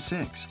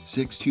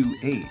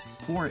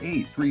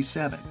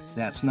 936-628-4837.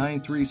 That's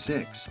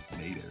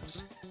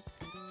 936-NATIVES.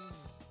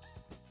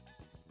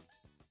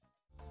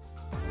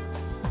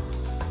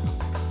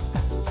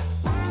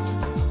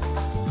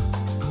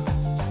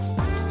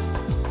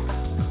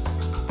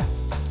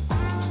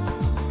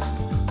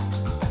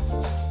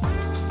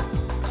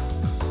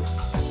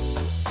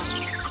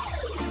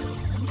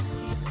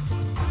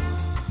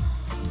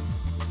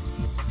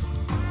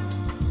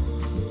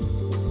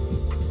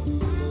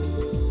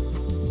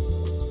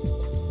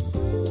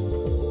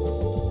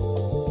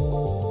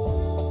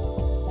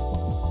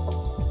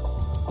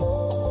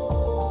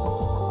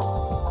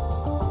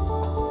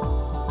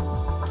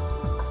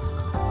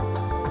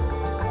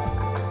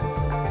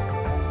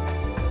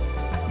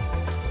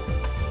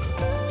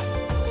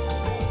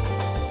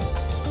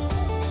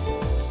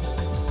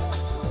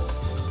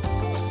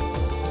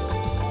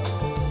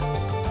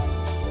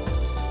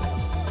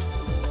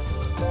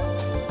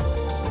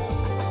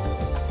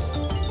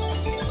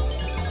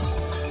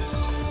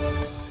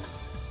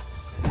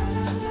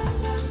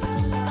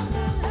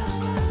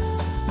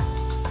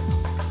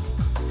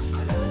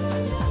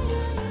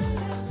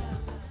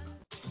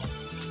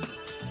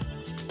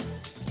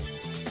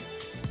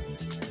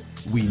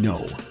 We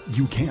know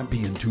you can't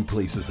be in 2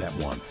 places at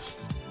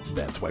once.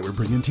 That's why we're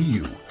bringing to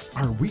you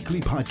our weekly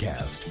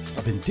podcast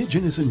of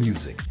Indigenous in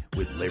Music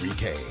with Larry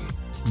K.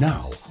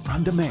 Now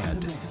on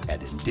demand at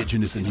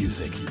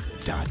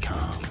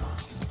indigenousinmusic.com.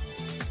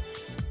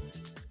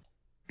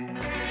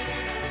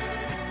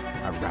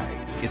 All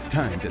right, it's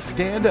time to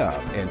stand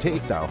up and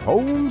take the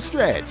home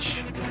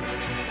stretch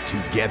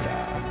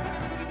together.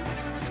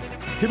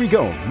 Here we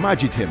go,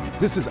 Majitim.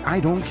 This is I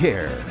Don't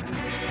Care.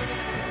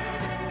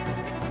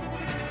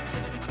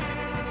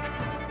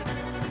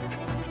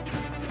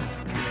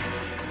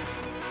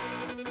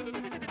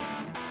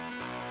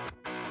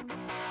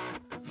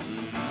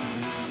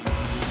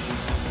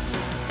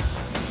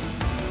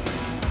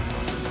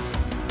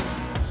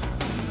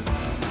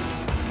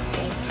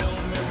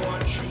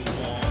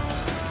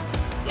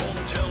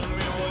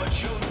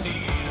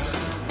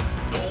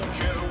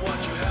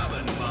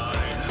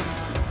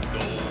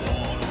 Don't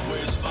wanna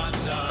waste my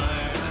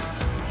time.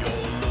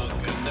 You're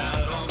looking at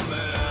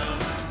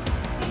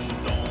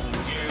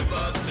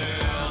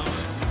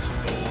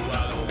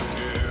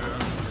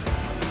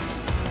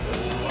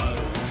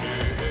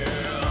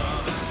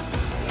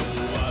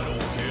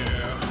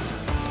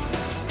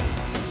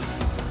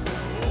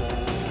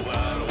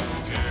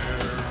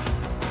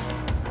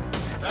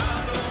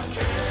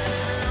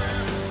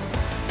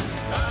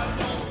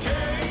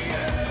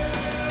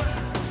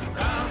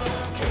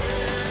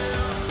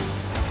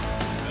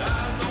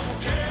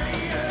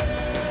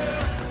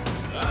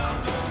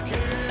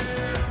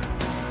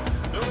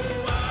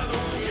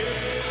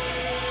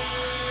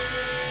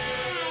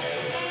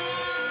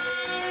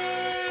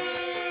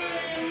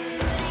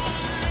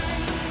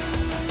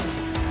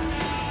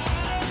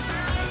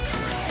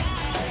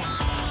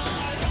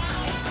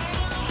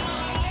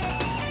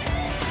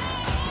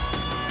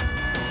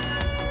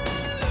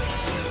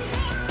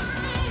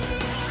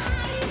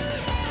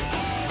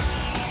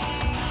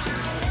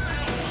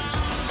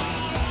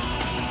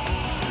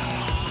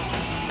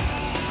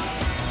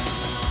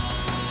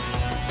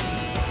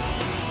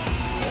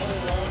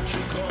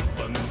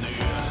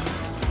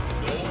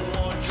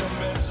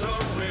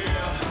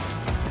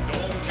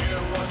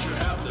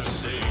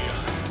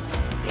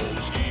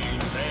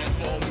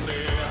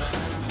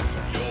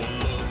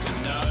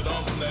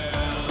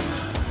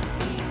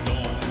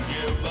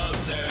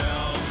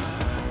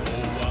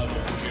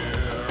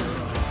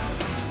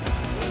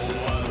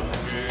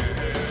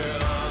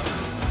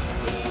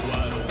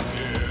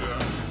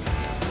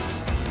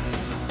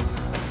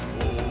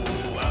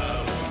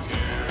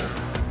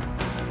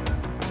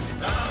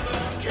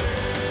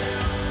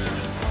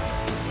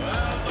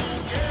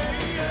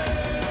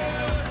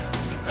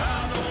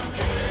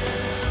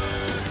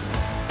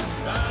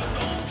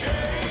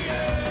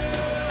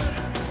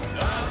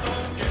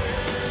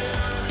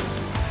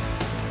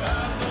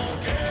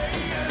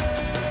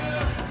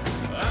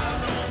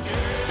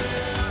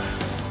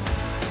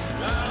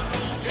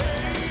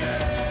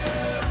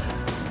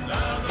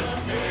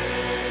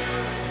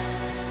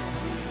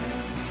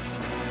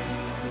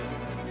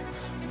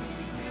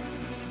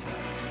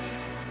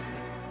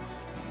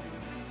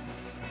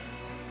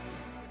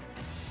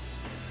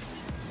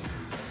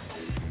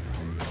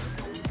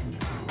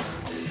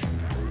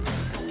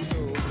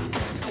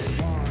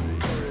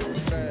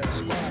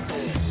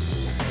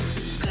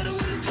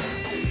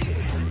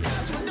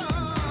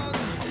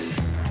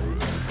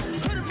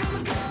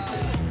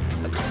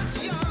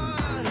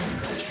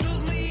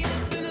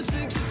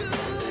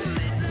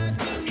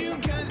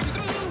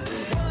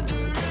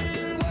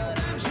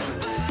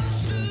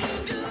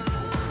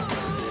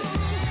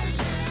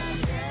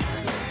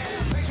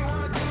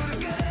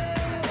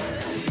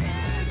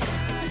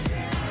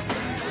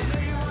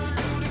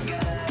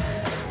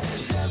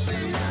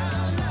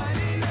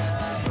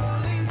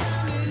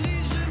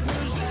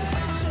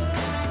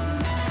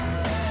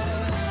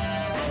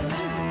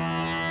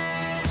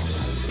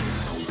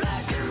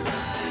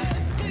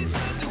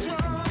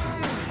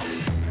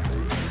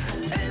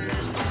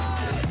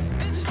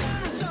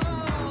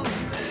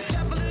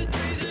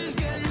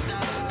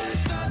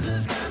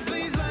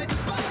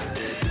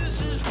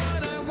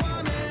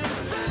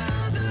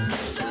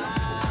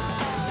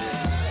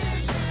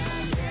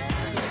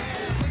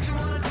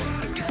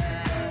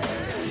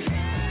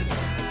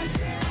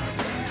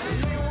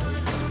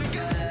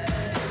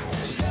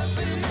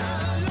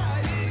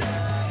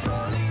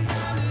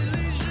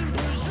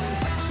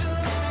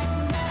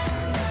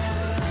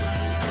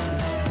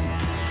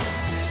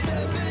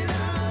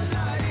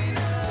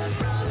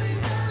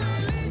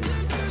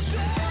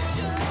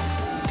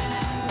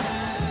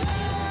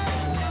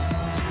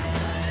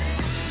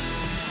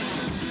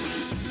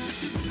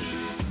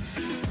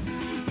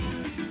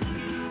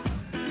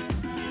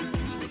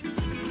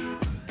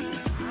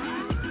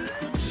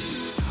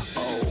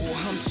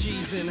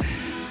season,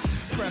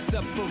 prepped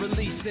up for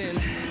releasing.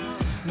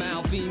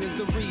 Malvine is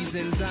the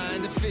reason,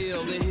 dying to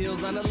feel the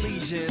heels on a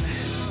lesion.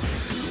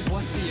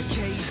 What's the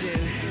occasion?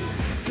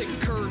 Thick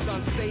curves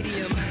on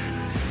stadium,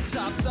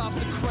 tops off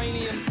the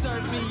cranium.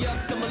 Serve me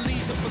up some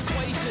Elysian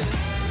persuasion.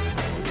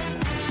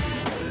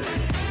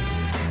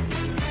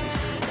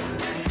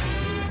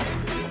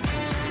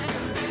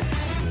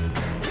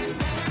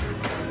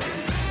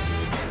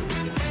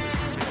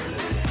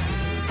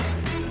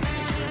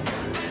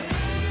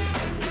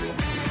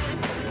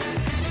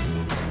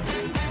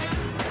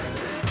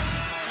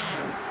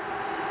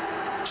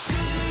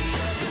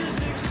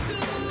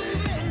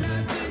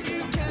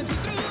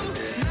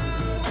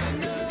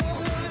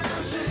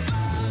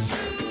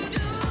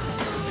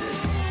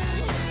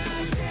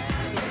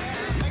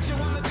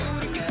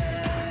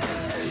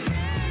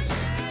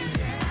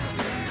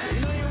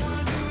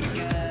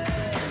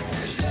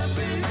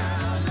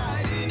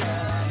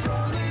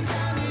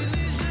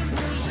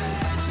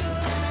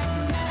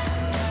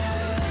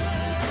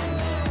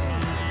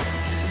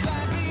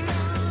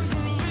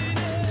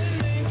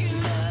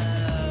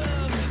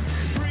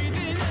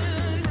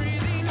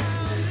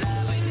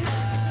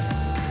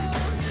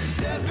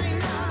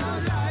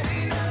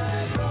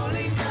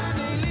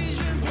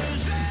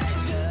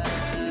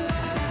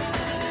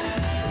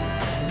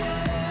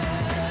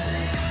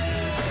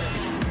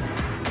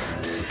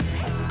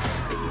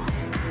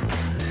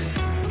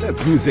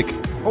 That's music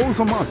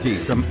Ozamati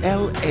from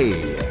LA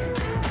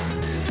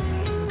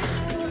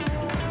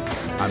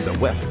on the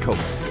West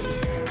Coast.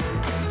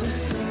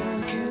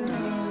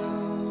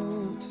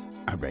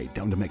 All right,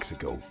 down to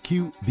Mexico.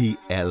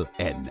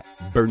 QVLN,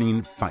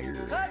 Burning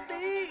Fire. Cut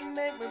me,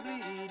 make me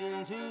bleed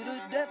into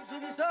the depths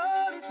of your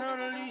soul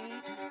eternally.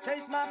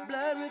 Taste my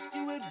blood with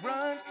you, it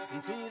runs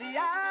into the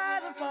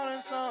eyes of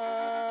falling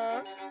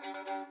sun.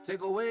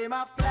 Take away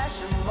my flesh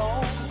and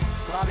bone,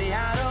 draw me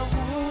out of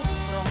wood and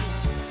stone.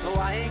 So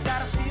I ain't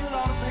gotta feel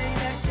all the pain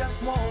that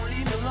just won't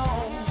leave me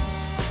alone.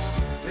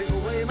 Take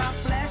away my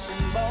flesh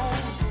and bone,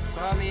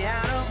 carve me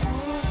out of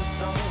wood and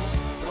stone.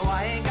 So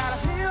I ain't gotta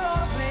feel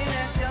all the pain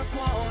that just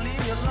won't leave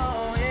me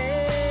alone.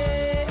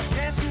 Yeah,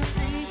 can't you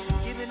see,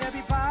 giving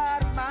every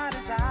part of my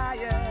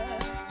desire,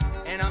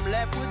 and I'm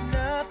left with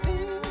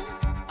nothing.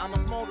 I'm a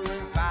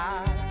smoldering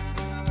fire,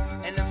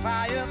 and the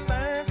fire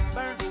burns,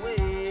 burns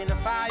away, and the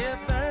fire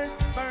burns,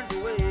 burns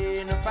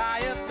away, and the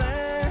fire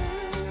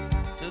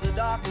burns to the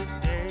darkest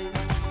day.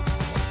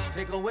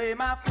 Take away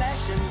my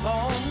flesh and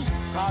bone,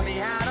 carve me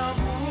out of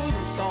wood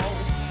and stone.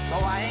 So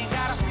I ain't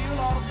gotta feel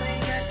all the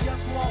pain that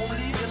just won't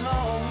leave me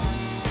alone.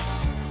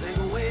 Take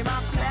away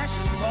my flesh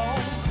and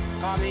bone,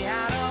 carve me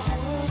out of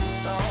wood and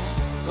stone.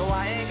 So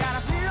I ain't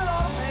gotta feel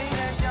all the pain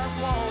that just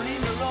won't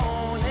leave me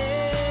alone.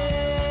 Yeah.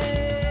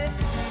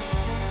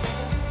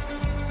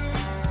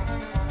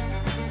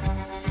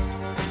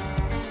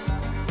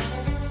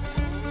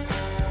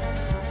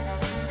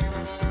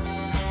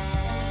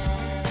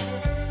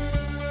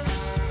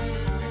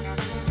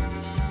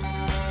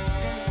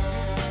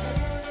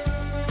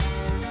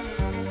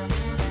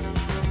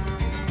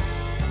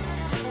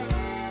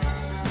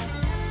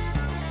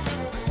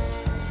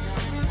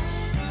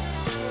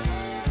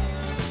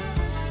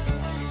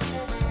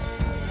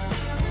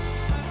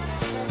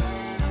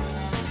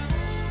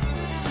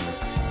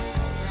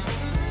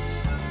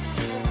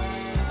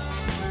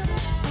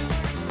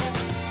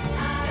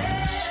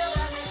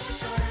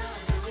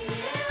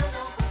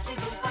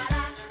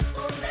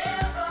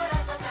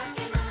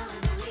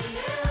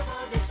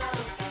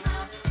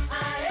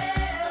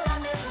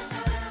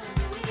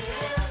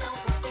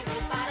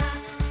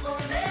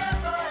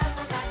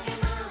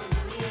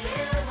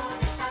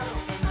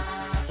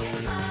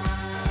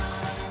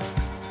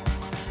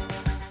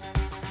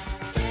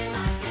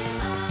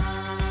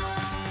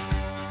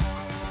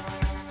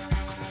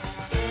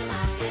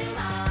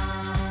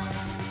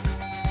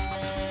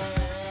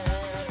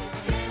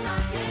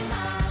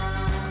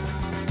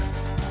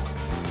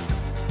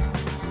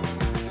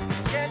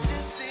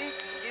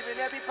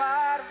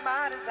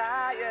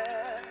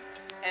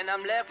 And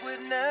I'm left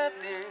with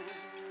nothing.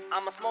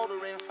 I'm a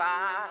smoldering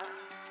fire,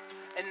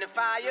 and the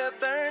fire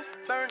burns,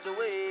 burns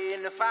away,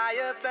 and the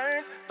fire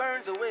burns,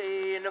 burns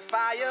away, and the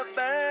fire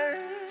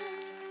burns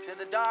to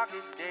the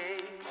darkest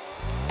day.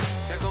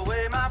 Take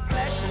away my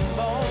flesh and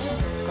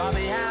bone, carve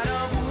me out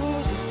of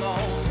wood and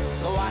stone.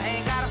 So I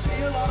ain't gotta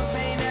feel all the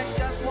pain that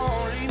just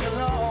won't leave me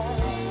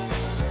alone.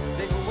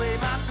 Take away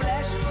my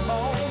flesh and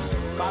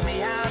bone, carve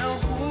me out of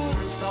wood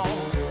and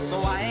stone.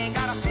 So I ain't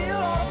gotta feel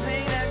all the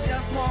pain that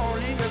just won't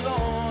leave me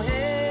alone.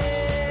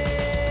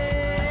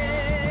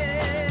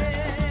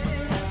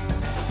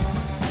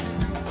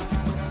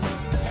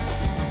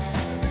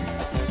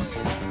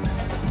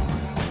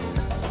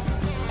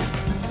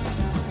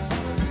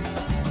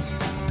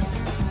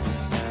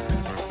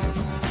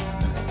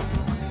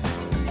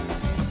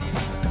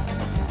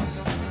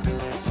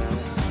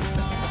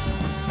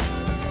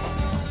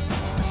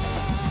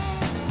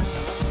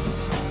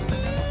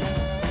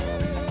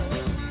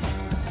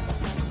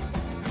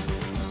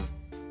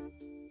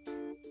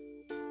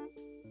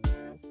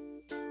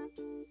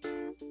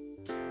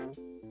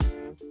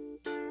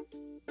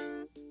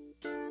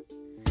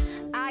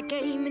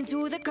 came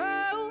into the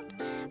cold.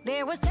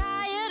 There was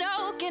tired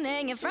oak and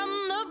hanging from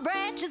the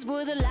branches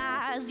were the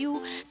lies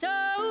you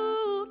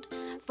sold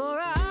for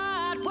a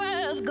heart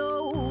worth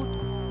gold.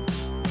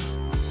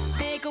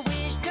 Make a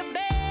wish to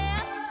bear,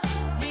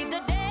 leave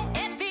the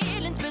dead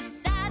feelings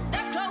beside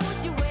the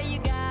clothes you wear. You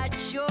got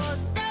your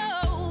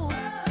soul.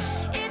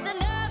 It's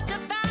enough to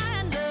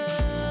find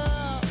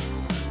love.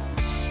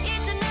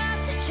 It's enough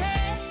to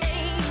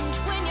change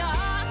when your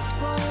heart's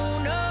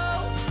grown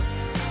old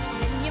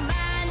and your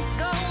mind's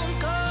gone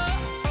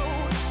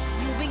cold.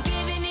 You've been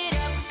giving it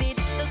up,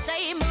 it's the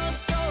same old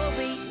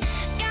story.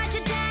 Got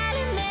your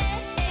tally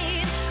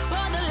made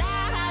for the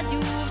lies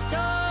you've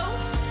sold,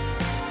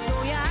 so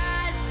your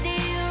eyes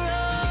still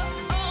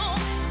roll.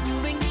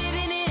 You've been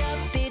giving it up,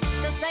 it's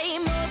the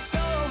same old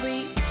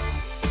story.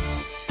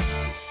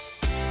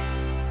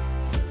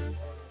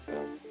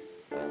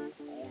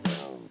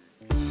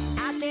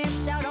 I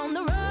stepped out on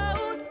the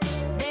road.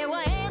 There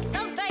were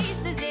handsome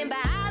faces, and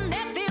behind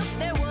that filth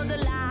there were the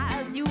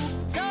lies you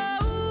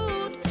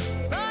sold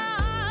for a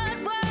heart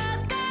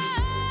worth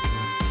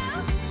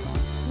gold.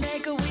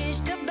 Make a wish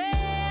to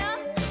bear,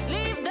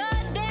 leave the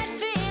dead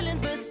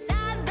feelings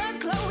beside the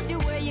clothes you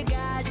wear. You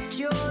got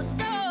your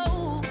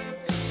soul.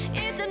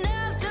 It's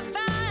enough to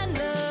find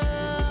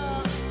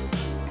love.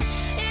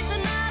 It's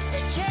enough to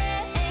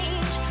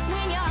change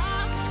when your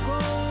heart's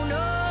grown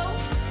old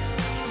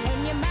and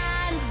your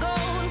mind's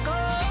gone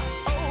cold.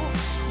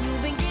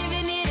 You've been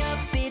giving it up,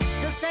 it's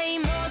the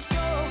same old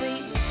story.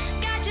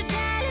 Got your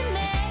tally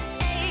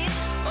made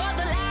for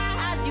the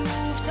lies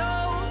you've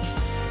sold,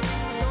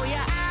 so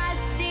your eyes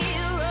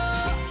still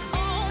roll.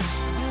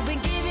 You've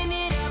been giving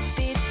it up,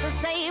 it's the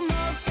same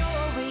old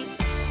story.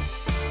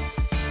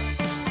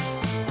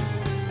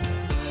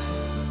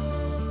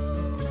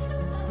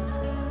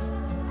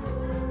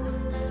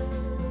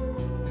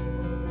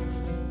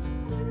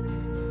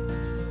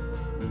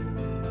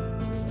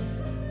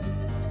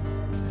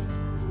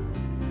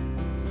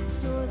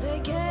 So they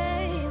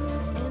came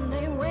and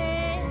they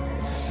went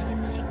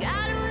and they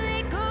got what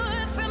they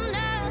could from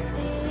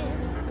nothing.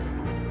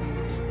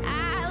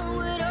 I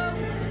would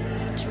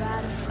only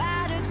try to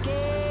fight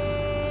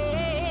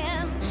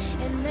again,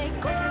 and they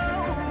go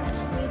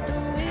with the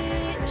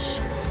wish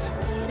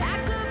that I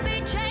could be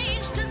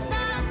changed to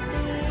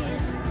something,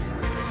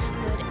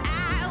 but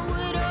I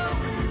would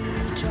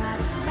only try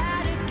to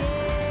fight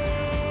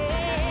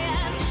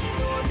again.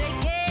 So they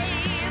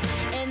came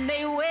and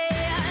they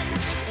went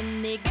and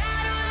they got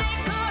what they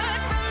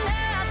could from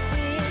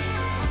nothing.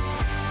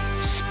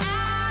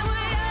 I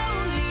would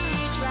only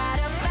try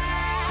to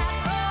fight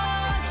for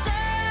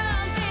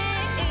something.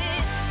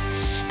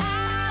 I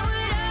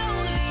would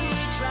only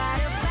try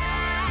to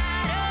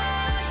fight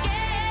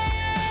again.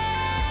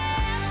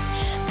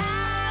 I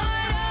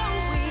would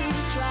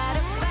always try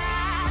to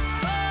fight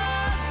for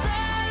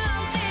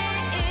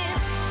something.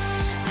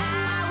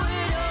 I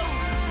would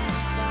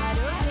always fight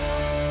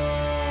again.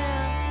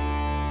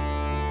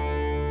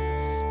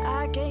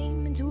 I came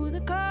into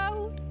the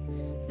cold.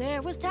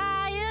 There was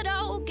tired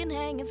oak and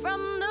hanging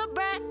from the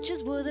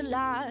branches were the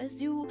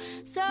lies you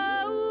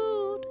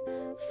sold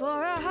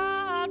for a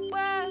heart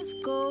worth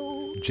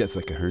gold.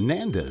 Jessica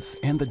Hernandez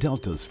and the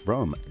Deltas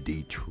from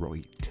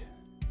Detroit.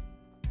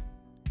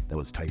 That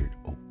was Tired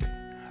Oak.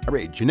 All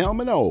right, Janelle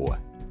Minot,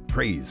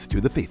 Praise to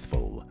the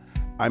Faithful.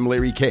 I'm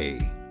Larry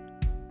K.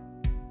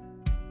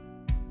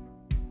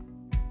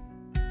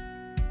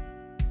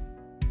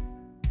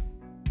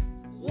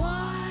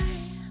 Why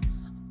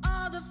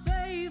are the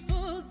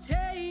faithful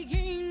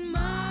taking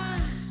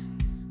my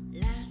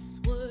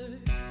last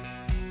word?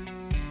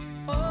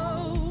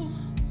 Oh,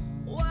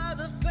 why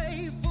the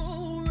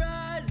faithful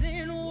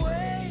rising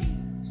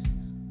waves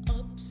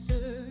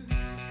observe?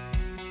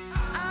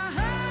 I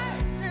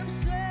heard them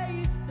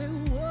say that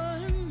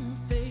one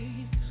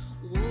faith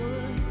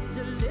would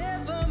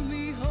deliver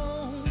me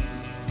home.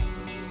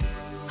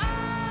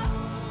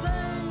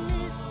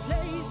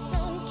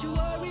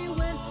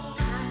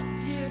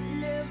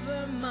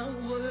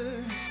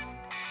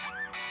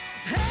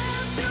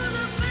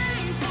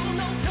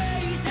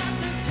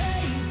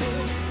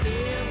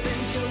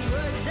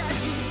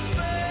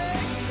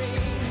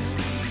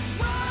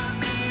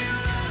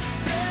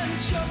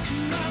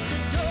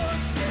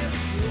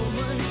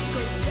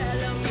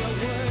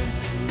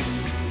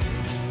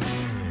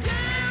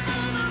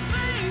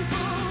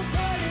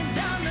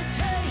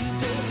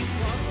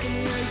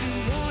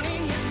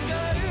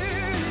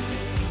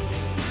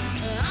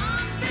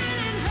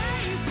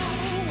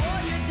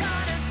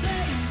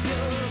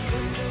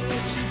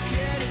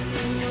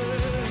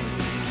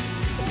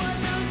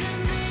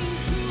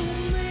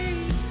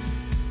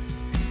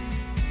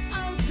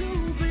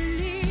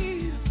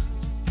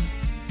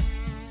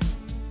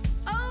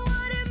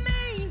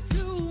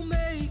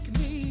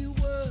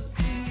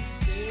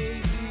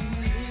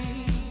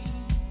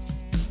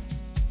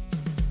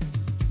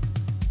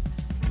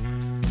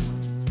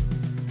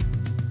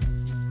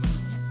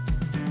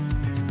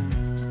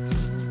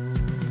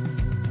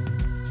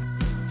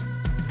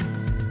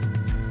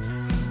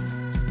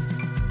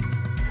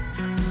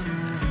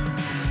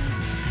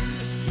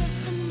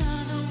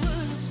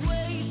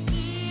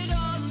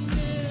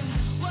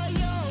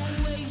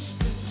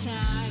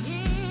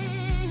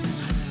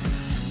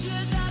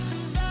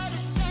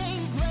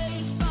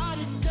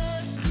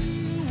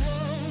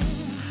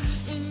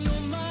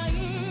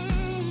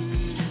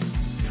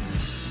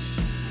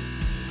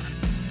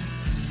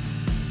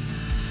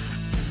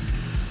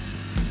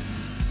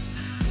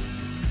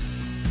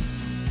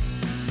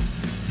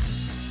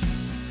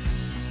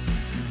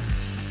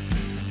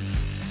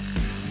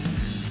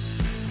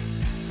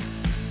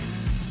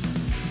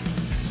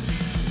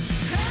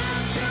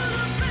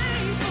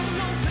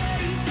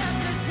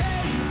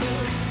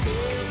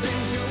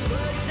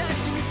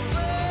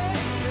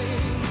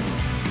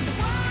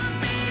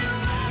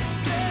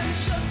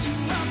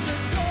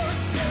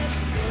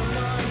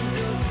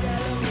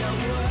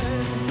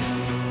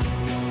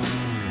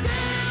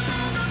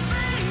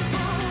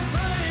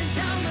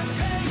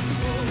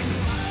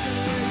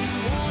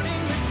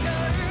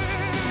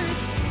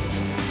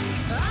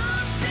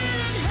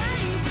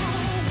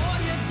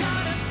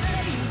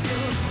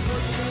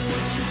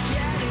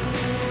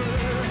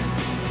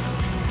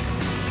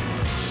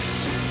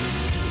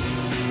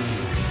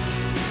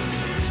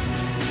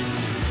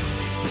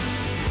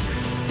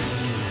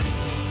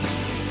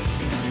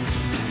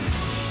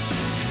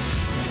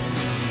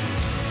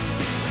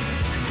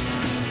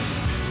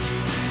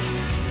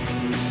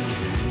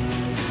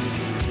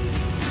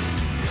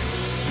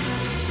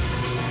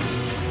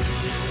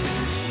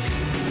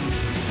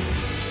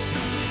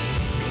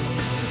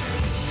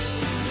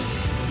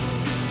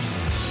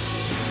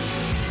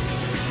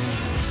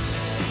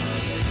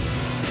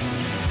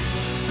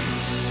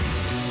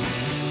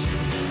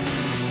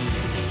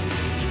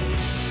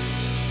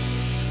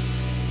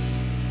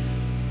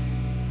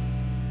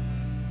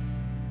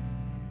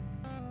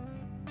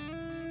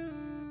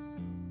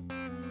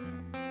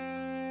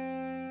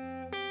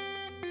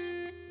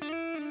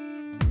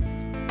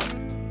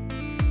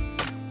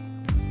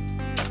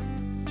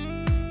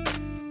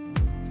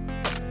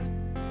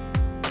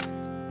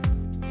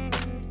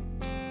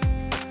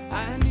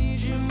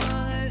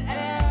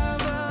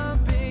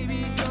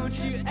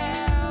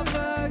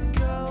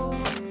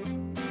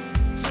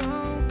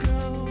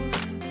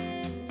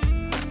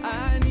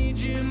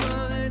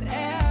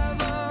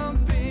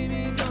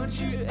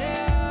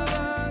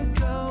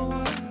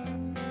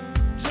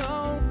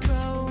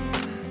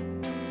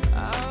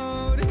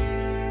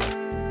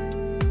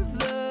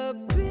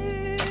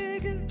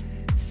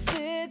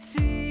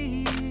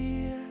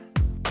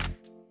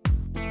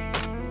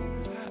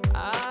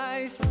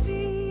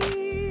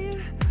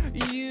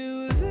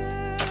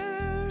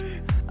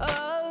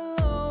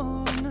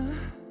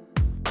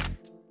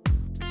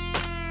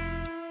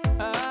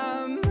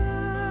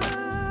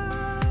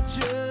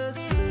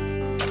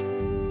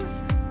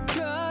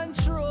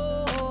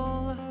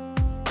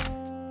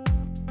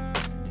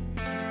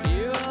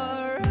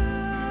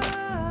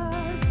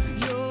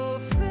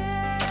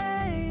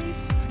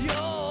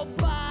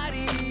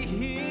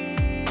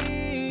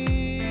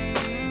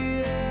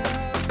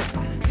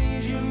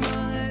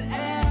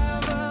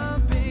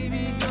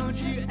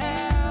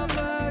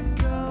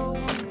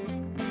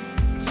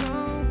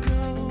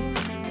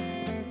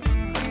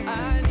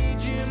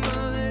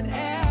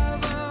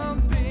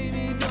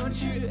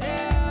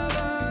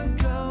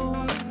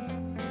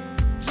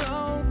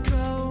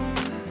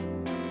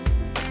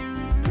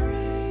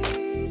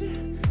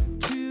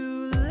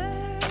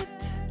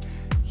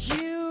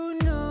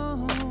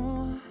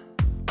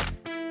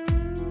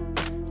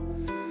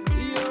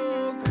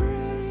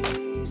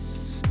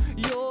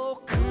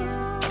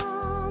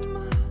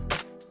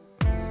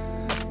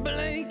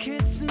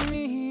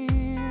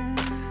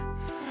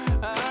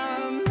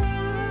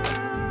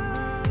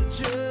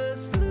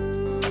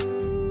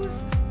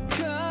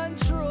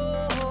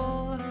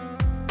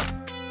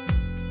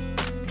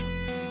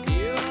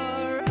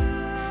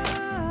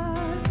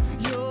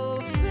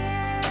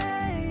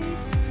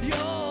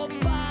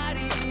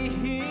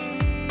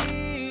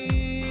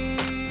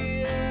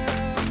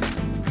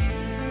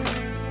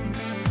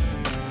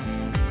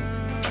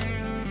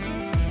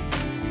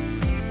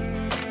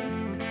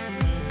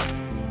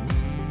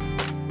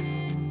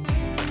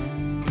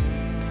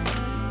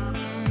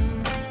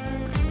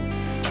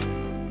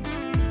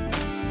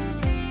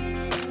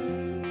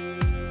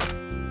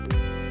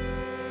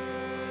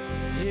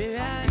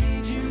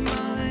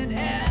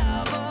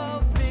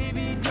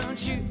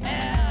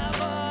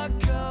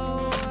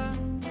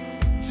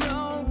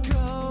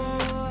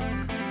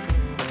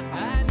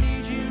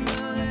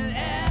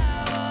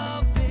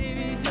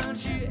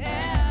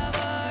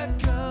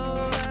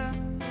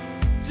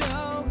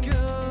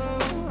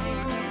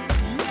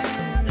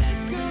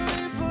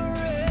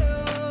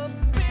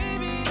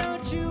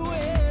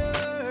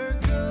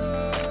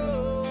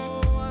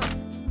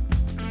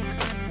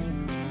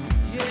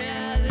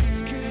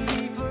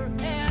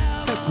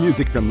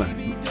 music from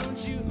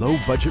Low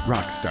Budget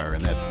Rockstar,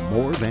 and that's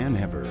More Than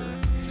Ever.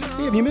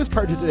 Hey, if you missed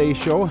part of today's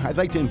show, I'd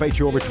like to invite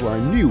you over to our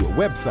new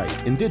website,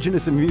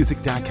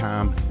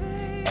 indigenousinmusic.com,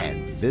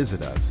 and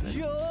visit us and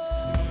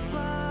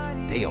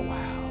stay a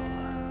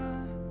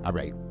while. All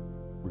right,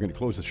 we're going to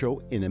close the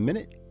show in a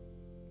minute.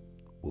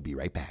 We'll be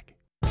right back.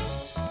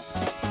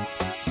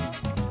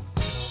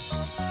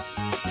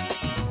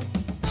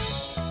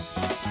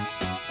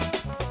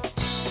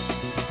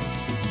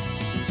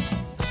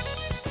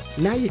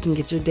 Now you can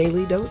get your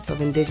daily dose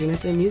of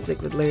Indigenous in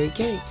Music with Larry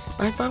K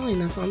by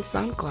following us on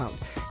SoundCloud.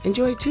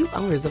 Enjoy 2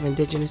 hours of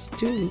Indigenous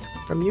tunes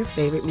from your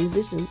favorite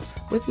musicians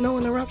with no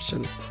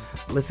interruptions.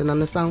 Listen on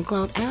the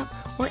SoundCloud app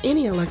or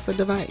any Alexa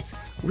device.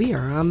 We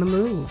are on the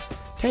move.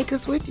 Take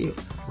us with you.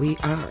 We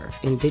are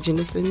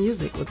Indigenous in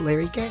Music with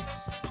Larry K.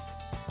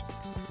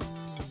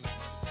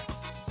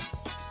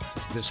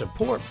 The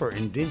support for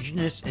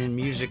Indigenous in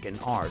music and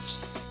arts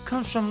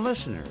comes from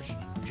listeners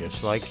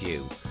just like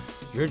you.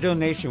 Your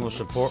donation will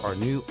support our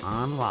new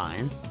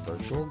online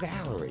virtual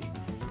gallery.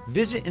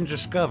 Visit and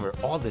discover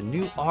all the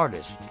new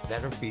artists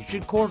that are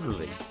featured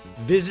quarterly.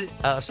 Visit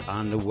us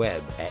on the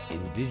web at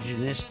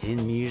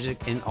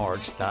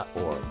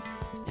indigenousinmusicandarts.org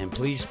and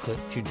please click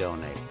to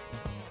donate.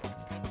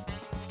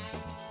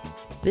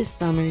 This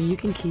summer, you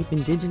can keep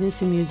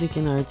Indigenous in music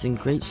and arts in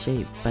great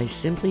shape by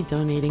simply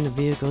donating a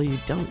vehicle you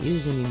don't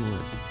use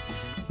anymore.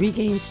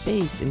 Regain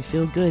space and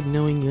feel good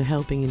knowing you're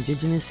helping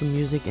Indigenous in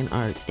music and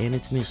arts and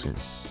its mission.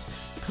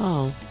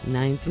 Call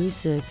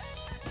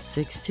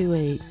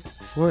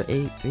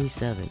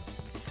 936-628-4837.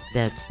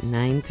 That's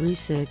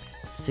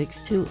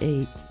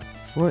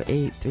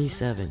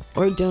 936-628-4837.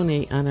 Or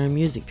donate on our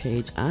music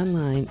page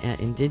online at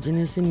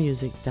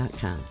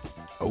indigenousinmusic.com.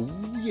 Oh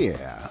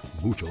yeah,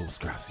 muchos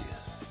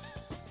gracias.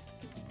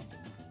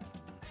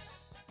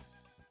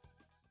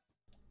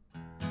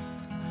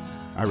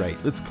 All right,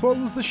 let's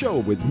close the show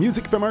with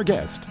music from our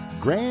guest,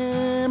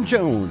 Graeme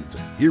Jonez.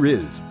 Here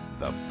is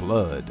The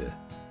Flood.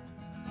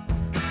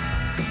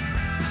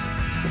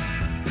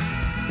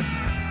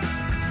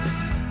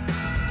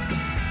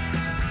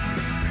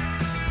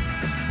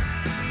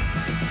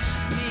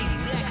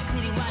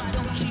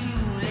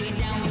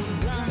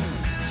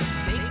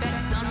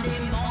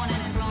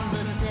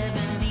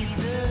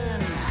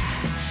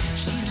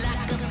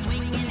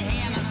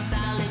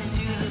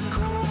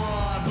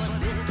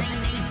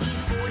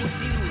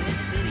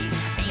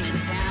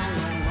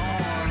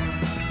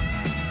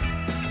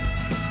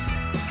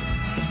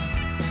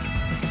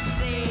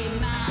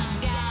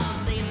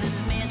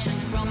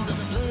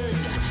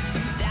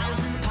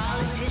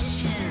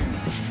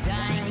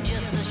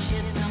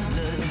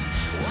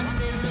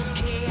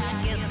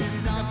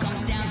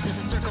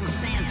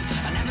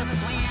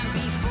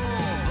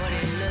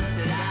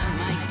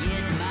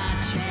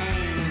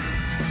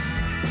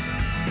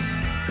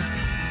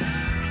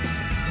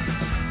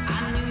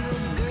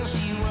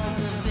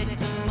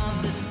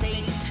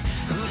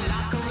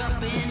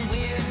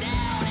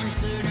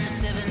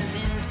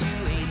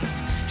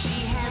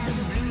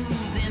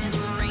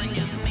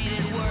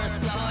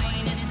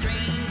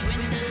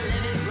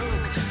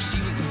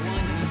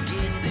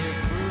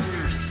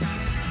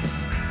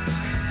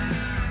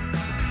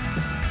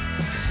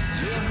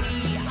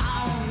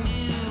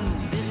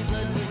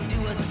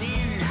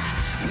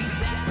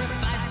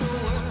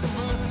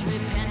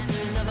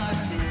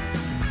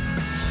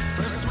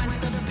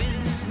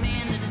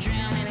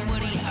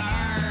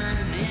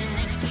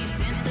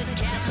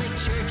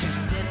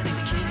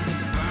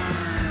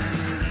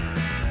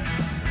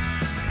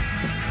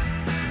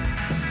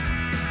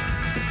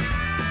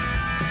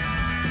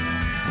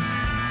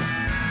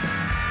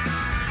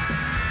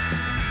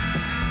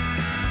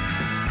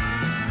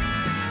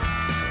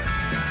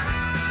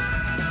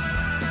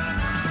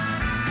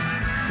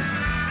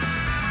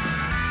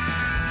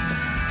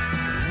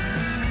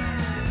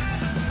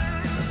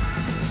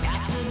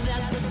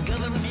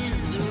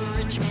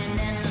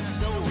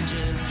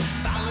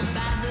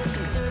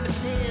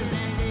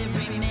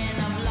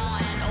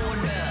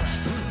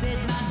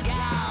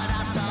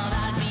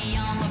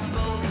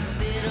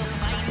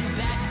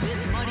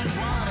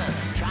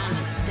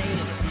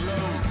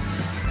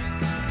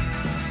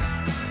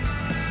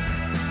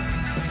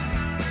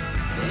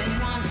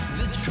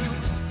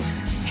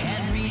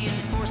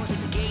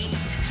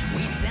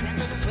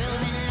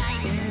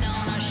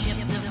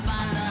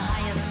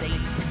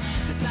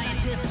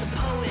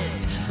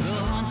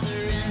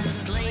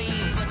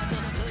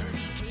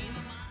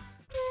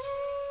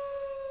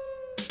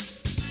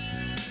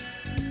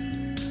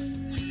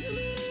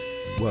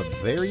 Well,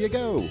 there you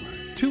go.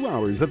 2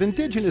 hours of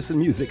Indigenous in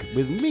music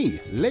with me,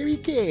 Larry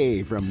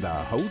K. from the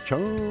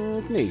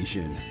Ho-Chunk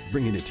Nation,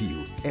 bringing it to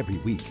you every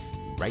week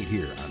right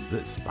here on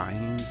this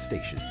fine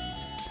station.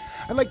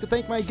 I'd like to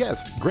thank my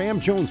guest, Graeme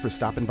Jonez, for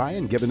stopping by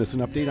and giving us an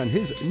update on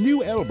his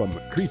new album,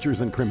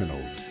 Creatures and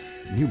Criminals.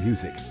 New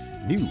music,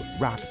 new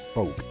rock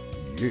folk,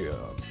 yeah.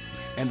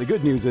 And the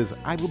good news is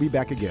I will be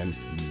back again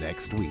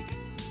next week.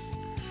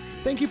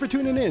 Thank you for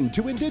tuning in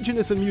to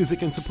Indigenous in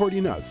Music and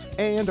supporting us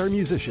and our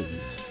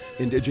musicians.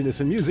 Indigenous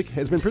in Music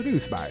has been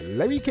produced by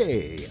Larry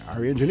K.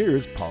 Our engineer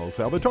is Paul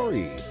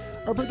Salvatore.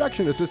 Our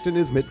production assistant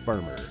is Mitt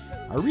Farmer.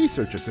 Our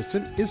research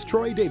assistant is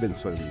Troy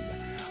Davidson.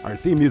 Our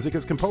theme music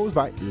is composed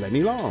by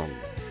Lenny Long.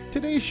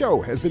 Today's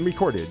show has been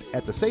recorded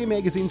at the Say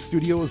Magazine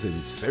Studios in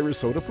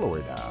Sarasota,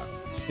 Florida.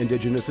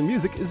 Indigenous in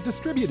Music is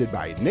distributed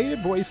by Native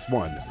Voice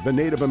One, the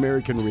Native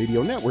American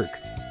Radio Network,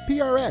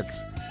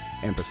 PRX,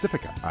 and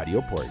Pacifica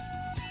Audio Port.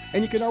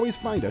 And you can always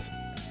find us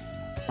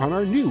on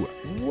our new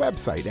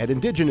website at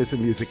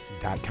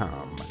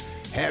indigenousinmusic.com.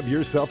 Have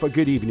yourself a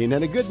good evening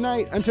and a good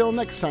night. Until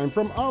next time,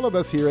 from all of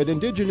us here at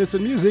Indigenous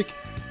in Music,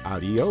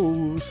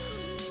 adios.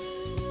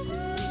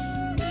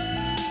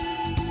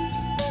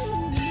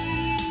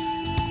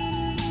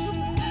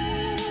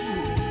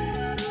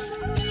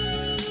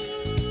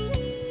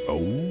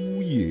 Oh,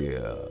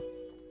 yeah.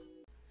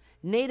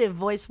 Native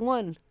Voice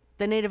One,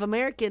 the Native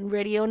American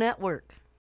Radio Network.